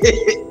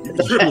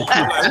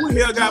 who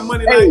the hell got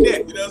money like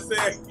that, you know what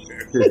I'm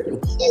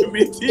saying? Me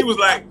and T was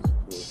like,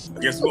 I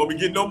guess we won't be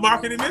getting no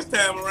marketing this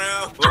time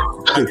around.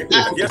 I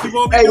guess we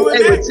won't be doing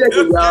that. Hey, but check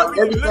it, y'all.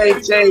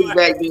 Everything changed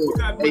back then.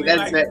 Hey,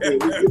 that's that.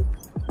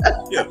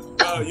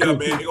 Yeah, man,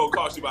 they gonna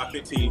cost you about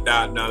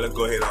 $15,000. Let's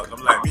go ahead.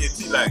 I'm like, me and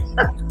T like,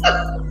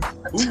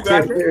 who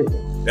got that?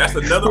 That's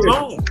another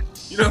loan.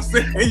 You know what I'm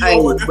saying? Hey,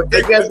 but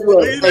guess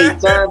what? Hey,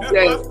 time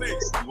changed.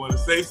 You want to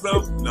say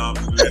something? No, I'm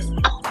just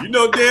listening. You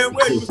know damn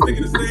well you was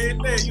thinking the same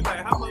thing. You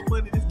like, how much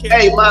money this cat?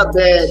 Hey, my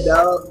bad,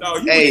 dog. No,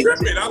 you was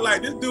tripping. I'm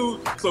like, this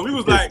dude. So we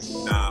was like,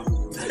 nah.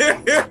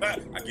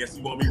 I guess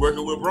you want me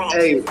working with Bronx.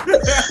 Hey,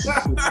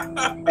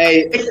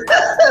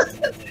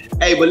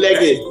 but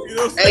look it.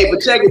 Hey, but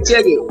check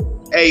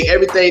it. Hey,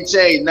 everything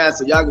changed now,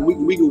 so y'all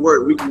we can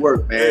work, man.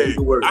 Hey, we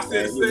can work. I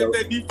said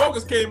that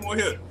D-Focus came on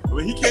here.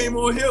 When he came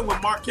on here,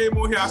 when Mark came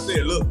on here, I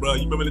said, look, bro,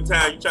 you remember the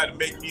time you tried to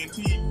make me and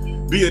T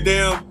be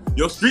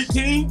your street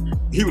team?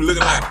 He was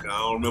looking like, I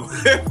don't remember.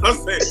 I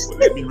said, well,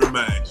 let me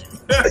remind you.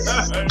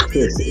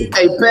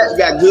 Hey, Pat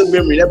got good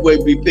memory. That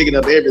boy be picking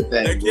up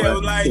everything. That kid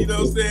was like, you know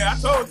what I'm saying? I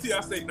told you,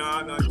 I said,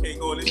 nah, you can't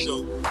go on this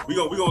show. We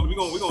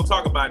gonna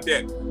talk about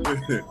that.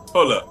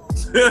 Hold up.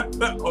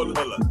 hold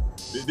up.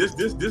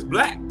 This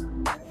black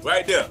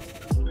right there.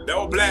 That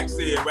what Black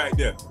said right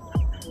there.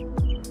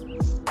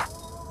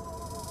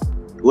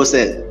 What's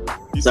that?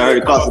 He said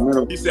it costs a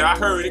minimum. He said, I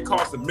heard it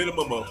costs a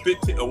minimum of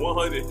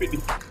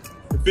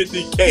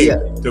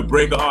 150K to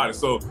break an artist.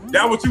 So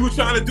that what you were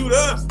trying to do to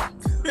us?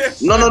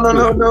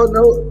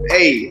 No.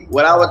 Hey,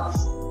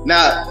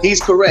 now he's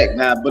correct.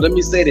 Now, but let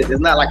me say this: there's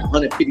not like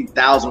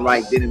 150,000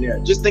 right then and there.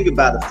 Just think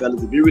about it,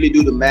 fellas. If you really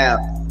do the math,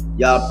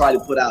 y'all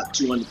probably put out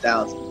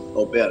 200,000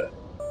 or better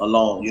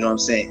alone. You know what I'm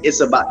saying? It's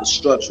about the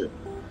structure.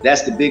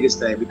 That's the biggest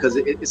thing because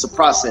it's a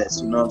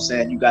process. You know what I'm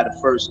saying? You got to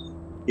first,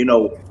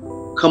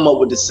 come up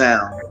with the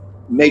sound,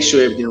 make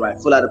sure everything right,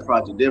 fill out the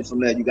project. Then from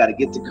there, you got to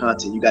get the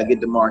content, you got to get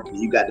the marketing,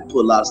 you got to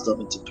put a lot of stuff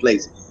into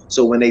place.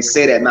 So when they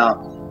say that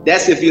now,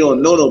 that's if you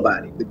don't know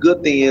nobody. The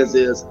good thing is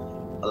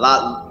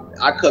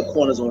I cut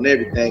corners on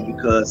everything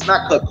because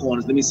not cut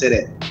corners. Let me say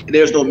that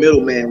there's no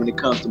middleman when it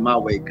comes to my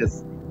way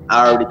because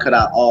I already cut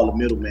out all the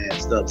middleman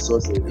stuff. So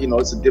it's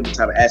it's a different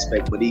type of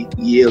aspect. But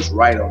he is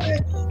right on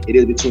that. It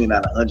is between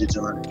about 100 to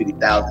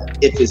 150,000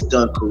 if it's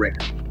done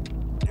correctly.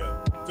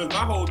 Yeah. Because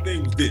my whole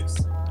thing was this.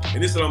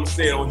 And this is what I'm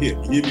saying on here.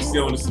 You hear me say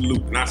on the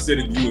salute, and I said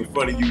it to you in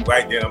front of you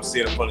right there. I'm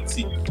saying in front of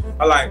T.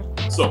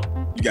 So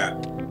you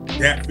got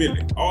that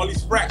feeling, all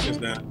these fractions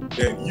now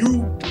that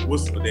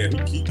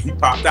he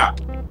popped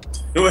out.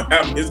 You know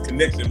having his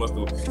connection must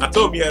have. I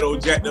told him he had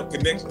old jacked up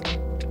connection.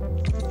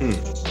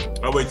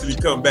 I'll wait till he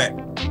come back.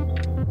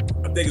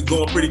 I think it's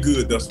going pretty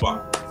good thus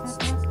far.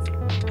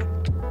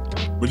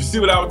 But you see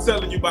what I was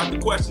telling you about the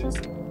questions?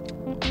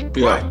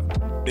 Yeah. Right.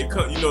 They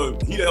come, he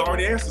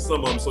already answered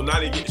some of them, so now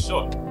they get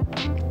short.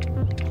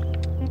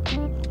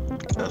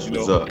 That's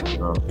what's up.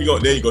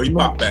 There you go. He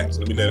popped back. So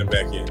let me let him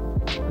back in.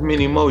 How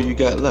many more you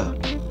got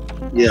left?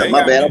 Yeah,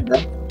 my bad.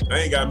 I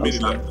ain't got many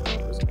left.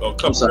 A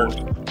couple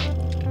more.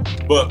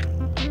 But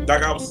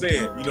like I was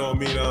saying, you know what I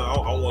mean? I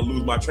don't want to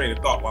lose my train of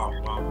thought while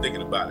I'm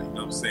thinking about it. You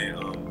know what I'm saying?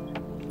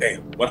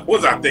 Damn, what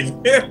was I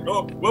thinking?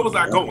 Where was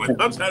I going?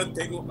 I'm trying to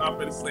think what I'm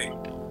going to say.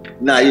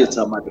 Nah, you're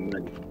talking about the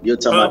money. You're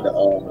talking about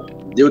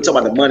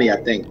the money, I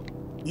think.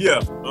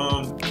 Yeah.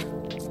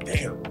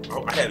 Damn.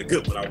 I had a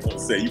good one I was going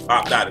to say. You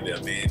popped out of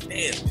there, man.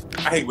 Damn.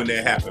 I hate when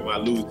that happens, when I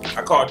lose.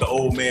 I call it the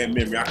old man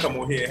memory. I come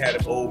on here and had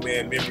them old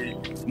man memory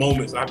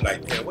moments. I'm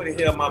like, damn, where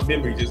the hell my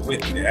memory just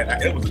went to that?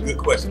 That was a good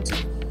question, too.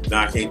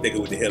 Now I can't think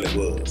of what the hell it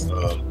was.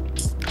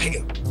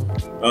 Damn.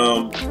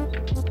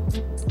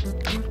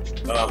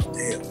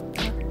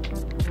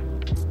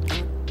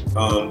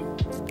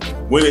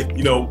 When it,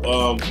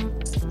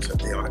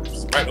 damn,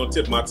 it's right on the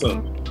tip of my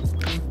tongue.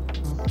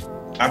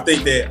 I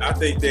think what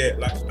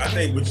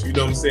you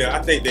know what I'm saying.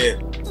 I think that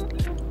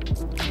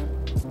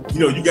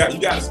you got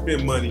to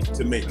spend money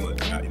to make money.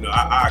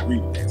 I agree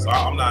with that. So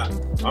I'm not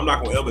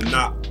gonna ever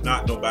knock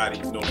nobody.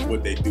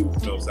 What they do. You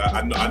know what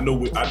I'm saying. I know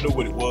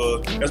what it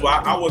was. That's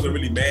why I wasn't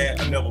really mad.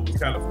 I never was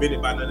kind of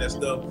offended by none of that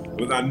stuff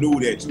because I knew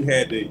that you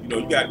had to.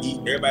 You got to eat.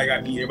 Everybody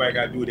got to eat. Everybody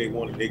got to do what they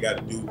wanted. They got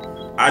to do.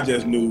 I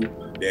just knew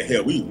that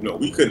hell,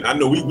 we couldn't. I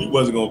know we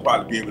wasn't gonna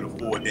probably be able to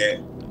afford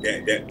that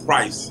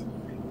price.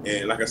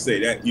 And like I say,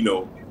 that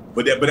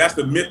but that's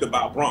the myth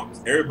about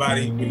Bronx.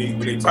 Everybody when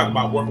they talk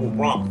about working with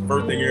Bronx,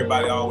 first thing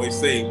everybody always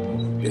say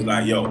is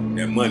like, yo,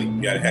 that money.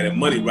 You gotta have that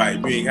money right.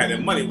 If you ain't had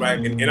that money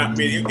right, and I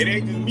mean it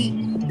ain't just me.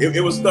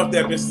 It was stuff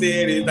that been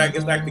said.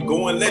 It's like the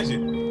going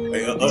legend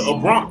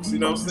of Bronx. You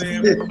know what I'm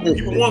saying?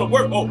 People want to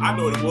work. Oh, I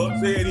know what it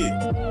was. There it is.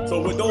 So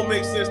what don't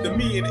make sense to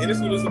me, and this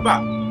is what it's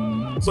about.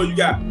 So you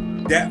got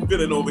that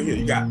feeling over here.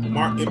 You got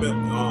Mark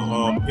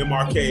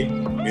MRK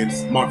and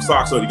Mark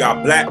Sox. So you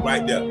got Black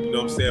right there. You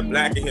know what I'm saying?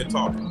 Black in here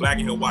talking. Black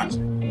in here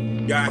watching.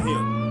 You got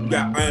him. You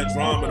got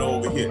Andromeda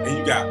over here. And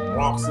you got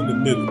Bronx in the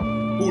middle.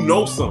 Who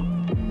knows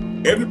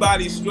something?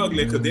 Everybody's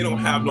struggling because they don't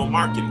have no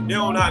marketing. They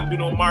don't know how to do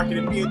no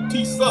marketing. Me and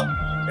T suck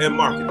at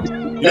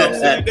marketing. You know what I'm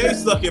saying? They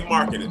suck at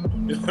marketing.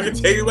 I can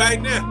tell you right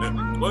now.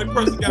 The only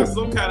person got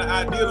some kind of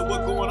idea of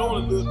what's going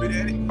on a little bit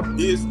at it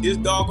is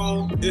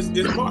doggone, it's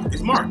Mark.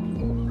 It's Mark.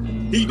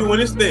 He doing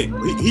his thing,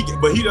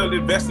 but he done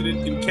invested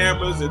in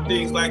cameras and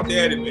things like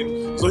that,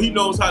 and so he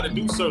knows how to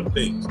do certain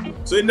things.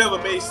 So it never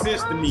made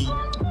sense to me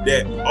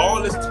that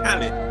all this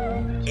talent,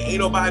 ain't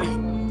nobody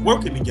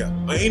working together,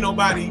 or ain't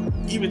nobody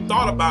even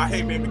thought about,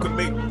 hey man, we can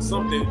make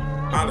something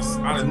out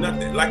of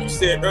nothing. Like you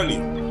said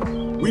earlier,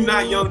 we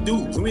not young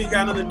dudes, we ain't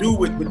got nothing to do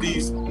with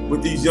these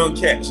young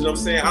cats. You know what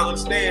I'm saying? I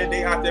understand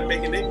they out there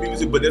making their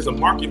music, but there's a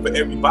market for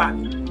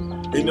everybody.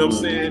 You know what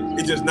I'm saying?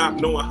 It's just not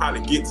knowing how to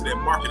get to that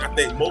market. I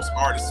think most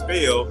artists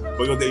fail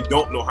because they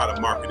don't know how to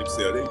market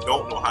themselves. They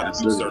don't know how to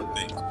do certain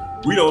things.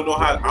 We don't know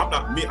how to, I'm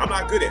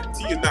not good at it.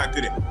 T is not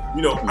good at it.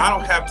 I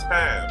don't have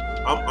time.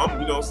 I'm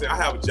you know what I'm saying? I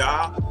have a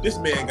job. This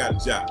man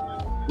got a job.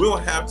 We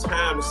don't have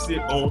time to sit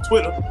on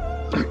Twitter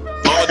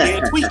all day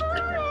and tweet.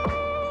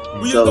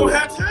 We just don't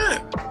have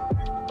time.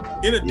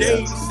 in a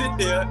day, sit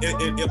there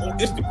and on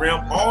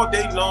Instagram all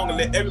day long and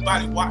let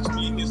everybody watch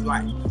me in his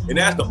life. And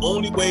that's the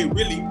only way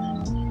really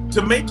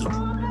to make it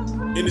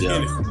in this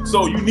industry.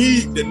 So you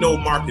need to know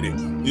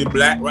marketing. You're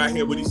Black right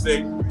here, what he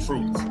say?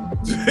 Truth.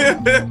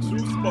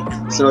 Truth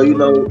spoken. So, you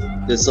know,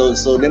 so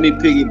let me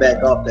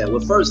piggyback off that. Well,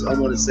 first I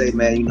want to say,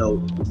 man, you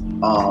know,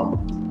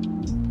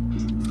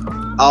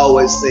 I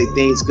always say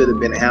things could have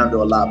been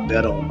handled a lot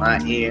better on my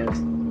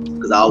end.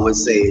 Because I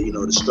always say, you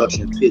know, the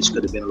structure and pitch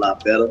could have been a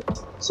lot better.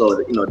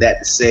 So, you know, that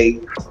to say,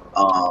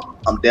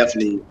 I'm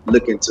definitely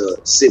looking to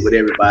sit with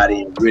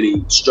everybody and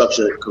really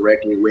structure it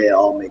correctly where it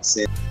all makes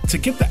sense. To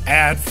get the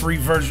ad-free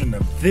version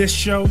of this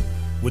show,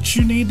 what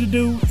you need to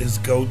do is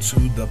go to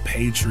the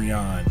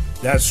Patreon.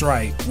 That's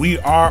right, we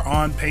are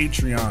on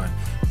Patreon.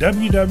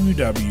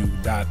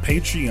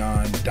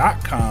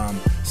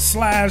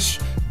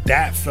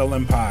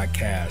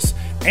 www.patreon.com/thatfeelingpodcast.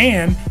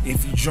 And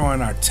if you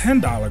join our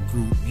 $10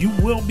 group, you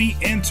will be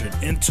entered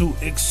into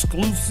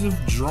exclusive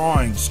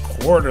drawings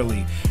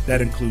quarterly.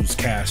 That includes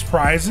cash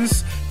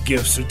prizes,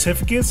 gift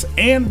certificates,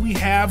 and we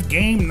have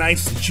game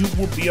nights that you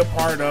will be a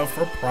part of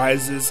for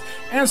prizes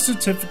and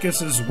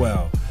certificates as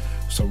well.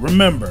 So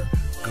remember,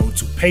 go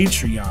to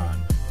Patreon,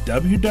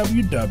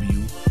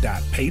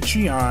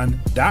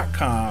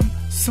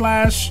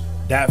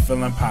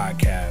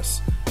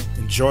 www.patreon.com/thatfeelingpodcast.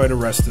 Enjoy the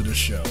rest of the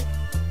show.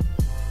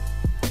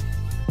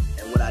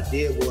 What I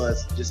did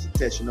was just to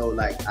test, you know,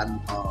 like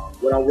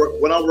what I'm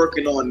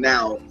working on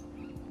now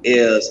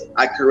is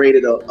I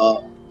created a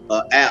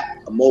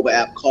mobile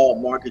app called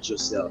Market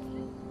Yourself,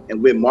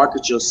 and with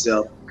Market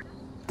Yourself,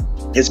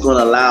 it's going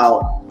to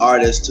allow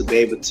artists to be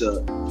able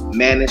to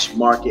manage,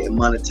 market, and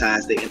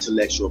monetize their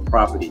intellectual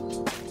property.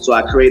 So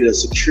I created a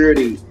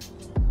security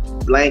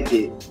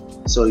blanket.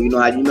 So you know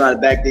how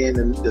back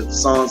then the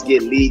songs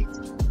get leaked,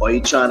 or you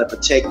trying to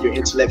protect your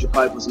intellectual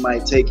property, somebody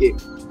take it.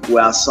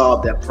 Where I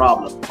solved that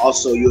problem.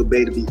 Also, you'll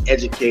be able to be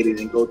educated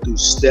and go through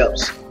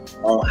steps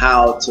on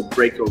how to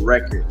break a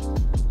record.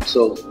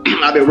 So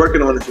I've been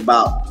working on it for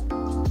about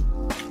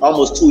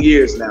almost 2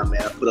 years now,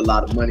 man. I put a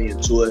lot of money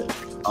into it.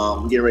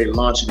 I'm getting ready to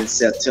launch it in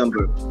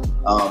September.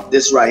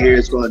 This right here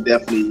is going to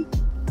definitely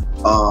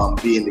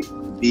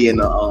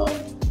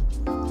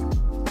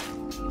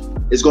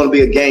it's going to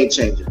be a game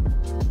changer.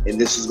 And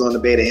this is going to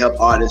be able to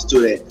help artists do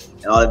that.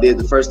 And all I did,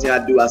 the first thing I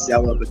do, I say I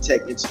want to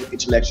protect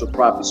intellectual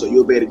property. So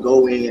you'll be able to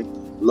go in,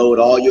 load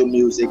all your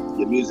music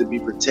be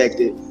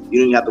protected. You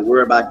don't even have to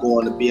worry about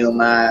going to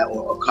BMI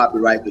or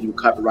copyright, but you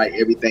copyright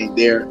everything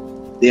there.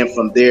 Then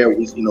from there,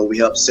 we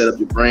help set up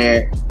your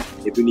brand.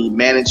 If you need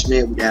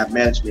management, we can have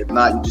management. If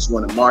not, you just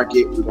want to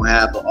market, we're going to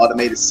have an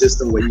automated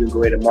system where you can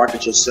go ahead and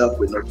market yourself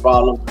with no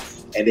problem.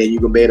 And then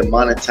you can be able to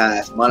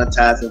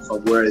monetizing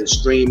from where it's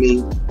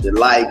streaming, the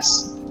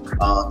likes.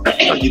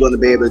 You're going to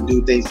be able to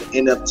do things from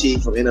NFT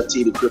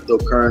to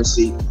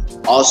cryptocurrency.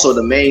 Also,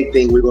 the main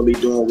thing we're going to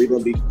be doing, we're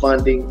going to be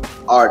funding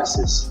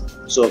artists.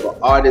 So if an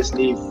artist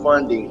needs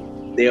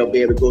funding, they'll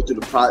be able to go through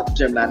the project.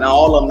 Now,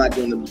 all of them not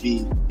going to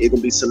be, it's going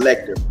to be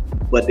selective,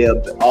 but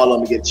all of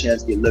them get a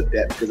chance to get looked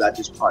at because I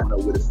just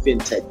partnered with a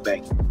fintech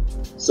bank.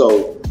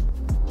 So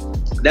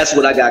that's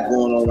what I got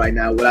going on right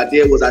now. What I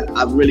did was I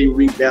really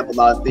revamped a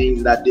lot of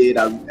things that I did,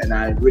 and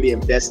I really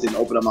invested in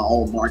opening up my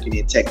own marketing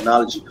and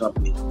technology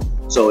company.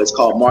 So it's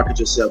called Market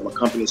Yourself. My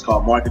company is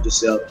called Market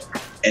Yourself,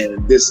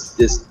 and this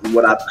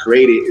what I've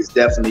created is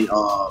definitely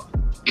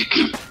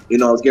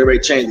it's getting ready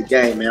to change the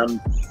game, man.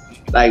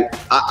 I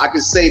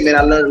can say, man,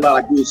 I learned a lot.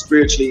 I grew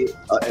spiritually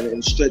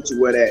and straight to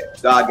where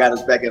that God got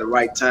us back at the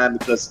right time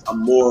because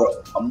I'm more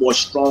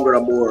stronger,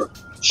 I'm more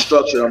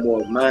structured, I'm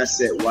more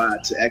mindset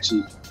wise to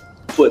actually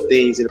put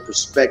things in a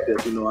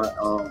perspective, and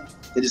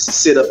just to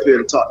sit up here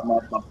and talk to my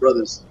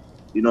brothers,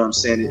 you know what I'm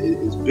saying,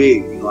 it's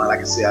big.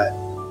 Like I said,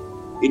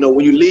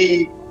 when you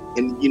leave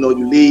and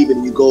you leave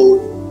and you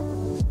go,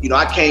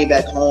 I came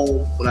back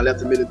home when I left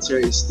the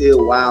military.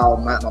 Still, wow,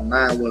 my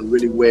mind wasn't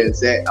really where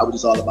it's at. I was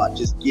just all about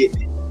just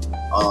getting it.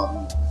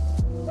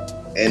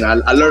 And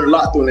I learned a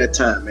lot during that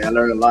time, man. I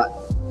learned a lot.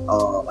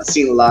 I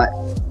seen a lot.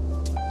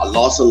 I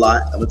lost a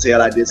lot. I'm gonna tell you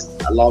like this.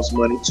 I lost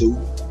money too.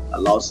 I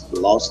lost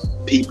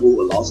people.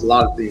 I lost a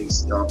lot of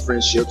things,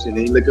 friendships. And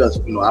then look at us,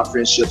 our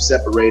friendships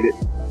separated.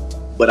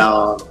 But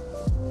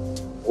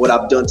what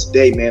I've done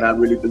today, man, I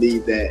really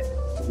believe that,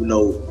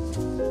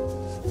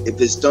 if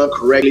it's done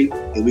correctly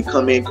and we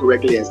come in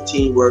correctly as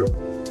teamwork,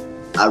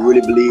 I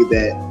really believe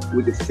that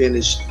we can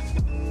finish the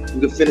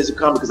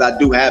company because I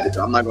do have it.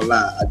 I'm not gonna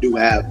lie, I do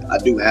have it.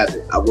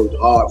 I worked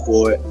hard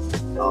for it.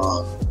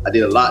 I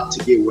did a lot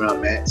to get where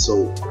I'm at.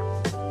 So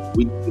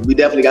we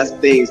definitely got some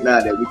things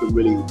now that we can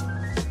really.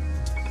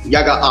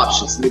 Y'all got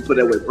options. Let me put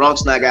it that way.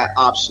 Bronx now got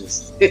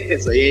options.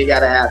 So you ain't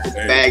gotta have this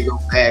bag on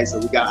bag. So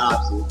we got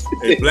options.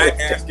 Hey, Black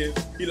asking,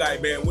 he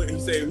like, man, what he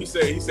said,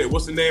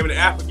 what's the name of the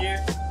app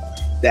again?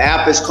 The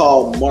app is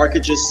called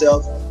Market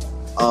Yourself.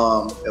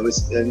 And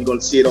you're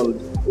gonna see it on.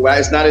 Well,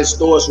 it's not in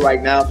stores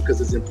right now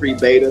because it's in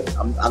pre-beta.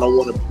 I don't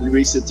want to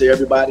release it to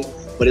everybody,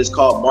 but it's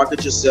called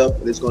Market Yourself,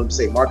 and it's going to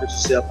say Market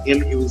Yourself.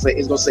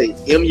 It's going to say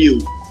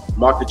MU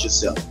Market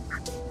Yourself.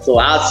 So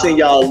I'll send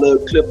y'all a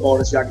little clip on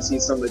it so y'all can see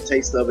some of the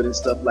taste of it and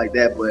stuff like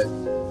that. But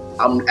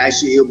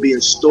it'll be in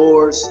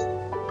stores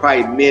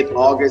probably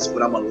mid-August,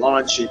 but I'm gonna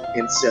launch it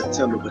in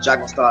September. But y'all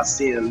can start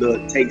seeing a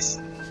little taste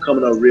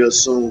coming up real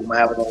soon. I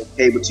have it on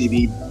cable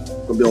TV,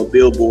 gonna be on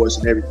billboards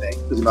and everything.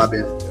 Because I've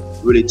been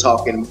really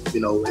talking, and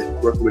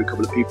working with a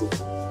couple of people.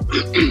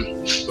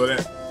 So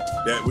that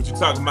what you're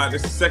talking about,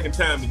 this is the second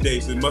time today,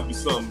 so there must be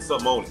something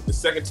on it. The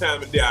second time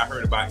today I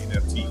heard about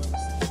NFTs.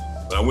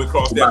 When I went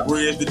across that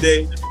bridge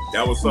today,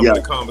 that was some of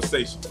the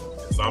conversation.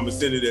 So I'm gonna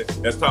send it.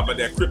 Let's talk about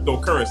that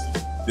cryptocurrency.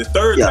 The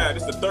third time,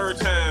 this is the third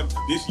time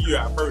this year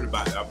I've heard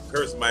about it. I've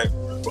heard somebody,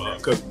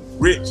 because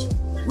Rich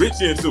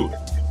into it.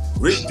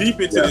 Rich deep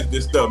into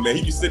this stuff, man.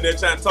 He was sitting there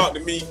trying to talk to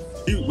me.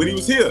 When he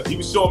was here, he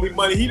was showing me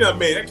money he done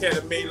made. That cat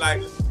done made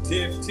like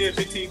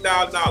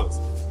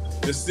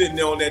 $15,000 just sitting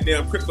there on that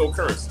damn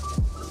cryptocurrency.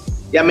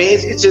 Yeah, I mean,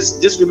 it's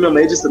just remember,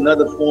 it's just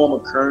another form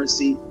of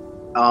currency.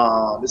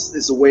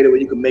 It's a way that where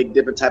you can make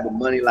different type of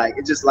money. Like,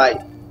 it's just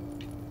like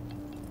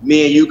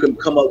me and you can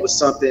come up with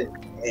something,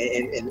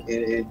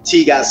 and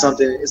T got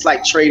something. It's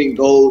like trading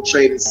gold,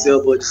 trading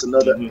silver, just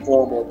another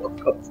form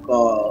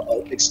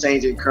of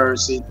exchanging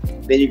currency.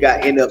 Then you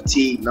got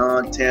NFT,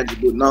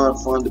 non-tangible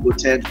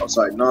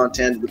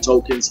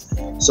tokens.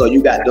 So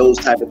you got those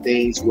type of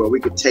things where we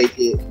could take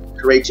it,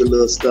 create your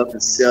little stuff,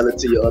 and sell it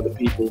to your other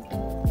people.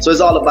 So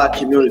it's all about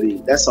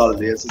community. That's all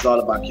it is. It's all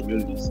about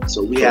communities.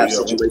 So we have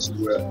situations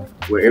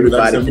where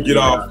everybody can get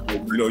off.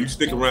 You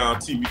stick around.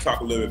 T, we talk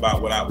a little bit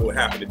about what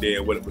happened today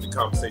and what the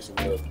conversation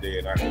was today.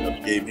 And I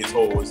gave him his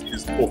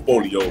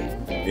portfolio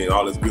and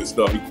all this good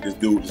stuff. This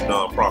dude is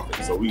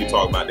nonprofit, so we can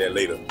talk about that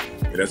later.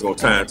 And that's gonna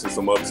tie into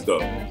some other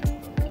stuff.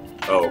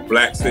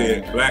 Black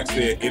said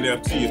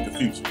NFT is the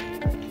future.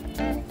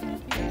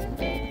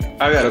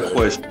 I got a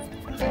question.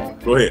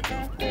 Go ahead.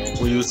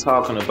 When you was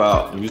talking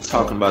about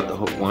the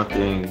whole one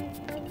thing,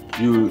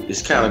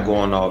 it's kind of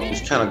going off.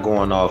 It's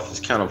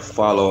kind of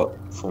follow up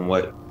from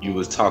what you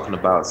was talking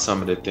about.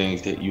 Some of the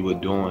things that you were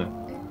doing.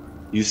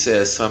 You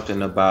said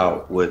something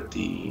about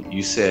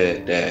you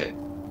said that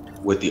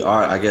with the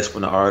art. I guess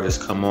when the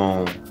artists come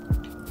on,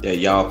 that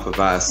y'all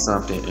provide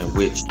something in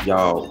which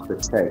y'all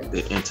protect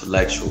the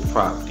intellectual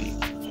property.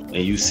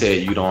 And you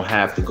said you don't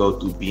have to go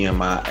through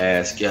BMI,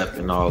 ASCAP,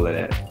 and all of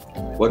that.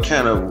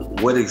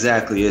 What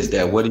exactly is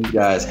that? What do you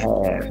guys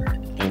have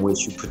in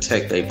which you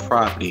protect a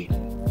property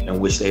in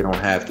which they don't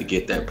have to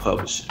get that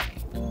publishing?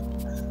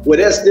 Well,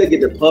 they'll still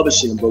get the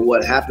publishing, but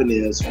what happened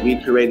is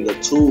we created a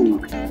tool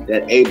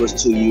that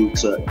enables you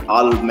to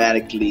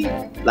automatically,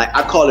 like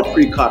I call it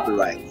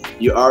pre-copyright.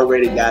 You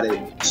already got it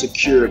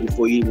secured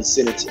before you even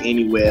send it to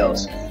anywhere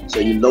else. So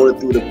you load it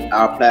through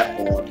our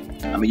platform.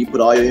 I mean, you put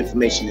all your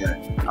information there.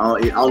 I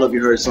don't know if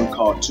you heard something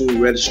called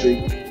Tune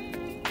Registry.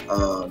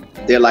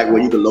 They're like where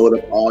you can load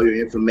up all your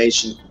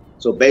information.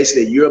 So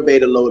basically, you're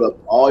able to load up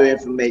all your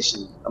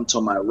information. I'm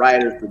talking about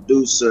writer,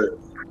 producer,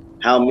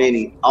 how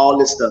many, all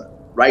this stuff.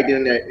 Right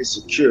in there, it's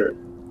secure.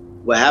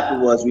 What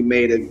happened was we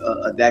made an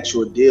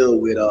actual deal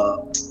with,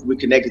 we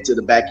connected to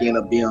the back end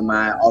of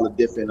BMI, all the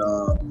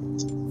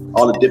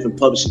different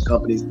publishing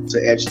companies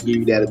to actually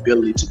give you that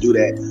ability to do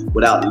that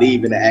without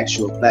leaving the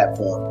actual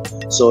platform.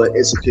 So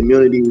it's a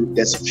community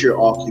that secure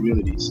all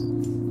communities.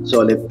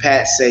 So if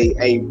Pat say,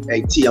 hey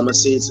T, I'm gonna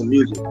send you some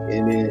music,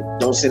 and then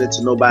don't send it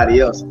to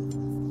nobody else.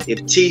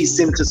 If T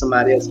send it to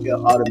somebody else,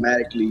 he'll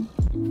automatically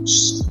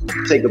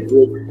take a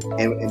book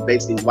and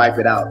basically wipe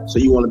it out. So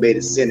you want to be able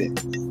to send it,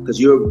 because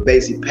you're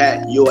basically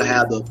Pat. You'll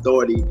have the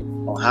authority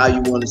on how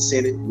you want to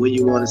send it, when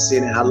you want to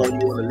send it, how long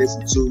you want to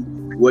listen to,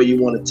 where you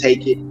want to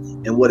take it.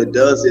 And what it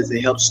does is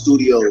it helps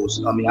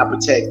studios. I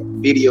protect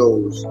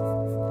videos,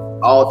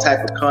 all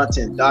type of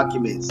content,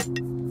 documents.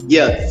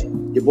 Yeah,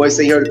 your boy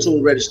say you heard the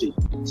Tune Registry.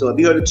 So if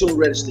you heard the Tune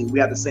Registry, we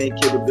have the same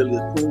capability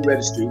as Tune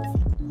Registry.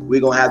 We're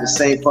gonna have the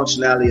same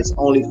functionality as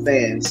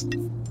OnlyFans.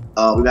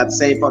 We got the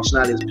same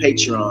functionality as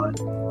Patreon.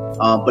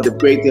 But the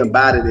great thing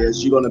about it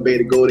is you're gonna be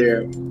able to go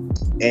there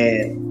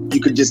and you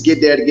can just get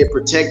there to get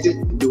protected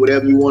and do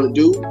whatever you want to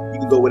do. You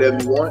can go whatever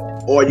you want,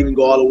 or you can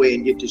go all the way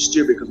and get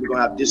distributed, because we're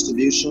gonna have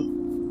distribution.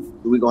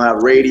 We're gonna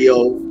have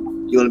radio.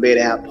 You're gonna be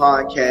able to have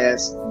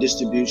podcast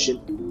distribution,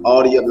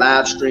 audio,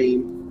 live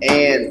stream,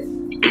 and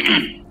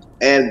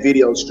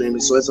video streaming.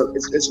 So it's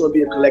gonna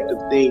be a collective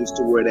things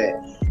to where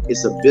that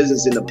it's a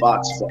business in the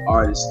box for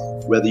artists,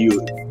 whether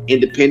you're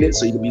independent,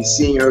 so you can be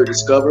seen, heard,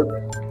 discovered,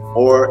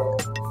 or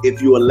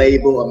if you're a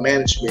label or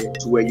management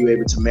to where you're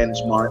able to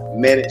manage,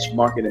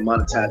 market, and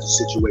monetize the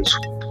situation.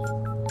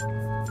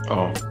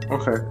 Oh,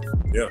 okay.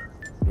 Yeah, you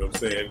know what I'm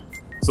saying?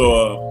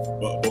 So,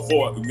 but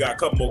before, we got a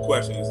couple more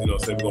questions, so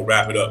we're gonna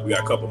wrap it up. We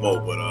got a couple more,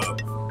 but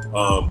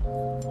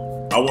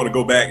I want to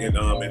go back and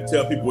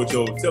tell people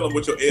tell them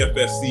what your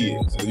AFSC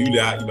is. So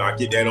I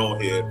get that on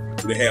here.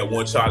 We had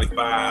 1 Charlie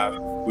 5.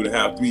 We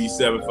have 3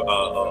 7 5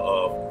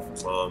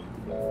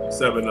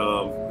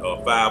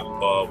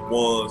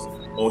 ones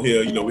on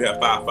here. We have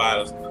 5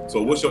 fighters.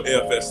 So what's your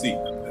AFSC?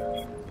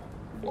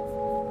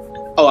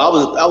 Oh, I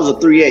was a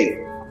 3A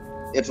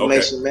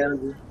information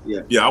manager.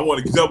 Yeah. Yeah, I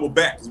want to double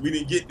back because we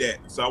didn't get that.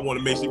 So I want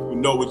to make sure people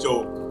know what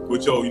your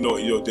with your, I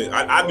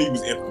knew you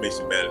was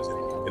information manager,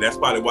 and that's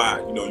probably why,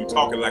 you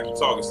talking like you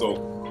talking. So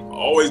I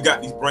always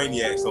got these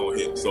brainiacs on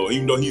him. So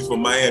even though he's from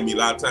Miami, a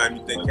lot of times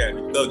you think kind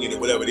of thugging it,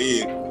 whatever it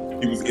is,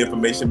 he was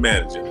information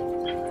manager.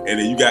 And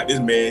then you got this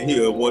man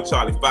here, 1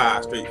 Charlie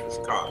 5, straight from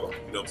Chicago.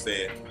 You know what I'm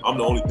saying? I'm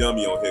the only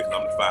dummy on here because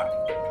I'm the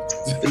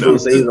 5. You don't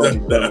say he's on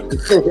the dummy.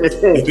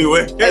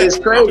 Hey, it's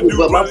crazy,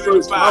 but my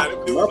first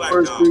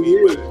 3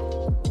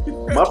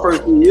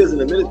 years in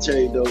the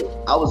military,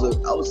 though, I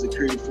was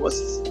security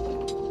forces.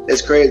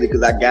 It's crazy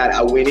because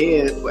I went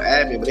in for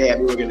admin, but they had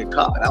me working in the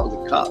cop, and I was a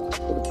cop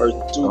for the first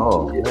 2 years.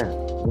 Oh, man.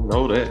 You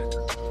know that.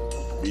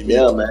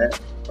 Yeah, man.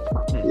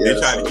 Yeah, they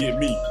tried to get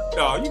me.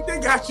 No, they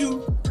got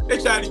you. They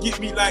tried to get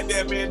me like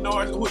that, man.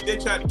 Norris, they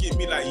tried to get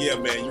me like, yeah,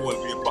 man, you want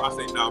to be a boss?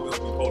 I say, nah, we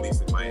don't be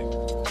police in Miami.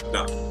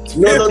 No.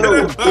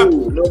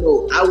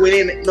 No. I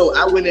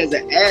went as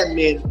an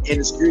admin in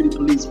the security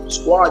police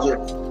squadron,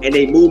 and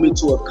they moved me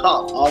to a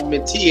cop,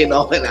 augmentee and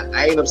all, and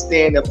I ended up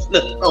staying up. Stay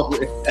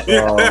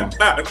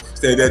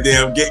that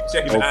damn gate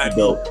checking the ID.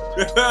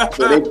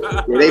 So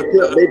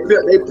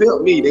they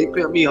pimped me. They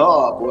pimped me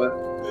hard, boy.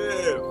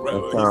 Yeah,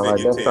 bro.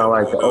 That sound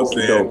like the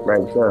okey-doke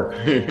right there.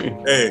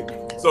 Hey.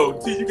 So,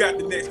 T, you got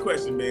the next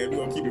question, man. We're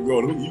gonna keep it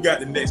rolling. You got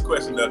the next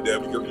question up there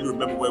because you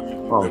remember where we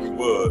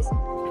was.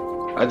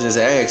 I just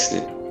asked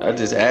it. I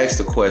just asked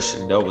the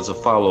question. That was a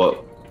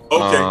follow-up.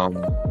 Okay.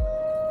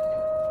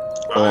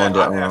 I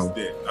asked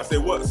it. I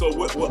said, what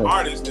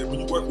artists, when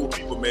you work with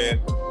people, man,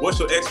 what's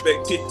your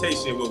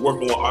expectation when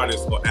working with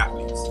artists or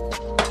athletes?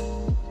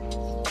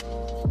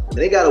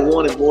 They gotta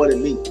want it more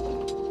than me.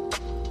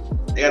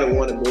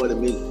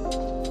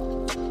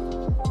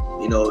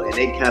 And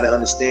they kind of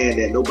understand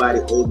that nobody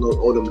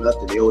owe them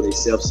nothing. They owe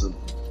themselves something.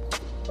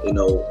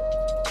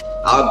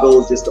 Our goal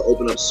is just to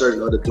open up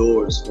certain other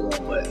doors for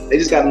them, but they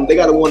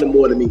gotta want it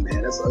more than me,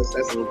 man. That's the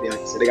only thing I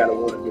can say. They gotta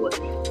want it more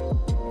than me.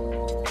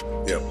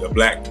 Yeah, the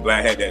black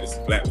had that. This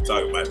black was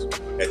talking about you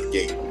at the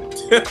gate.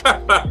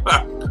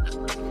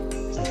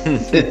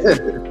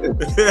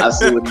 I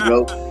see what you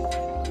wrote.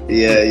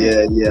 Yeah.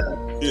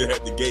 Yeah,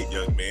 at the gate,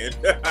 young man.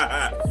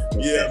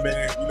 Yeah,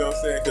 man. You know what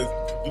I'm saying? Because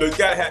you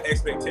gotta have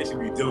expectations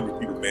when you're dealing with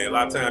people, man. A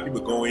lot of times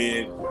people go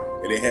in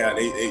and they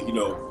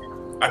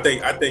I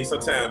think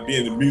sometimes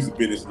being in the music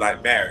business is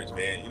like marriage,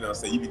 man. You know what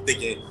I'm saying? You be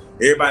thinking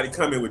everybody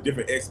coming with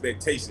different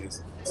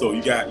expectations. So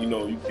you got,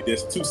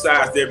 there's 2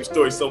 sides to every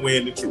story. Somewhere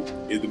in the truth,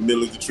 in the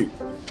middle of the truth.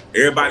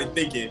 Everybody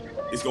thinking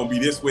it's gonna be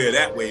this way or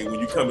that way when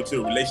you come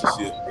into a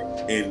relationship,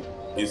 and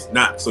it's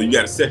not. So you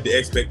got to set the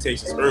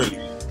expectations early,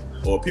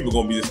 or people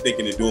gonna be just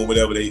thinking and doing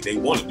whatever they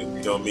want to do.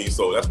 You know what I mean?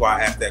 So that's why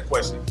I asked that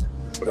question,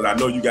 because I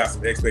know you got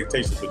some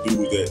expectations for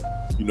dudes that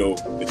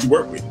that you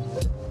work with.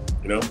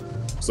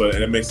 So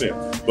that makes sense.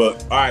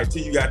 But all right,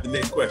 T, you got the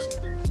next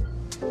question.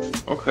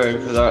 Okay,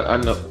 because I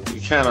know he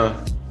kind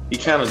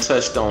of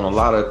touched on a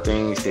lot of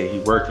things that he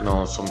working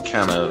on. So I'm gonna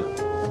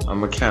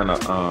kind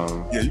of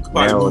yeah, you can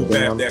probably move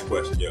past that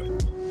question. Yeah,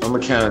 I'm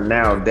gonna kind of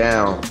narrow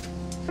down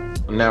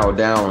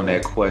on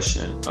that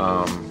question.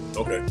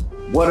 Okay.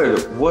 What are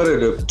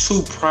the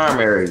 2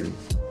 primary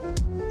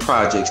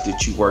projects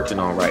that you working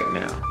on right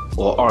now,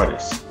 or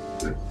artists?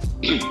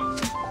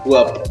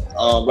 Well,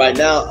 right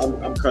now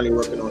I'm currently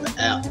working on the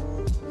app.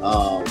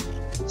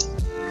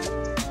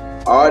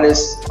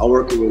 Artists, I'm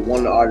working with one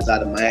of the artists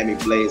out of Miami,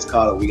 Blaze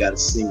Carter. We got a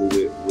single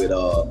with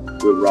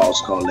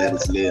Ross called Let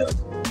Us Live.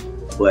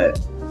 But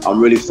I'm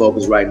really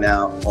focused right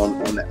now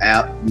on the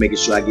app, making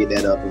sure I get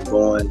that up and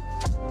going,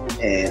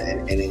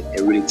 and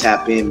really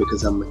tap in,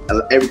 because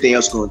everything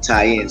else going to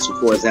tie in. So,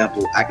 for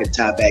example, I could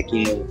tie back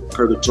in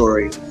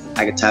Purgatory,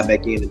 I could tie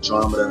back in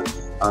Andromeda.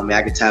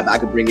 I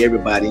could bring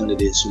everybody into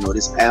this.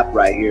 This app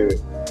right here,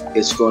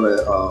 it's gonna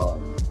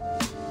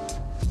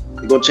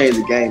change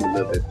the game a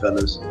little bit,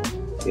 fellas.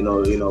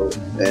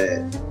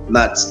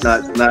 Not.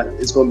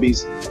 It's gonna be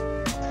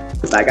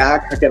like, how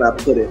can I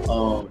put it?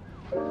 I'm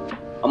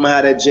gonna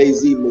have that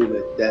Jay-Z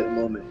moment.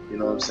 You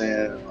know what I'm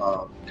saying?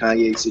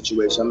 Kanye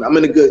situation. I'm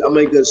in a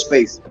good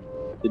space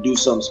to do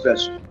something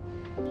special.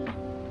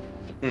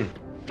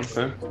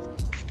 Okay.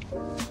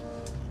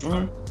 All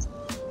right.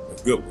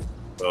 That's good.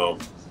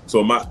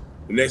 So the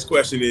next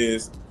question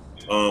is,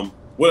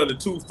 what are the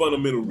 2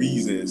 fundamental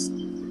reasons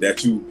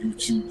that you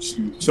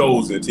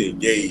chosen to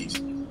engage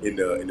in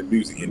the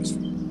music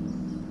industry?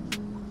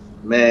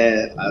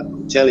 Man,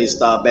 I'm telling you,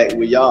 start back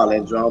with y'all,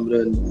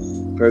 Andromeda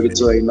and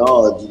Purgatory and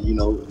all.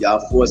 Y'all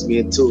forced me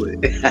into it.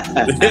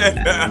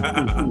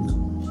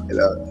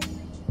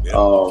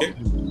 Okay.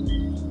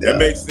 That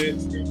makes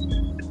sense.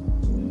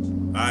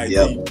 All right,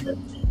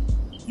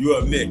 you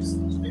up next.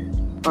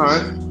 All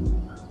right.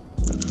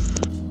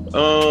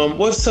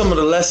 What's some of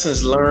the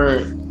lessons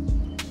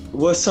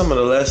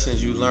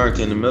you learned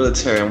in the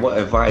military, and what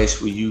advice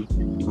would you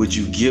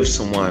give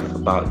someone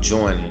about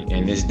joining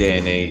in this day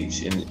and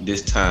age, in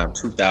this time,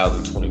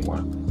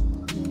 2021?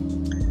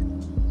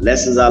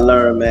 Lessons I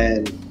learned,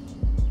 man.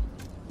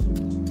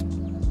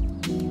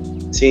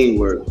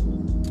 Teamwork.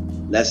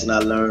 Lesson I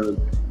learned,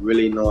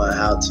 really knowing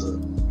how to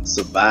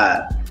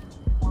survive.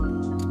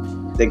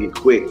 Thinking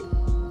quick.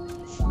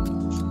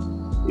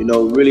 you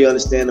know, really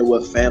understanding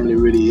what family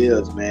really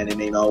is, man. It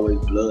ain't always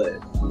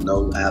blood. You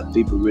know, how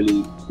people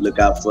really look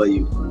out for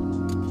you.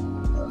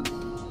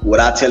 Would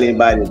I tell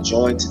anybody to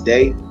join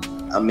today?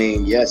 I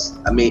mean, yes.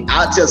 I mean,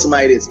 I'll tell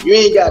somebody this. If you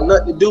ain't got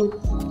nothing to do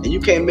and you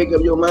can't make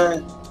up your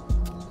mind,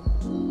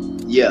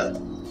 yeah.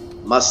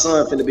 My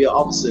son finna be an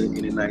officer in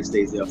the United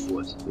States Air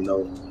Force, you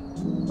know.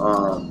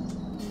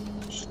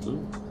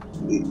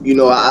 You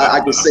know, I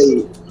can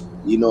say,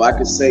 you know,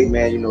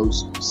 man, you know,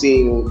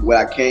 seeing where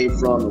I came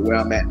from and where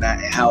I'm at now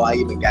and how I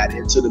even got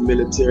into the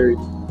military,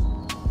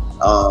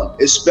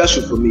 it's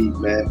special for me,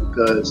 man,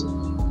 because,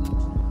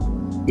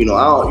 you know,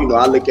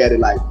 I look at it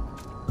like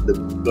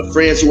the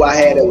friends who I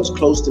had that was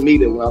close to me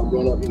that when I was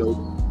growing up, you know,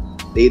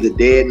 they either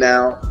dead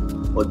now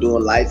or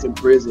doing life in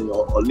prison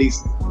or at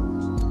least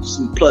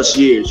some plus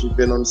years, you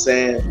feel what I'm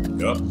saying?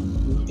 Yep.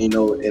 You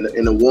know,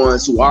 and the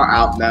ones who are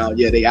out now,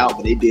 yeah, they out,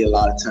 but they did a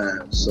lot of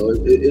time. So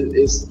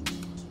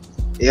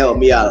it helped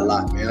me out a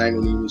lot, man. I ain't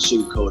gonna even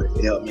sugarcoat it.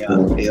 It helped me out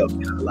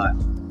a lot.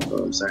 You know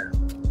what I'm saying?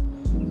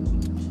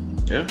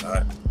 Yeah. All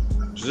right.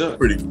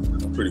 Pretty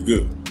good.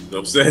 You know what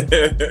I'm saying?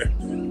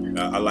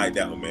 I like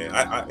that one, man.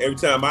 I every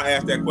time I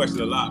ask that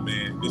question a lot,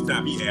 man. This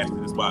time he asked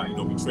it as well. You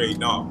know, we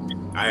trading off.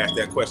 I ask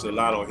that question a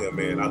lot on here,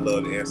 man. I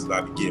love the answers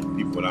I be getting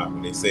people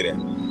when they say that.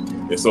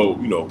 And so,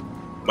 you know,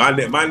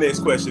 my next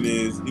question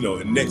is, you know,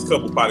 the next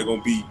couple probably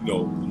gonna be, you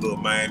know, a little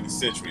Miami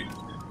centric,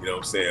 you know what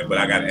I'm saying? But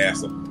I gotta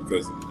ask them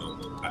because, you know,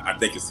 I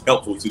think it's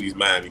helpful to these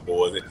Miami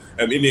boys.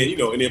 And then, you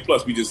know, and then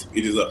plus it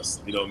is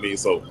us, you know what I mean?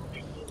 So,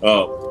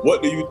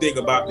 what do you think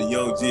about the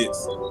young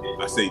jits?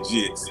 I say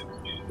jits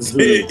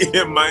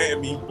in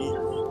Miami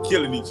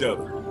killing each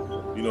other,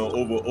 you know,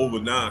 over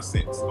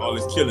nonsense. All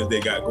this killings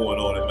they got going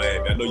on in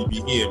Miami. I know you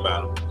be hearing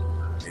about them.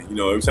 And, you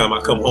know, every time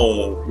I come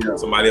home,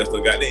 somebody else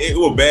done got it. It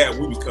was bad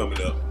when we was coming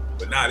up.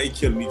 But now they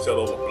killing each other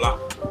over block.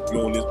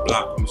 You on this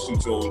block, I'm gonna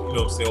shoot you on, you know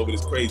what I'm saying, over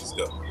this crazy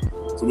stuff.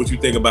 So what you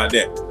think about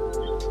that?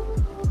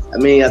 I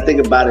mean, I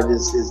think about it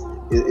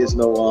is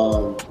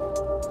no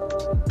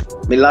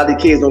I mean, a lot of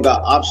the kids don't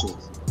got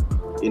options.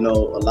 You know,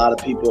 a lot of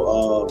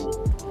people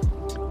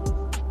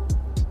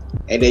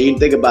and then you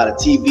think about it,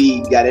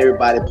 TV got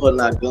everybody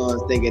putting out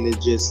guns thinking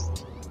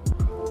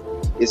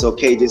it's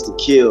okay just to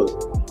kill.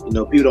 You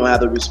know, people don't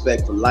have the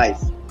respect for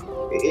life.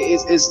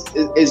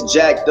 It's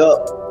jacked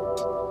up.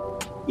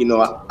 You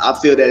know, I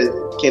feel that it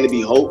can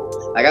be hope.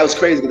 Like, I was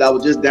crazy because I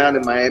was just down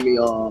in Miami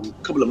a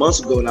couple of months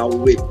ago, and I was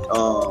with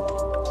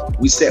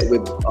we sat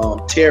with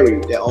Terry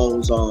that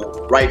owns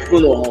Right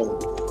Funeral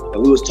Home,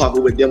 and we was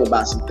talking with them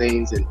about some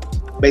things and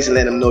basically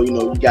letting them know, you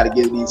know, you got to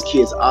give these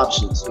kids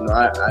options. You know,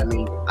 I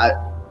mean,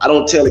 I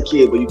don't tell a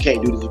kid, but you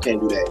can't do this, you can't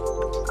do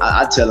that.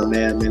 I tell them,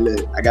 man,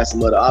 look, I got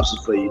some other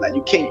options for you. Like,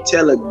 you can't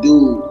tell a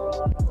dude,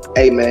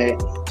 hey, man,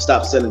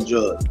 stop selling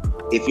drugs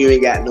if you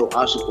ain't got no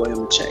option for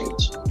him to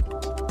change.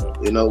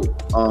 You know,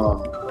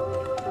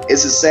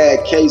 it's a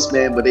sad case,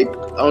 man, but the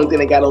only thing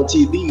they got on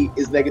TV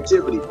is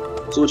negativity.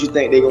 So what you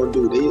think they're gonna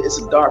do? It's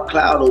a dark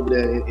cloud over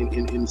there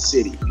in the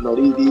city. You know,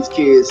 these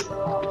kids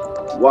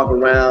walk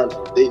around,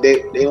 they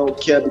don't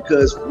care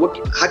because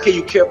how can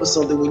you care for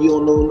something when you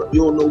don't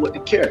know what to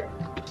care?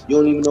 You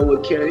don't even know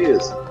what care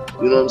is.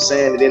 You know what I'm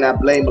saying? And then I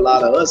blame a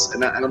lot of us,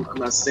 and I'm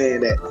not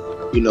saying that,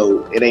 you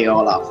know, it ain't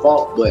all our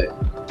fault, but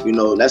you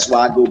know, that's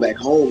why I go back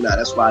home now.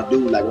 That's why I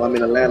do. Like, when I'm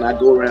in Atlanta, I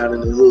go around in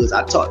the hoods.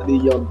 I talk to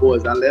these young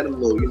boys. I let them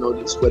know, you know,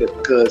 this sweater,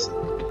 because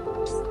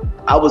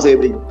I was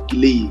able to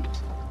leave.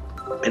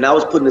 And I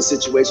was put in a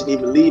situation,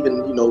 even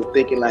leaving, you know,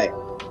 thinking like,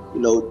 you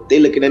know, they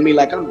looking at me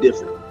like I'm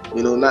different,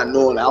 you know, not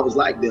knowing I was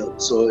like them.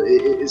 So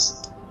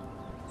it's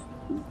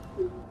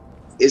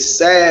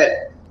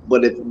sad,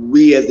 but if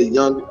we as the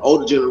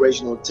older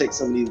generation don't take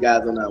some of these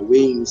guys on our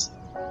wings,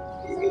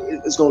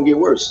 it's going to get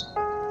worse,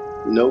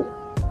 you know?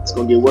 It's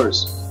going to get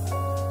worse.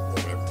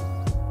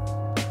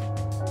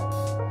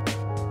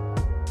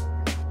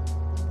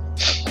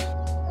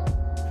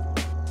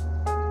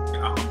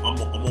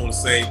 I'm on the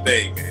same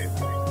thing, man.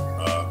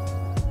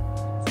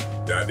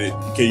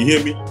 Can you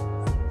hear me?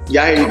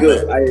 Yeah, I hear you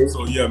good. I hear you.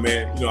 So yeah,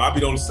 man. You know, I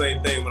be on the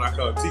same thing when I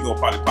come. T gonna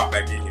probably pop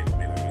back in here in a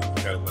minute.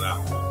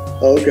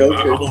 When okay.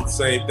 I'm on the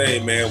same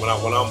thing, man. When I'm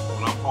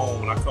home,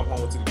 when I come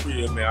home to the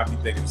crib, man, I be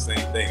thinking the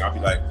same thing. I be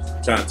like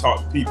trying to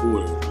talk to people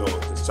and, you know,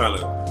 just trying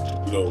to,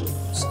 you know,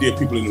 steer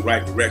people in the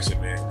right direction,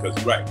 man. Because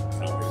you're right.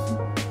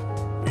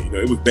 You know,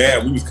 it was bad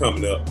when we was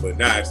coming up, but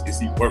now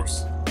it's even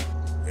worse.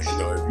 And, you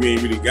know, if you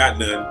ain't really got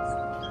none,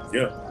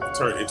 yeah,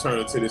 it turned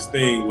into this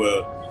thing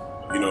where,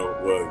 you know,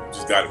 well, you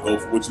just got to go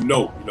for what you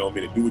know. You know what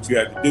I mean? To do what you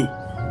have to do.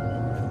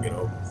 You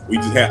know, we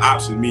just had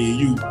options, me and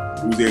you.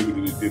 We was able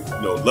to,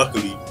 you know,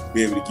 luckily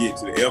be able to get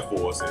to the Air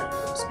Force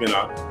and spend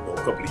out, you know,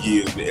 a couple of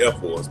years in the Air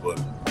Force,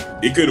 but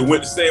it could have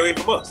went the same way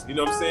from us. You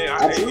know what I'm saying?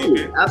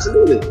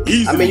 Absolutely.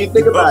 Easily, I mean, you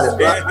think about it,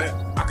 man.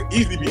 I could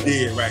easily be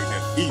dead right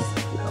now.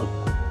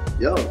 Easily.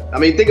 Yo, I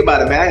mean, think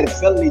about it, man. I had a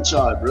felony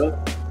charge, bro.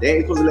 They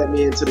ain't supposed to let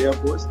me into the Air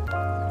Force.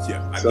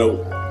 Yeah, I know.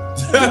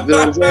 You know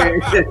what I'm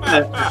saying?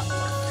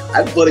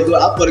 I put to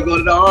go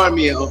to the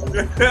Army or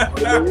the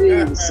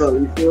Marines, so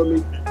you feel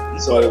me?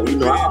 So, you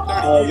know,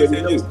 I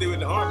already know. Still in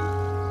the Army.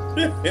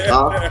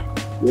 Huh?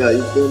 Yeah,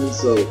 you feel me?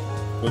 So,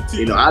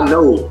 you know, I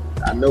know.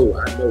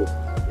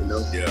 You know.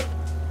 Yeah.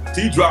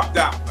 T dropped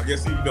out. I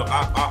guess he, you know,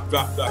 I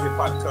dropped out. He'll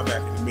probably come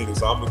back in a minute,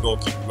 so I'm just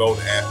gonna keep rolling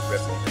to ask the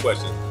rest of the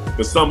questions.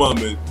 But some of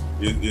them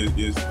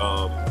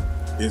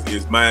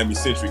is Miami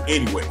centric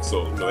anyway,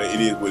 so you know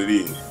it is what it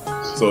is.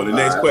 So the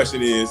next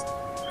question is,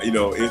 you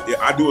know,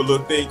 I do a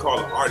little thing called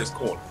an artist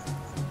corner,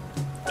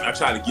 and I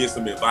try to get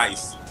some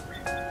advice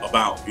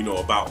about, you know,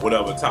 about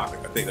whatever topic.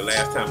 I think the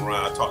last time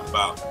around I talked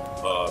about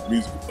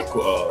music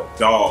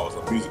DAWs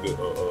or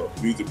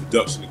music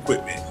production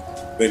equipment.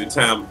 Maybe the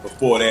time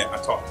before that I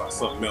talked about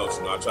something else.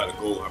 You know, I've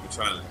been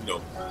trying to, you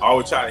know, I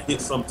always try to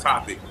hit some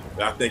topic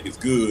that I think is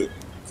good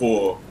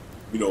for,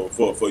 you know,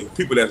 for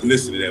people that's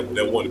listening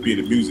that want to be in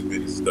the music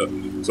business and stuff.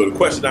 So the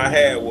question I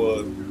had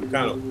was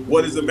kind of,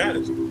 what is a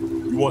manager?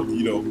 You want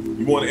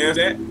to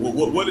answer that?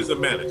 What is a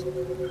manager?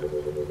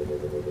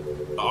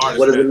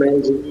 What is a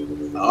manager?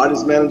 An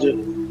artist manager?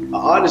 An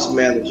artist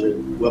manager.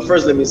 Well,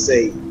 first let me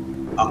say,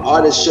 an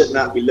artist should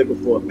not be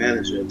looking for a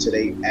manager until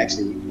they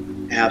actually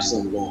have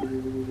some going.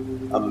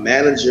 A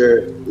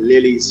manager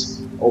literally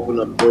open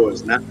up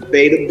doors, not to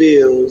pay the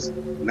bills,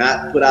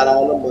 not put out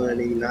all the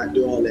money, not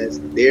do all that.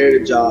 Their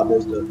job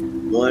is to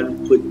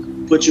one,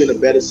 put you in a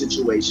better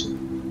situation,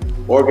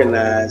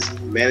 organize,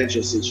 manage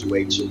your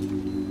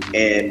situation,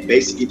 and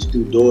basically get you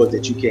through doors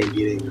that you can't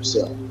get in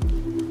yourself.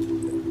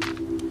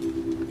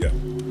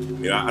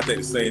 Yeah, I think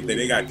the same thing.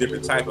 They got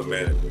different type of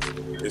managers.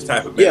 This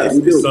type of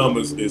managers. Yeah, some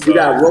is you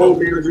got role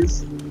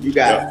managers, you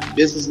got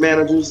business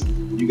managers,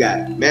 you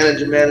got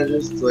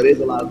managers. So it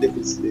is a lot of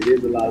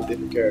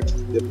different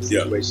characters, different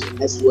situations.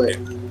 That's what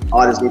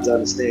artists need to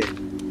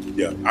understand.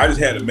 Yeah, I just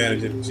had a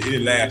manager. She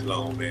didn't last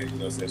long, man. You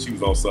know what I'm saying? She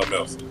was on something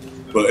else.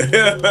 But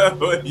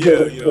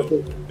yeah, you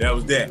know, that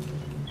was that.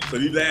 So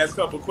these last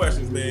couple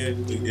questions,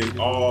 man, is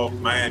all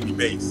Miami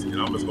based.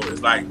 And I'm just going,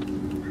 it's like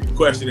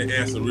question and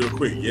answer real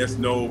quick. Yes,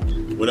 no,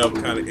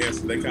 whatever kind of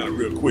answer, they kind of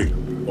real quick.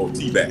 Oh,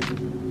 T-back.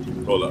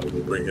 Hold up,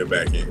 bring him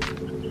back in.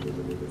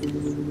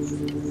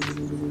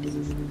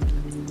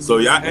 So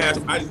I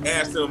just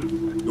asked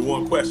him the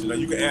one question. Now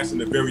you can ask him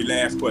the very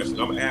last question.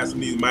 I'm gonna ask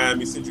him these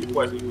Miami-centric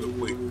questions real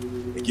quick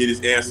and get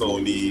his answer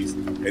on these,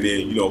 and then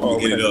you know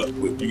we end it up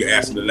with, you can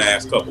ask him the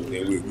last couple,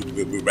 and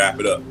we'll wrap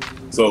it up.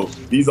 So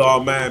these are all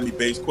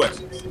Miami-based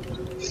questions.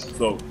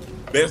 So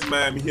best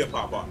Miami hip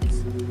hop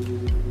artist.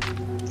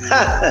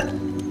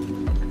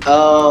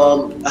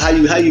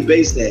 How you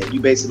base that?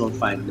 You base it on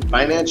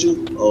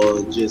financial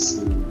or just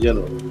in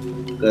general?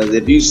 Because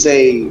if you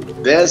say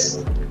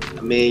best,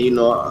 I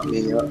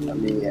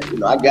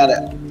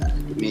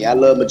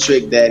love my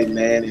Trick Daddy,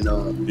 man. You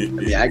know,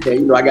 I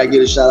gotta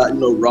give a shout out. You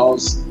know,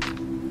 Ross.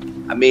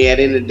 I mean, at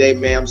the end of the day,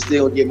 man, I'm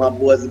still gonna get my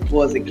boys in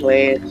Poison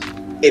Clan.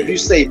 If you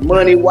say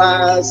money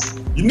wise,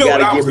 you know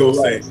what I was gonna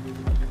say.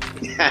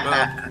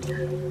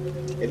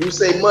 If you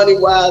say money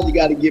wise, you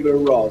gotta give it a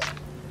Ross.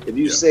 If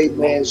you say,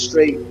 man,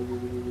 straight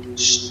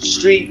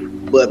street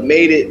but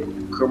made it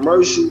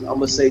commercial, I'm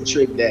gonna say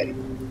Trick Daddy.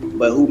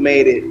 But who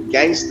made it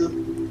gangster?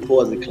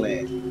 Poison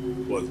Clan.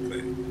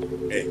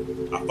 Hey,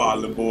 I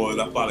follow the boys.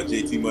 I follow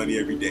JT Money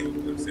every day. You know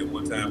what I'm saying?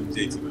 One time for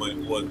JT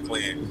Money, Poison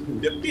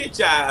Clan, the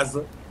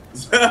bitchizer.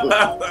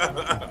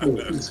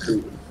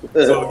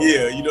 So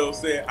yeah, you know what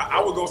I'm saying?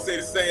 I was gonna say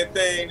the same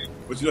thing,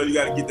 but you know you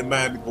gotta get the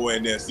Miami boy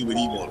in there and see what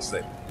he wanna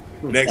say.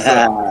 Next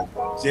up,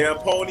 Jam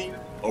Pony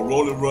or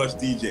Roller Rush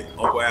DJ?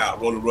 Uncle Al,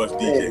 Roller Rush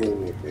DJ.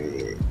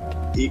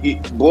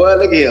 Boy,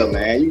 look here,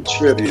 man. You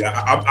tripping.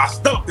 Yeah, I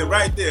stumped it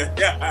right there.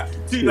 Yeah.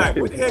 She like,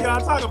 what the hell y'all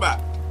talking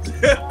about?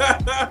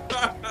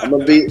 I'm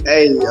gonna be,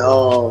 hey,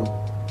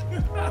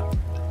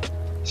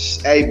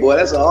 boy,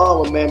 that's a hard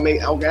one,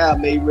 man. Uncle Al,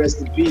 may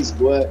rest in peace,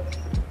 boy.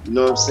 You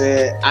know what I'm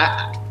saying?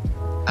 I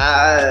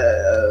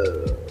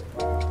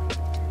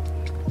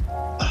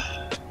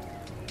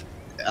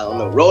don't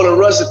know. Roller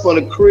Rush is from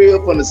the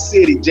crib, from the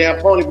city. Jam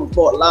Pony from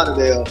Fort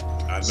Lauderdale.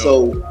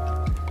 So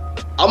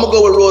I'm gonna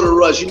go with Roller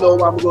Rush. You know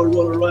why I'm gonna go with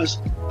Roller Rush?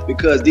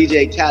 Because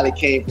DJ Khaled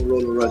came from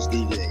Roller Rush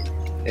DJ.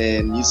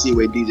 And you see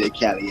where DJ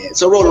Khaled at.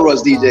 So Roller Rush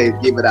DJ,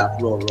 give it out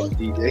for Roller Rush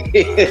DJ.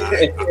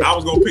 I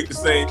was gonna pick the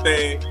same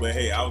thing, but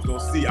hey, I was gonna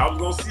see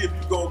if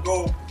you gonna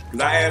go. Cause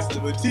I asked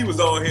him when T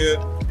was on here,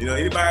 you know,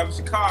 anybody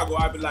from Chicago,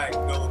 I'd be like, you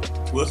know,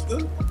 Twister,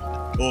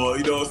 or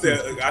you know what I'm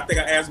saying. I think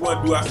I asked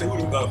one dude. I said,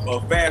 who's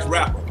a fast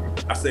rapper?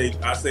 I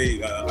think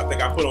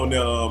I put on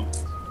the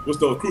what's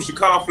the Crucial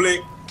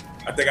Conflict.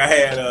 I think I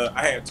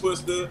had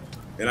Twister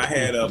and I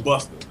had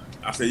Buster.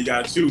 I said you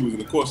gotta choose,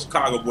 and of course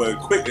Chicago boy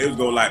quickly it was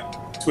going like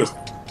Twister.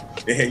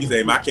 And he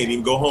said, I can't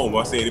even go home.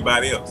 I say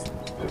anybody else.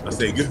 I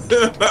say good.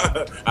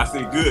 I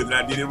said good, and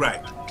I did it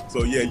right.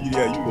 So yeah,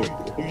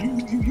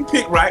 you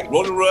pick right.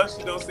 Roller Rush,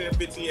 you know what I'm saying?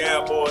 15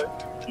 year boy.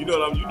 You know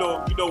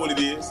what it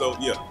is. So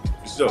yeah,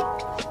 for sure.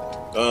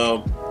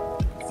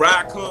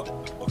 Fried conch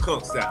or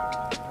conch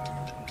salad?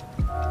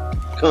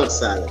 Conch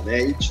salad,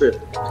 man. You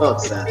tripping?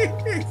 Conch salad.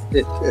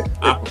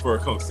 I prefer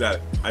conch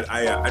salad.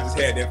 I just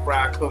had that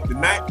fried conch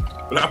tonight,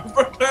 but I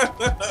prefer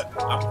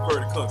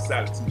the conch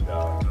salad too,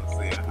 dog. You know what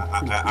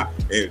I'm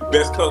saying? And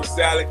best conch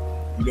salad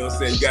You know what I'm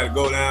saying? You got to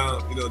go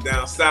down, you know,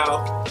 down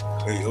south.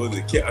 I think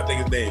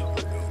his name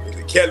is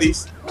it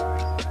Kelly's.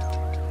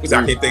 I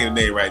can't think of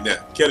the name right now.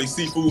 Kelly's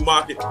Seafood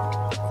Market.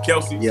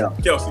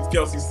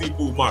 Kelsey's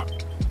Seafood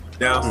Market.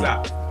 Down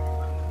south.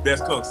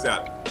 Best conch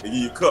salad. They give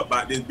you a cup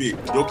about this big.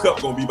 Your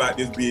cup gonna be about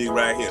this big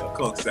right here.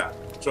 Conch salad.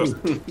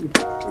 Trust me.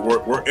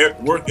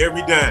 worth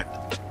every dime.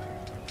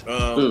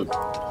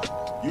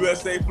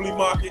 USA Flea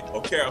Market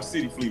or Carroll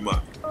City Flea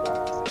Market?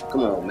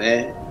 Come on,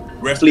 man.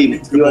 Rest in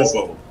peace to both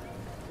of them.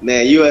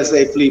 Man,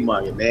 USA Flea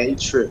Market, man. You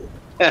tripping.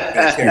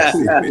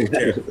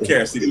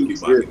 Carroll City Flea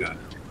Market.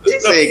 He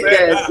said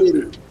Carroll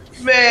City.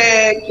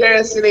 Man,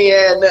 Carroll City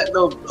had nothing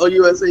on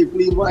USA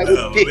Flea Market.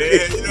 Man, you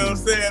know what I'm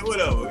saying?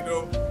 Whatever, you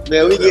know.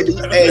 Man, we get you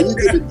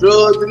get the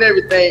drugs and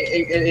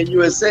everything in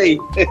USA.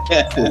 Who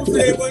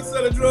said one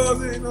set of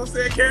drugs in, you know what I'm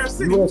saying? Carroll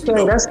City.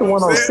 USA, that's the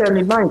one on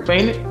 79th,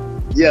 ain't it?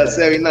 Yeah,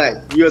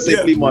 79th. USA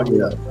Flea Market.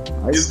 Yeah.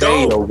 I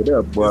stayed over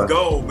there, but it's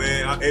gone,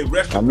 man. Hey,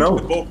 rest in peace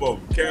to both of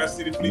them. Carroll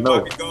City Flea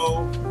Market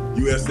gone.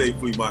 USA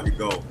Flea Market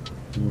gone.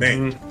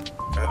 Man.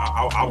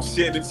 I was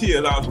shedding the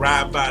tears. I was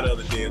riding by the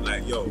other day and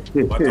like, yo,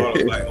 my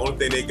daughter was like, only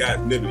thing they got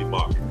is Liberty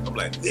Market. I'm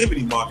like,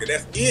 Liberty Market,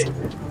 that's it?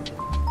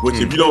 Which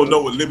if you don't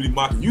know what Liberty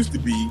Market used to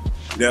be,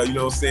 now, you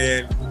know what I'm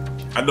saying?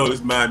 I know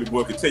this Miami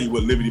boy can tell you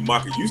what Liberty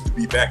Market used to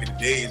be back in the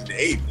days in the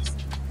 80s.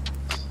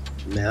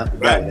 Man, I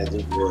forgot that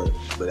just was.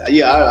 But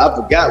yeah, I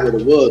forgot what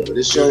it was, but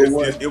it sure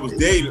was. It was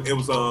Dade. It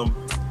was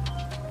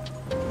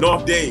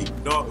North Dade.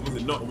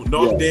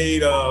 North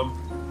Dade.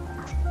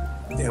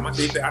 Damn,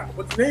 what's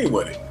the name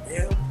of it?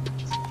 Damn.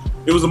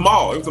 It was a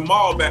mall. It was a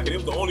mall back then. It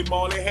was the only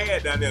mall they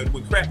had down there.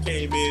 When crack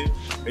came in,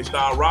 they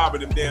started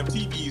robbing them damn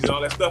TVs and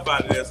all that stuff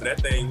out of there. So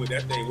that thing went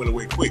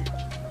away quick.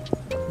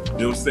 You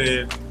know what I'm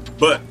saying?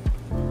 But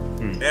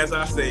as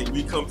I say,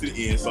 we come to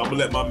the end. So I'm gonna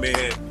let my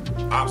man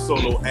Op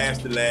Solo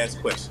ask the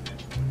last question.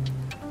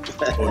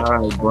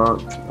 All right,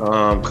 Bronx.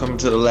 Coming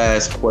to the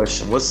last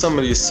question. What's some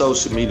of your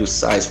social media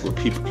sites where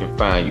people can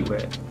find you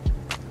at?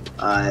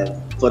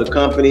 For the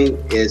company,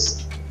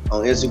 it's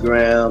on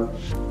Instagram,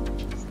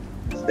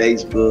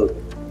 Facebook,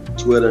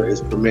 Twitter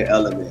is Premier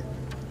Element.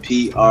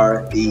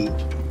 PREMIER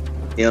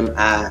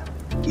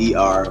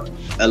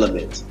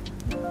Element.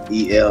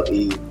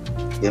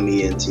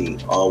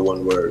 ELEMENT. All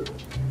one word.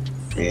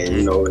 And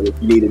you know, if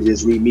you need to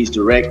just read me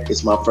direct,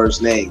 it's my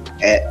first name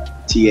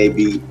at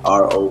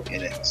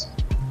TABRONX.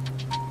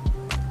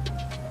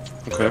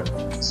 Okay.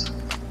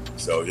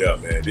 So yeah,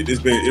 man, it's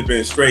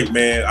been straight,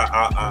 man.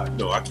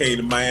 I came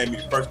to Miami.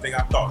 The first thing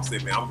I thought, I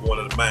said, man, I'm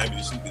going to Miami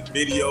to shoot this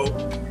video.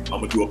 I'm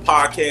gonna do a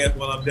podcast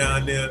while I'm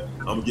down there.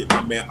 I'm gonna get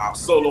my man Op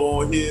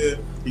Solo on here.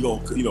 We're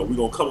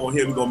gonna come on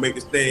here. We're gonna make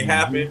this thing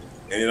happen.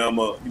 And then I'm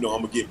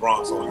gonna get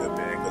Bronx on here,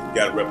 man, because we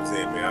gotta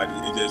represent, man.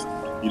 It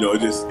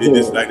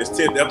just like this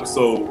 10th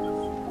episode.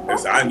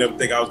 I never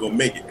think I was gonna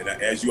make it. And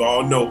as you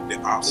all know,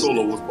 that Op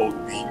Solo was supposed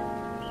to be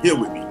here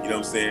with me. You know what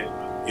I'm saying?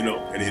 You know,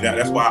 and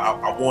that's why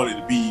I wanted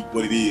to be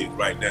what it is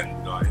right now.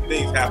 You know, and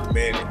things happen,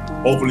 man.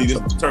 And hopefully this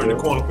will turn the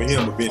corner for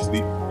him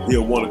eventually.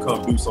 He'll want to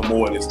come do some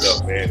more of this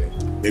stuff, man,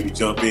 and maybe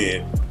jump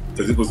in,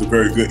 because it was a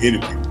very good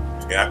interview.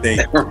 And I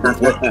think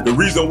the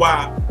reason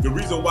why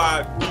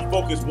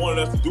D-Focus wanted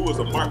us to do it,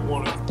 or Mark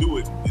wanted us to do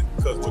it, is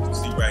because what you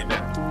see right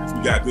now.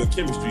 We got good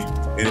chemistry,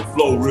 and it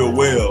flowed real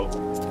well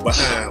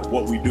behind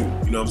what we do.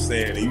 You know what I'm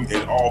saying?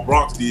 And all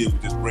Bronx did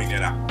was just bring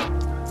that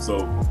out. So,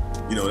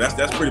 you know,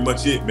 that's pretty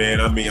much it, man.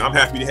 I mean, I'm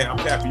happy you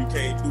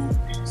came through.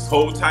 Just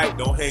hold tight,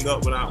 don't hang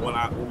up when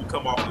we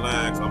come off the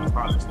line, because I'm gonna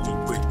probably just do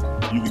it quick.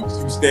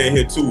 You stay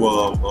here too,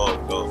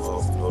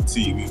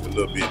 TV a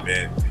little bit,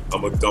 man.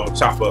 I'm gonna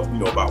chop up, you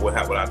know, about what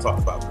I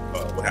talked about,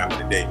 what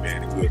happened today,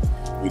 man. And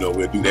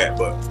we'll do that.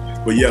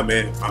 But yeah,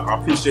 man, I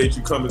appreciate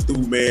you coming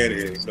through, man.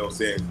 And you know what I'm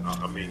saying?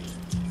 I mean,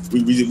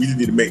 we just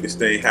need to make this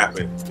thing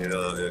happen, and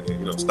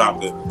you know, stop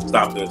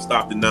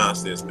the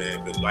nonsense,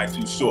 man. Because life's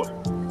too short.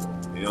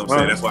 You know what I'm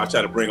saying? That's why I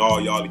try to bring all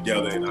y'all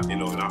together, and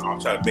I'll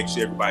try to make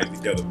sure everybody's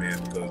together, man,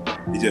 because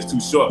it's just too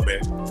short,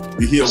 man.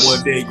 We here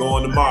one day,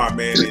 going tomorrow,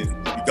 man, and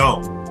you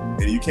gone,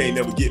 and you can't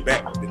never get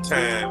back the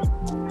time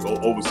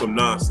over some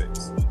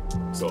nonsense.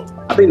 So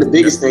I think the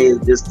biggest thing is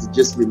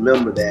just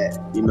remember that,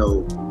 you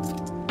know,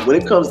 when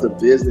it comes to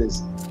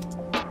business,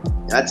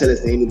 I tell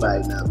this to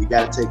anybody now, we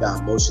got to take our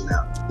emotion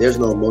out. There's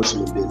no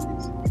emotion in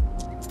business,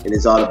 and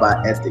it's all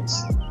about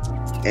ethics.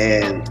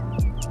 And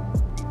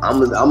I'm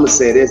gonna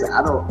say this: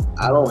 I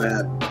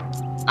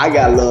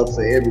got love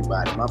for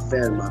everybody. My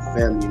family.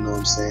 You know what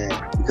I'm saying?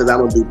 Because I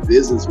don't do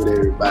business with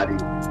everybody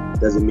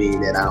doesn't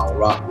mean that I don't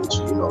rock with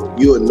you. You know,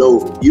 you'll know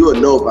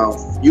if I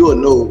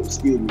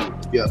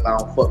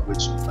don't fuck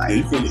with you. Like,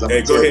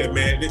 hey, go ahead,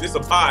 man. This is a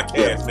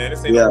podcast, man.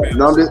 This ain't you're right. You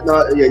know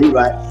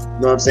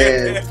what I'm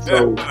saying?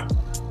 So,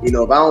 you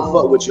know, if I don't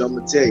fuck with you, I'm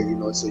gonna tell you. You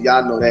know, so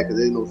y'all know that, because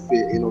ain't no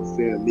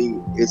fear in me.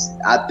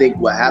 I think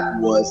what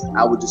happened was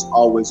I was just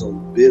always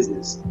on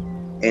business.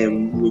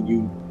 And when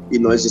you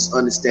know, it's just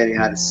understanding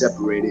how to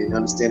separate it and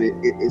understand it.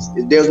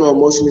 There's no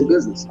emotion in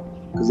business,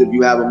 because if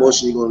you have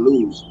emotion, you're gonna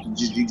lose.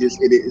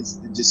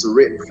 It's just a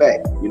written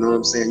fact. You know what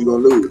I'm saying? You're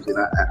gonna lose. And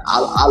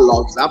I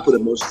lost. I put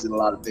emotions in a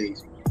lot of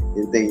things.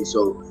 and things.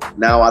 So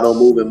now I don't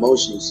move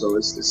emotions. So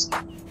it's just,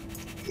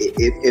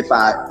 if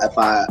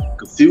I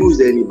confuse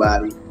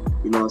anybody,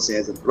 you know what I'm saying,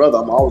 as a brother,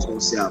 I'm always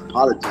gonna say I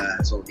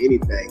apologize on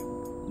anything.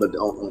 But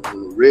on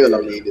the real,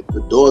 I mean,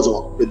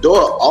 the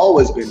door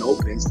always been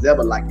open. It's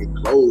never like it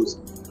closed.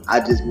 I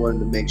just wanted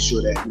to make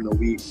sure that, you know,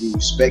 we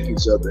respect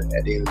each other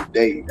at the end of the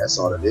day. That's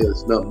all it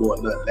is. Nothing more,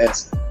 nothing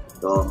less.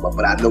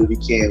 But I know we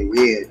can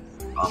win.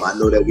 I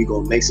know that we're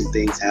gonna make some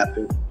things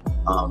happen.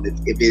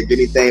 If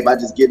anything, if I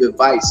just give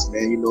advice,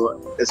 man, you know,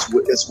 that's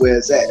where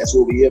it's at. That's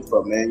what we're here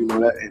for, man. You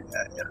know, and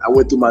I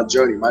went through my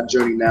journey. My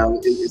journey now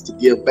is to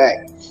give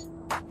back.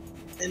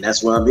 And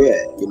that's where I'm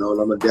at, you know, and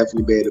I'm gonna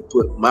definitely be able to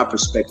put my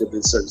perspective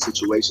in certain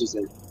situations,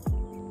 and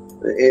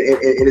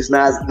it's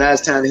now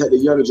it's time to help the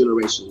younger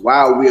generation.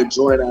 While we're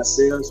enjoying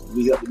ourselves,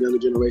 we help the younger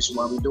generation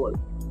while we're doing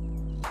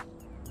it.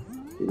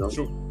 You know,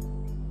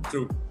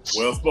 true.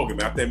 Well spoken,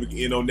 man. I think we can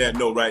end on that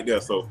note right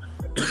there. So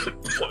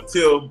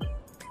until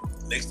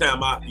next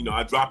time,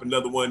 I drop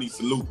another one of these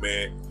salute,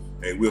 man,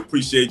 and we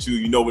appreciate you.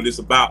 You know what it's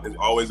about. It's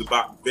always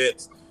about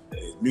vets.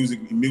 Music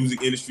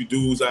industry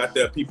dudes out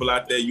there, people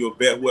out there, you're a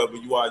vet, whoever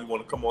you are, you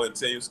want to come on and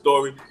tell your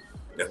story.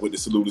 That's what the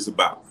salute is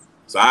about.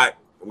 So, all right,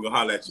 we're going to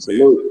holler at you,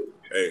 man.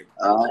 Hey.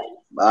 All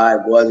right,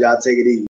 boys, y'all take it easy.